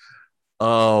ass.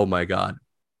 Oh my God.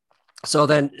 So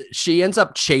then she ends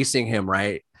up chasing him,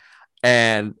 right?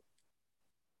 And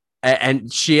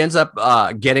she ends up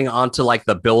getting onto like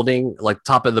the building, like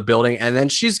top of the building. And then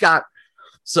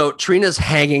so Trina's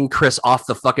hanging Chris off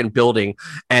the fucking building,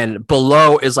 and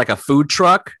below is like a food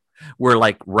truck where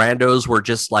like randos were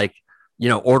just like,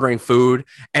 ordering food.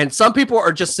 And some people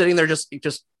are just sitting there,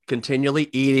 just continually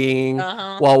eating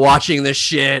while watching this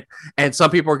shit. And some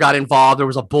people got involved. There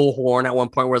was a bullhorn at one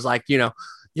point where it's like,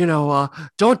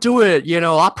 don't do it.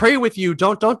 I'll pray with you.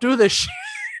 Don't do this shit.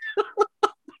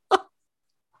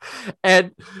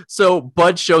 And so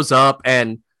Bud shows up,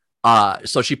 and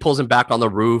so she pulls him back on the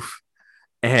roof,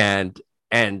 and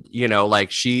like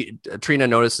Trina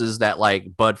notices that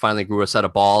like Bud finally grew a set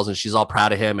of balls, and she's all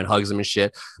proud of him and hugs him and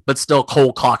shit, but still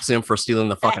cold clocks him for stealing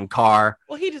the fucking car.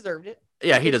 Well, he deserved it.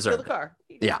 Yeah, he deserved the car.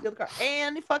 Steal the car,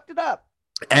 and he fucked it up.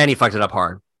 And he fucked it up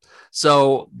hard.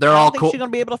 So they're all cool. She's gonna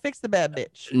be able to fix the bad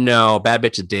bitch. No, bad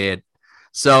bitch did.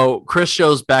 So Chris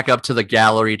shows back up to the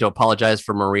gallery to apologize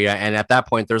for Maria. And at that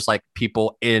point, there's like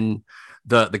people in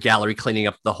the gallery cleaning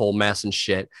up the whole mess and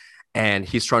shit. And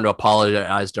he's trying to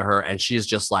apologize to her. And she's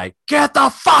just like, get the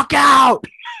fuck out.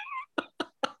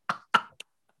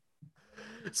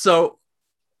 So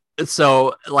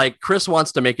like Chris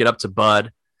wants to make it up to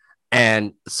Bud.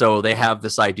 And so they have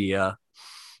this idea,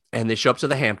 and they show up to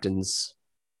the Hamptons.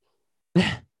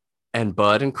 And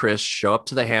Bud and Chris show up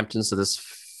to the Hamptons to this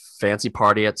fancy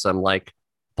party at some like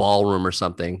ballroom or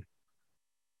something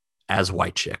as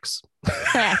white chicks.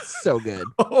 That's so good.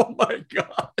 Oh my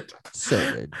God. So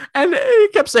good. And he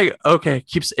kept saying, okay,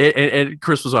 and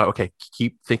Chris was like, okay,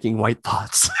 keep thinking white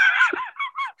thoughts.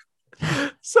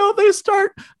 So they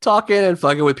start talking and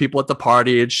fucking with people at the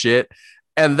party and shit.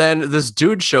 And then this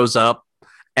dude shows up,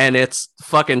 and it's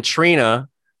fucking Trina,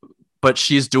 but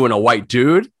she's doing a white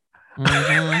dude.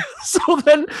 Mm-hmm. So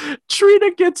then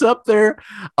Trina gets up there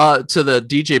to the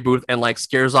DJ booth and like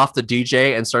scares off the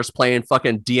DJ and starts playing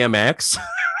fucking DMX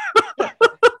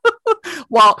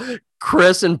while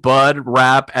Chris and Bud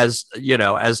rap as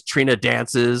Trina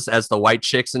dances as the white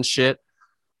chicks and shit.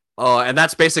 Oh, and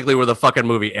that's basically where the fucking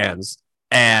movie ends.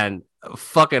 And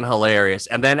fucking hilarious.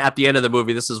 And then at the end of the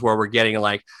movie, this is where we're getting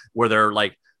like where they're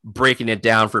like breaking it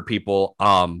down for people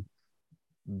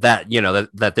that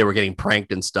that they were getting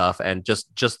pranked and stuff, and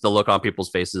just the look on people's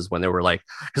faces when they were like,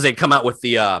 because they come out with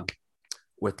the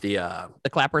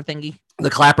clapper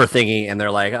thingy, and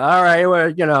they're like, all right,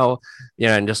 well,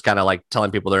 and just kind of like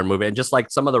telling people they're moving, and just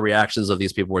like some of the reactions of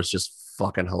these people was just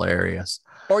fucking hilarious.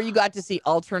 Or you got to see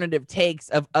alternative takes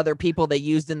of other people they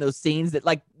used in those scenes that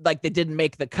like they didn't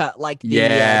make the cut, like the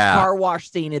car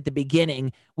wash scene at the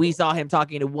beginning. We saw him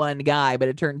talking to one guy, but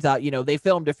it turns out they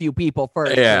filmed a few people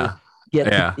first. Yeah. get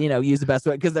Yeah. to, use the best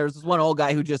way. Because there's this one old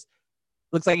guy who just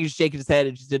looks like he's shaking his head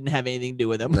and just didn't have anything to do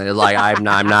with him. Like, I'm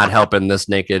not helping this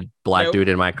naked black Nope. dude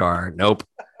in my car. Nope.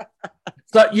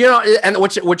 So, and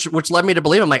which led me to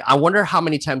believe, I'm like, I wonder how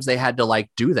many times they had to like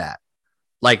do that.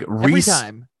 Like Every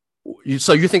time.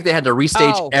 So you think they had to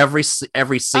restage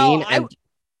every scene?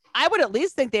 I would at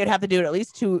least think they'd have to do it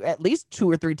at least two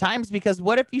or three times, because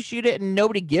what if you shoot it and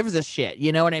nobody gives a shit?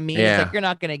 You know what I mean? Yeah. It's like you're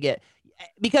not gonna get,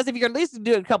 because if you're at least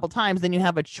do it a couple times, then you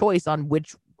have a choice on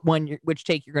which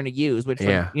take you're gonna use, which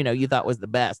one, you thought was the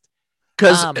best.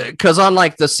 Because on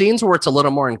like the scenes where it's a little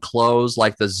more enclosed,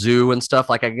 like the zoo and stuff,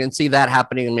 like I can see that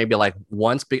happening maybe like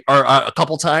once or a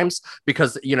couple times,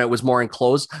 because it was more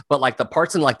enclosed. But like the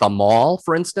parts in like the mall,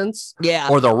 for instance,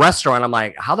 or the restaurant, I'm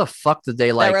like, how the fuck did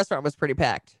they that restaurant was pretty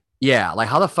packed. Yeah, like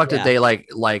how the fuck did they like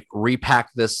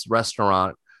repack this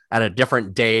restaurant at a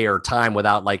different day or time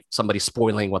without like somebody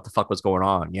spoiling what the fuck was going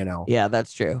on? Yeah,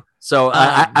 that's true. So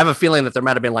I have a feeling that there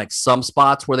might have been like some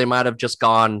spots where they might have just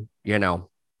gone,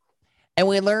 And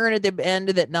we learned at the end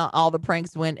that not all the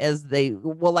pranks went as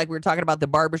like we were talking about the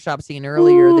barbershop scene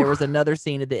earlier. Ooh. There was another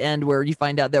scene at the end where you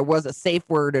find out there was a safe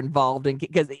word involved,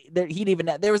 because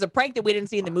there was a prank that we didn't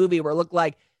see in the movie where it looked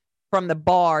like from the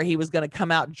bar he was going to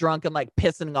come out drunk and like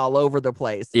pissing all over the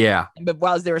place. Yeah. But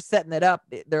while they were setting it up,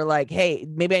 they're like, hey,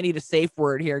 maybe I need a safe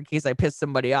word here in case I piss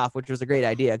somebody off, which was a great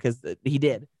idea because he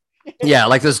did. Yeah,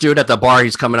 like this dude at the bar,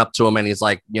 he's coming up to him and he's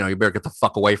like, you better get the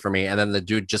fuck away from me. And then the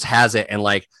dude just has it, and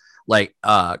like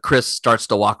Chris starts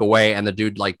to walk away, and the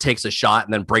dude like takes a shot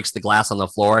and then breaks the glass on the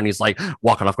floor, and he's like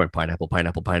walking off going pineapple.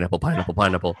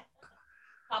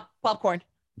 Popcorn.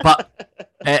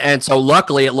 And so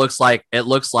luckily it looks like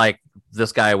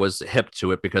this guy was hip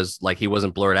to it, because like he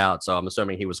wasn't blurred out. So I'm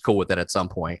assuming he was cool with it at some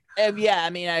point. Yeah, I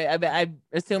mean, I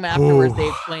assume afterwards they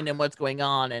explained him what's going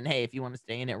on, and hey, if you want to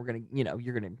stay in it, we're gonna,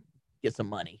 you're gonna get some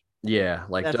money. Yeah,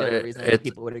 like that's the only reason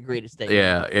people would agree to stay.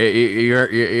 Yeah,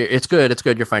 it's good. It's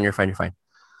good. You're fine.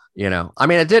 I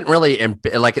mean, it didn't really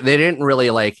they didn't really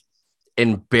like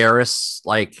embarrass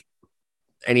like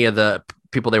any of the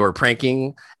people they were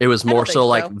pranking. It was more so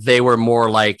like they were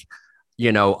more like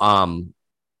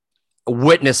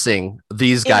witnessing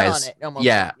these guys.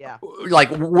 Yeah,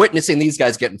 like witnessing these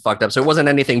guys getting fucked up. So it wasn't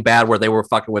anything bad where they were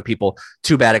fucking with people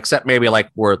too bad, except maybe like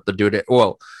where the dude.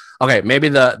 Okay, maybe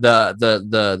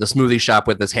the smoothie shop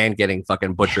with his hand getting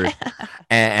fucking butchered,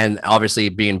 and obviously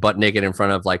being butt naked in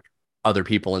front of like other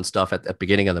people and stuff at the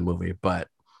beginning of the movie. But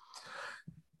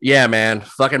yeah, man,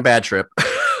 fucking bad trip.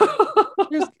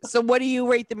 So what do you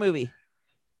rate the movie?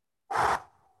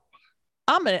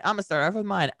 I'm gonna start off with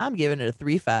mine. I'm giving it a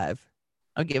 3.5.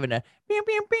 I'm giving it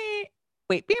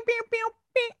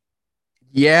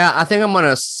Yeah, I think I'm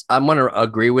gonna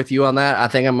agree with you on that. I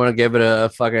think I'm gonna give it a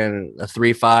fucking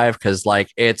 3.5, because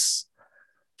like it's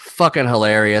fucking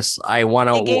hilarious.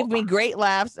 It gave me great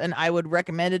laughs, and I would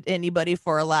recommend it to anybody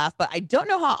for a laugh. But I don't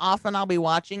know how often I'll be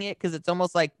watching it, because it's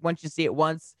almost like once you see it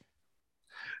once,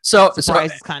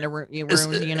 surprise kind of ruined.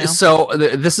 So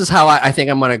this is how I think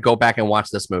I'm gonna go back and watch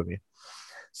this movie.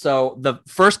 So the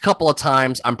first couple of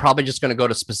times, I'm probably just gonna go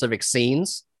to specific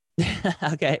scenes.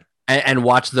 Okay. And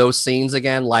watch those scenes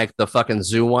again, like the fucking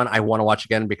zoo one. I want to watch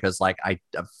again because like I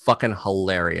fucking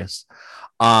hilarious.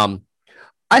 I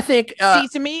think see,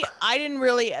 to me, I didn't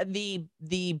really the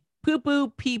poo poo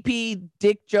pee pee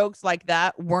dick jokes like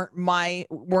that weren't my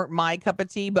cup of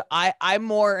tea, but I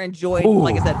more enjoyed,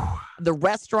 like I said, the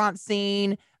restaurant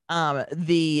scene,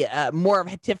 the more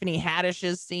of Tiffany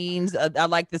Haddish's scenes. I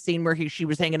like the scene where she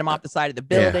was hanging him off the side of the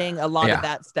building, a lot of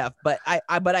that stuff. But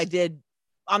I did.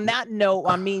 On that note,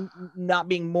 on me not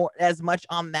being more as much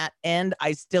on that end,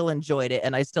 I still enjoyed it,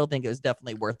 and I still think it was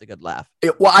definitely worth a good laugh.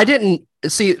 Well, I didn't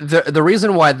see the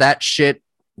reason why that shit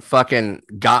fucking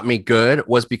got me good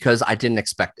was because I didn't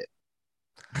expect it.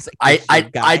 I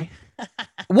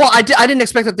didn't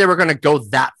expect that they were going to go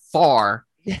that far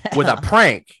with a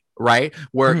prank, right?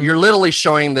 Where you're literally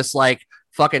showing this like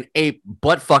fucking ape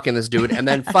butt fucking this dude, and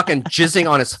then fucking jizzing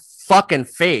on his fucking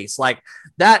face like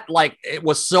that. Like it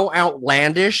was so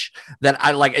outlandish that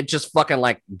I like it just fucking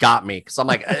like got me, because I'm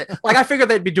like I figured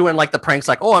they'd be doing like the pranks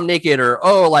like, oh, I'm naked, or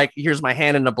oh, like here's my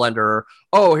hand in the blender, or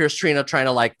oh, here's Trina trying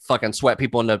to like fucking sweat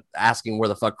people into asking where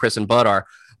the fuck Chris and Bud are.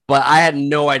 But I had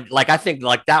no idea. Like I think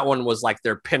like that one was like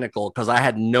their pinnacle, because I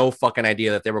had no fucking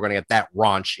idea that they were going to get that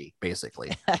raunchy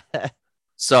basically.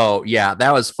 So yeah,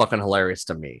 that was fucking hilarious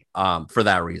to me for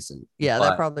that reason. Yeah,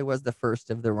 that probably was the first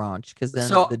of the raunch, because then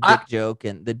the dick joke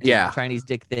and the Chinese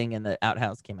dick thing and the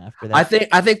outhouse came after that.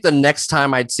 I think the next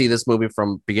time I'd see this movie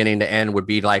from beginning to end would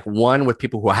be like, one, with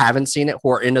people who haven't seen it, who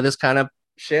are into this kind of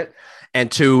shit, and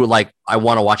two, like I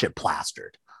want to watch it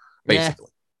plastered,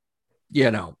 basically.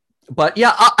 But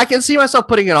yeah, I can see myself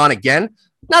putting it on again.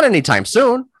 Not anytime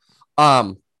soon.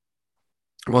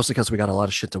 Mostly because we got a lot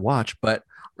of shit to watch. But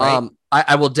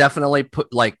I will definitely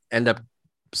end up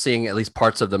seeing at least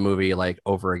parts of the movie like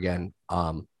over again.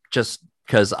 Just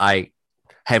because I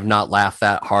have not laughed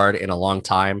that hard in a long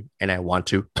time, and I want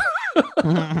to.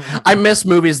 I miss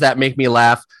movies that make me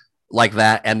laugh like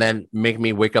that, and then make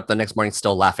me wake up the next morning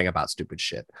still laughing about stupid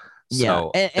shit.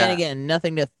 So, and again,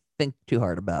 nothing to think too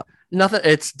hard about. Nothing.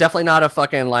 It's definitely not a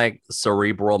fucking like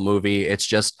cerebral movie. It's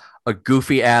just a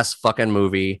goofy ass fucking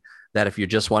movie that if you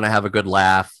just want to have a good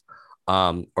laugh,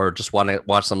 or just want to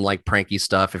watch some like pranky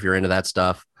stuff, if you're into that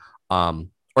stuff,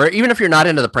 or even if you're not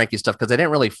into the pranky stuff, because they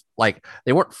didn't really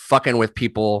they weren't fucking with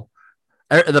people.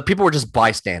 The people were just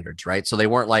bystanders, right? So they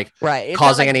weren't like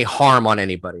causing any harm on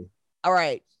anybody. All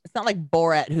right. It's not like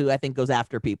Borat, who I think goes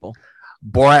after people.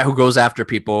 Borat, who goes after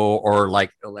people, or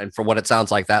like, and from what it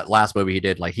sounds like, that last movie he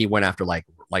did, like he went after like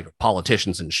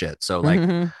politicians and shit. So like,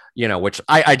 which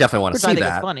I definitely want to see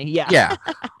that. Funny, yeah. Yeah.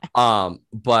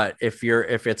 But if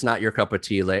it's not your cup of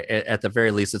tea, like, at the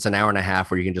very least, it's an hour and a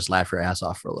half where you can just laugh your ass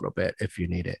off for a little bit if you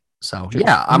need it. So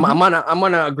yeah, I'm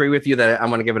gonna agree with you that I'm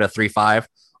gonna give it a 3.5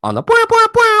 on the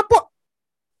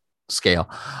scale.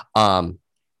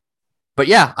 But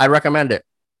yeah, I recommend it.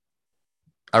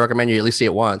 I recommend you at least see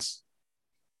it once.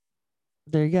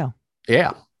 There you go.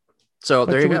 Yeah. So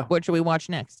there you go. What should we watch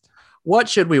next? What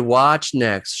should we watch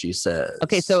next? She says.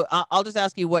 Okay, so I'll just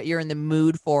ask you what you're in the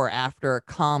mood for after a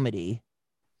comedy.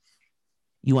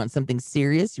 You want something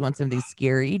serious? You want something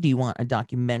scary? Do you want a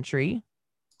documentary?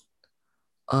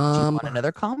 Do you want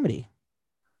another comedy?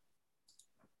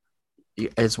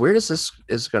 As weird as this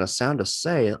is going to sound to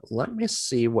say, let me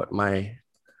see what my.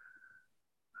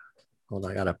 Hold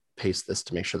on, I gotta paste this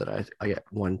to make sure that I get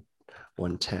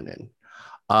 110 in.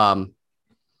 Let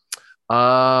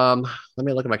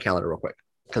me look at my calendar real quick,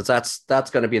 because that's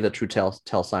going to be the true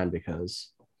tell sign.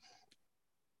 Because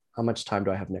how much time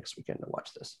do I have next weekend to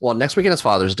watch this? Well, next weekend is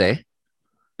Father's Day.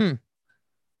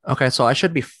 Okay, so I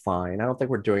should be fine. I don't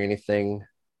think we're doing anything.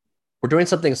 We're doing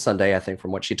something Sunday, I think,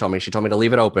 from what she told me. She told me to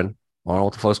leave it open. I don't know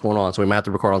what the fuck's going on, so we might have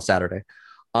to record on Saturday.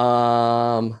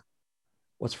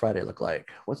 What's Friday look like?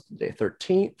 What's the day?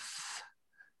 13th.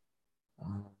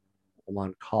 I'm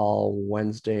on call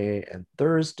Wednesday and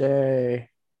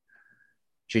Thursday.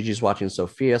 Gigi's watching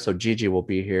Sophia, so Gigi will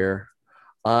be here.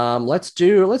 Let's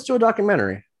do a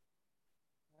documentary.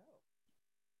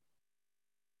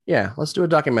 Yeah, let's do a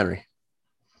documentary.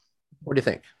 What do you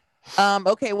think?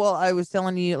 Okay, well, I was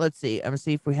telling you, let's see. I'm gonna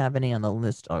see if we have any on the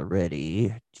list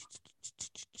already.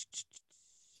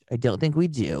 I don't think we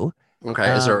do.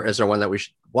 Okay, is there one that we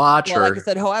should watch? Well, like I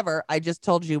said, however, I just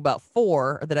told you about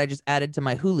 4 that I just added to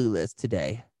my Hulu list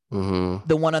today. The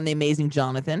one on the Amazing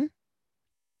Johnathan,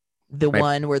 the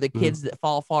one where the kids that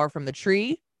fall far from the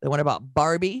tree, the one about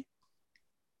Barbie,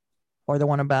 or the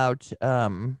one about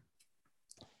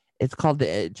it's called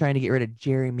trying to get rid of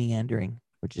gerrymandering,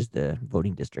 which is the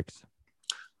voting districts.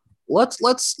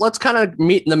 Let's kind of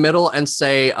meet in the middle and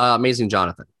say Amazing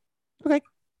Johnathan. Okay.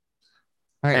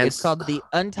 All right, it's called the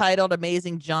Untitled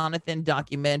Amazing Johnathan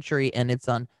Documentary, and it's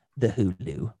on the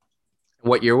Hulu.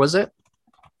 What year was it?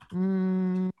 I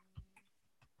want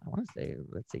to say,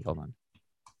 let's see, hold on.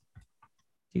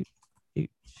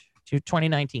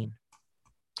 2019.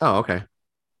 Oh, okay.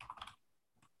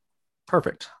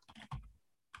 Perfect.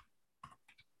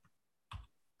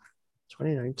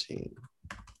 2019.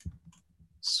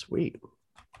 Sweet.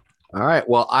 All right.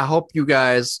 Well, I hope you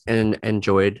guys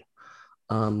enjoyed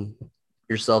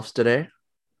yourselves today.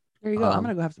 There you go. I'm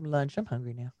gonna go have some lunch. I'm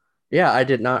hungry now. Yeah, I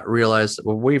did not realize.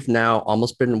 Well, we've now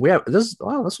almost been. This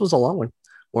was a long one.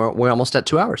 We're almost at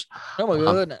 2 hours. Oh my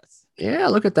goodness. Yeah,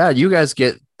 look at that. You guys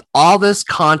get all this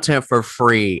content for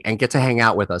free and get to hang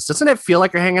out with us. Doesn't it feel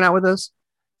like you're hanging out with us?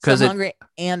 Because I'm hungry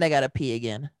and I gotta pee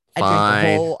again.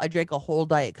 I drank a whole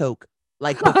Diet Coke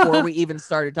like before we even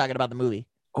started talking about the movie.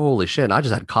 Holy shit! I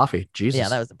just had coffee. Jesus. Yeah,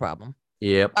 that was the problem.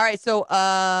 Yep. All right, so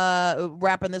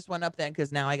wrapping this one up then,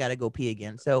 because now I gotta go pee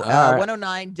again. So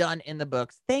 109 done in the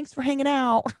books. Thanks for hanging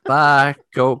out. Bye.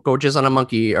 Go jizz on a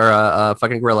monkey or a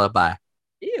fucking gorilla. Bye.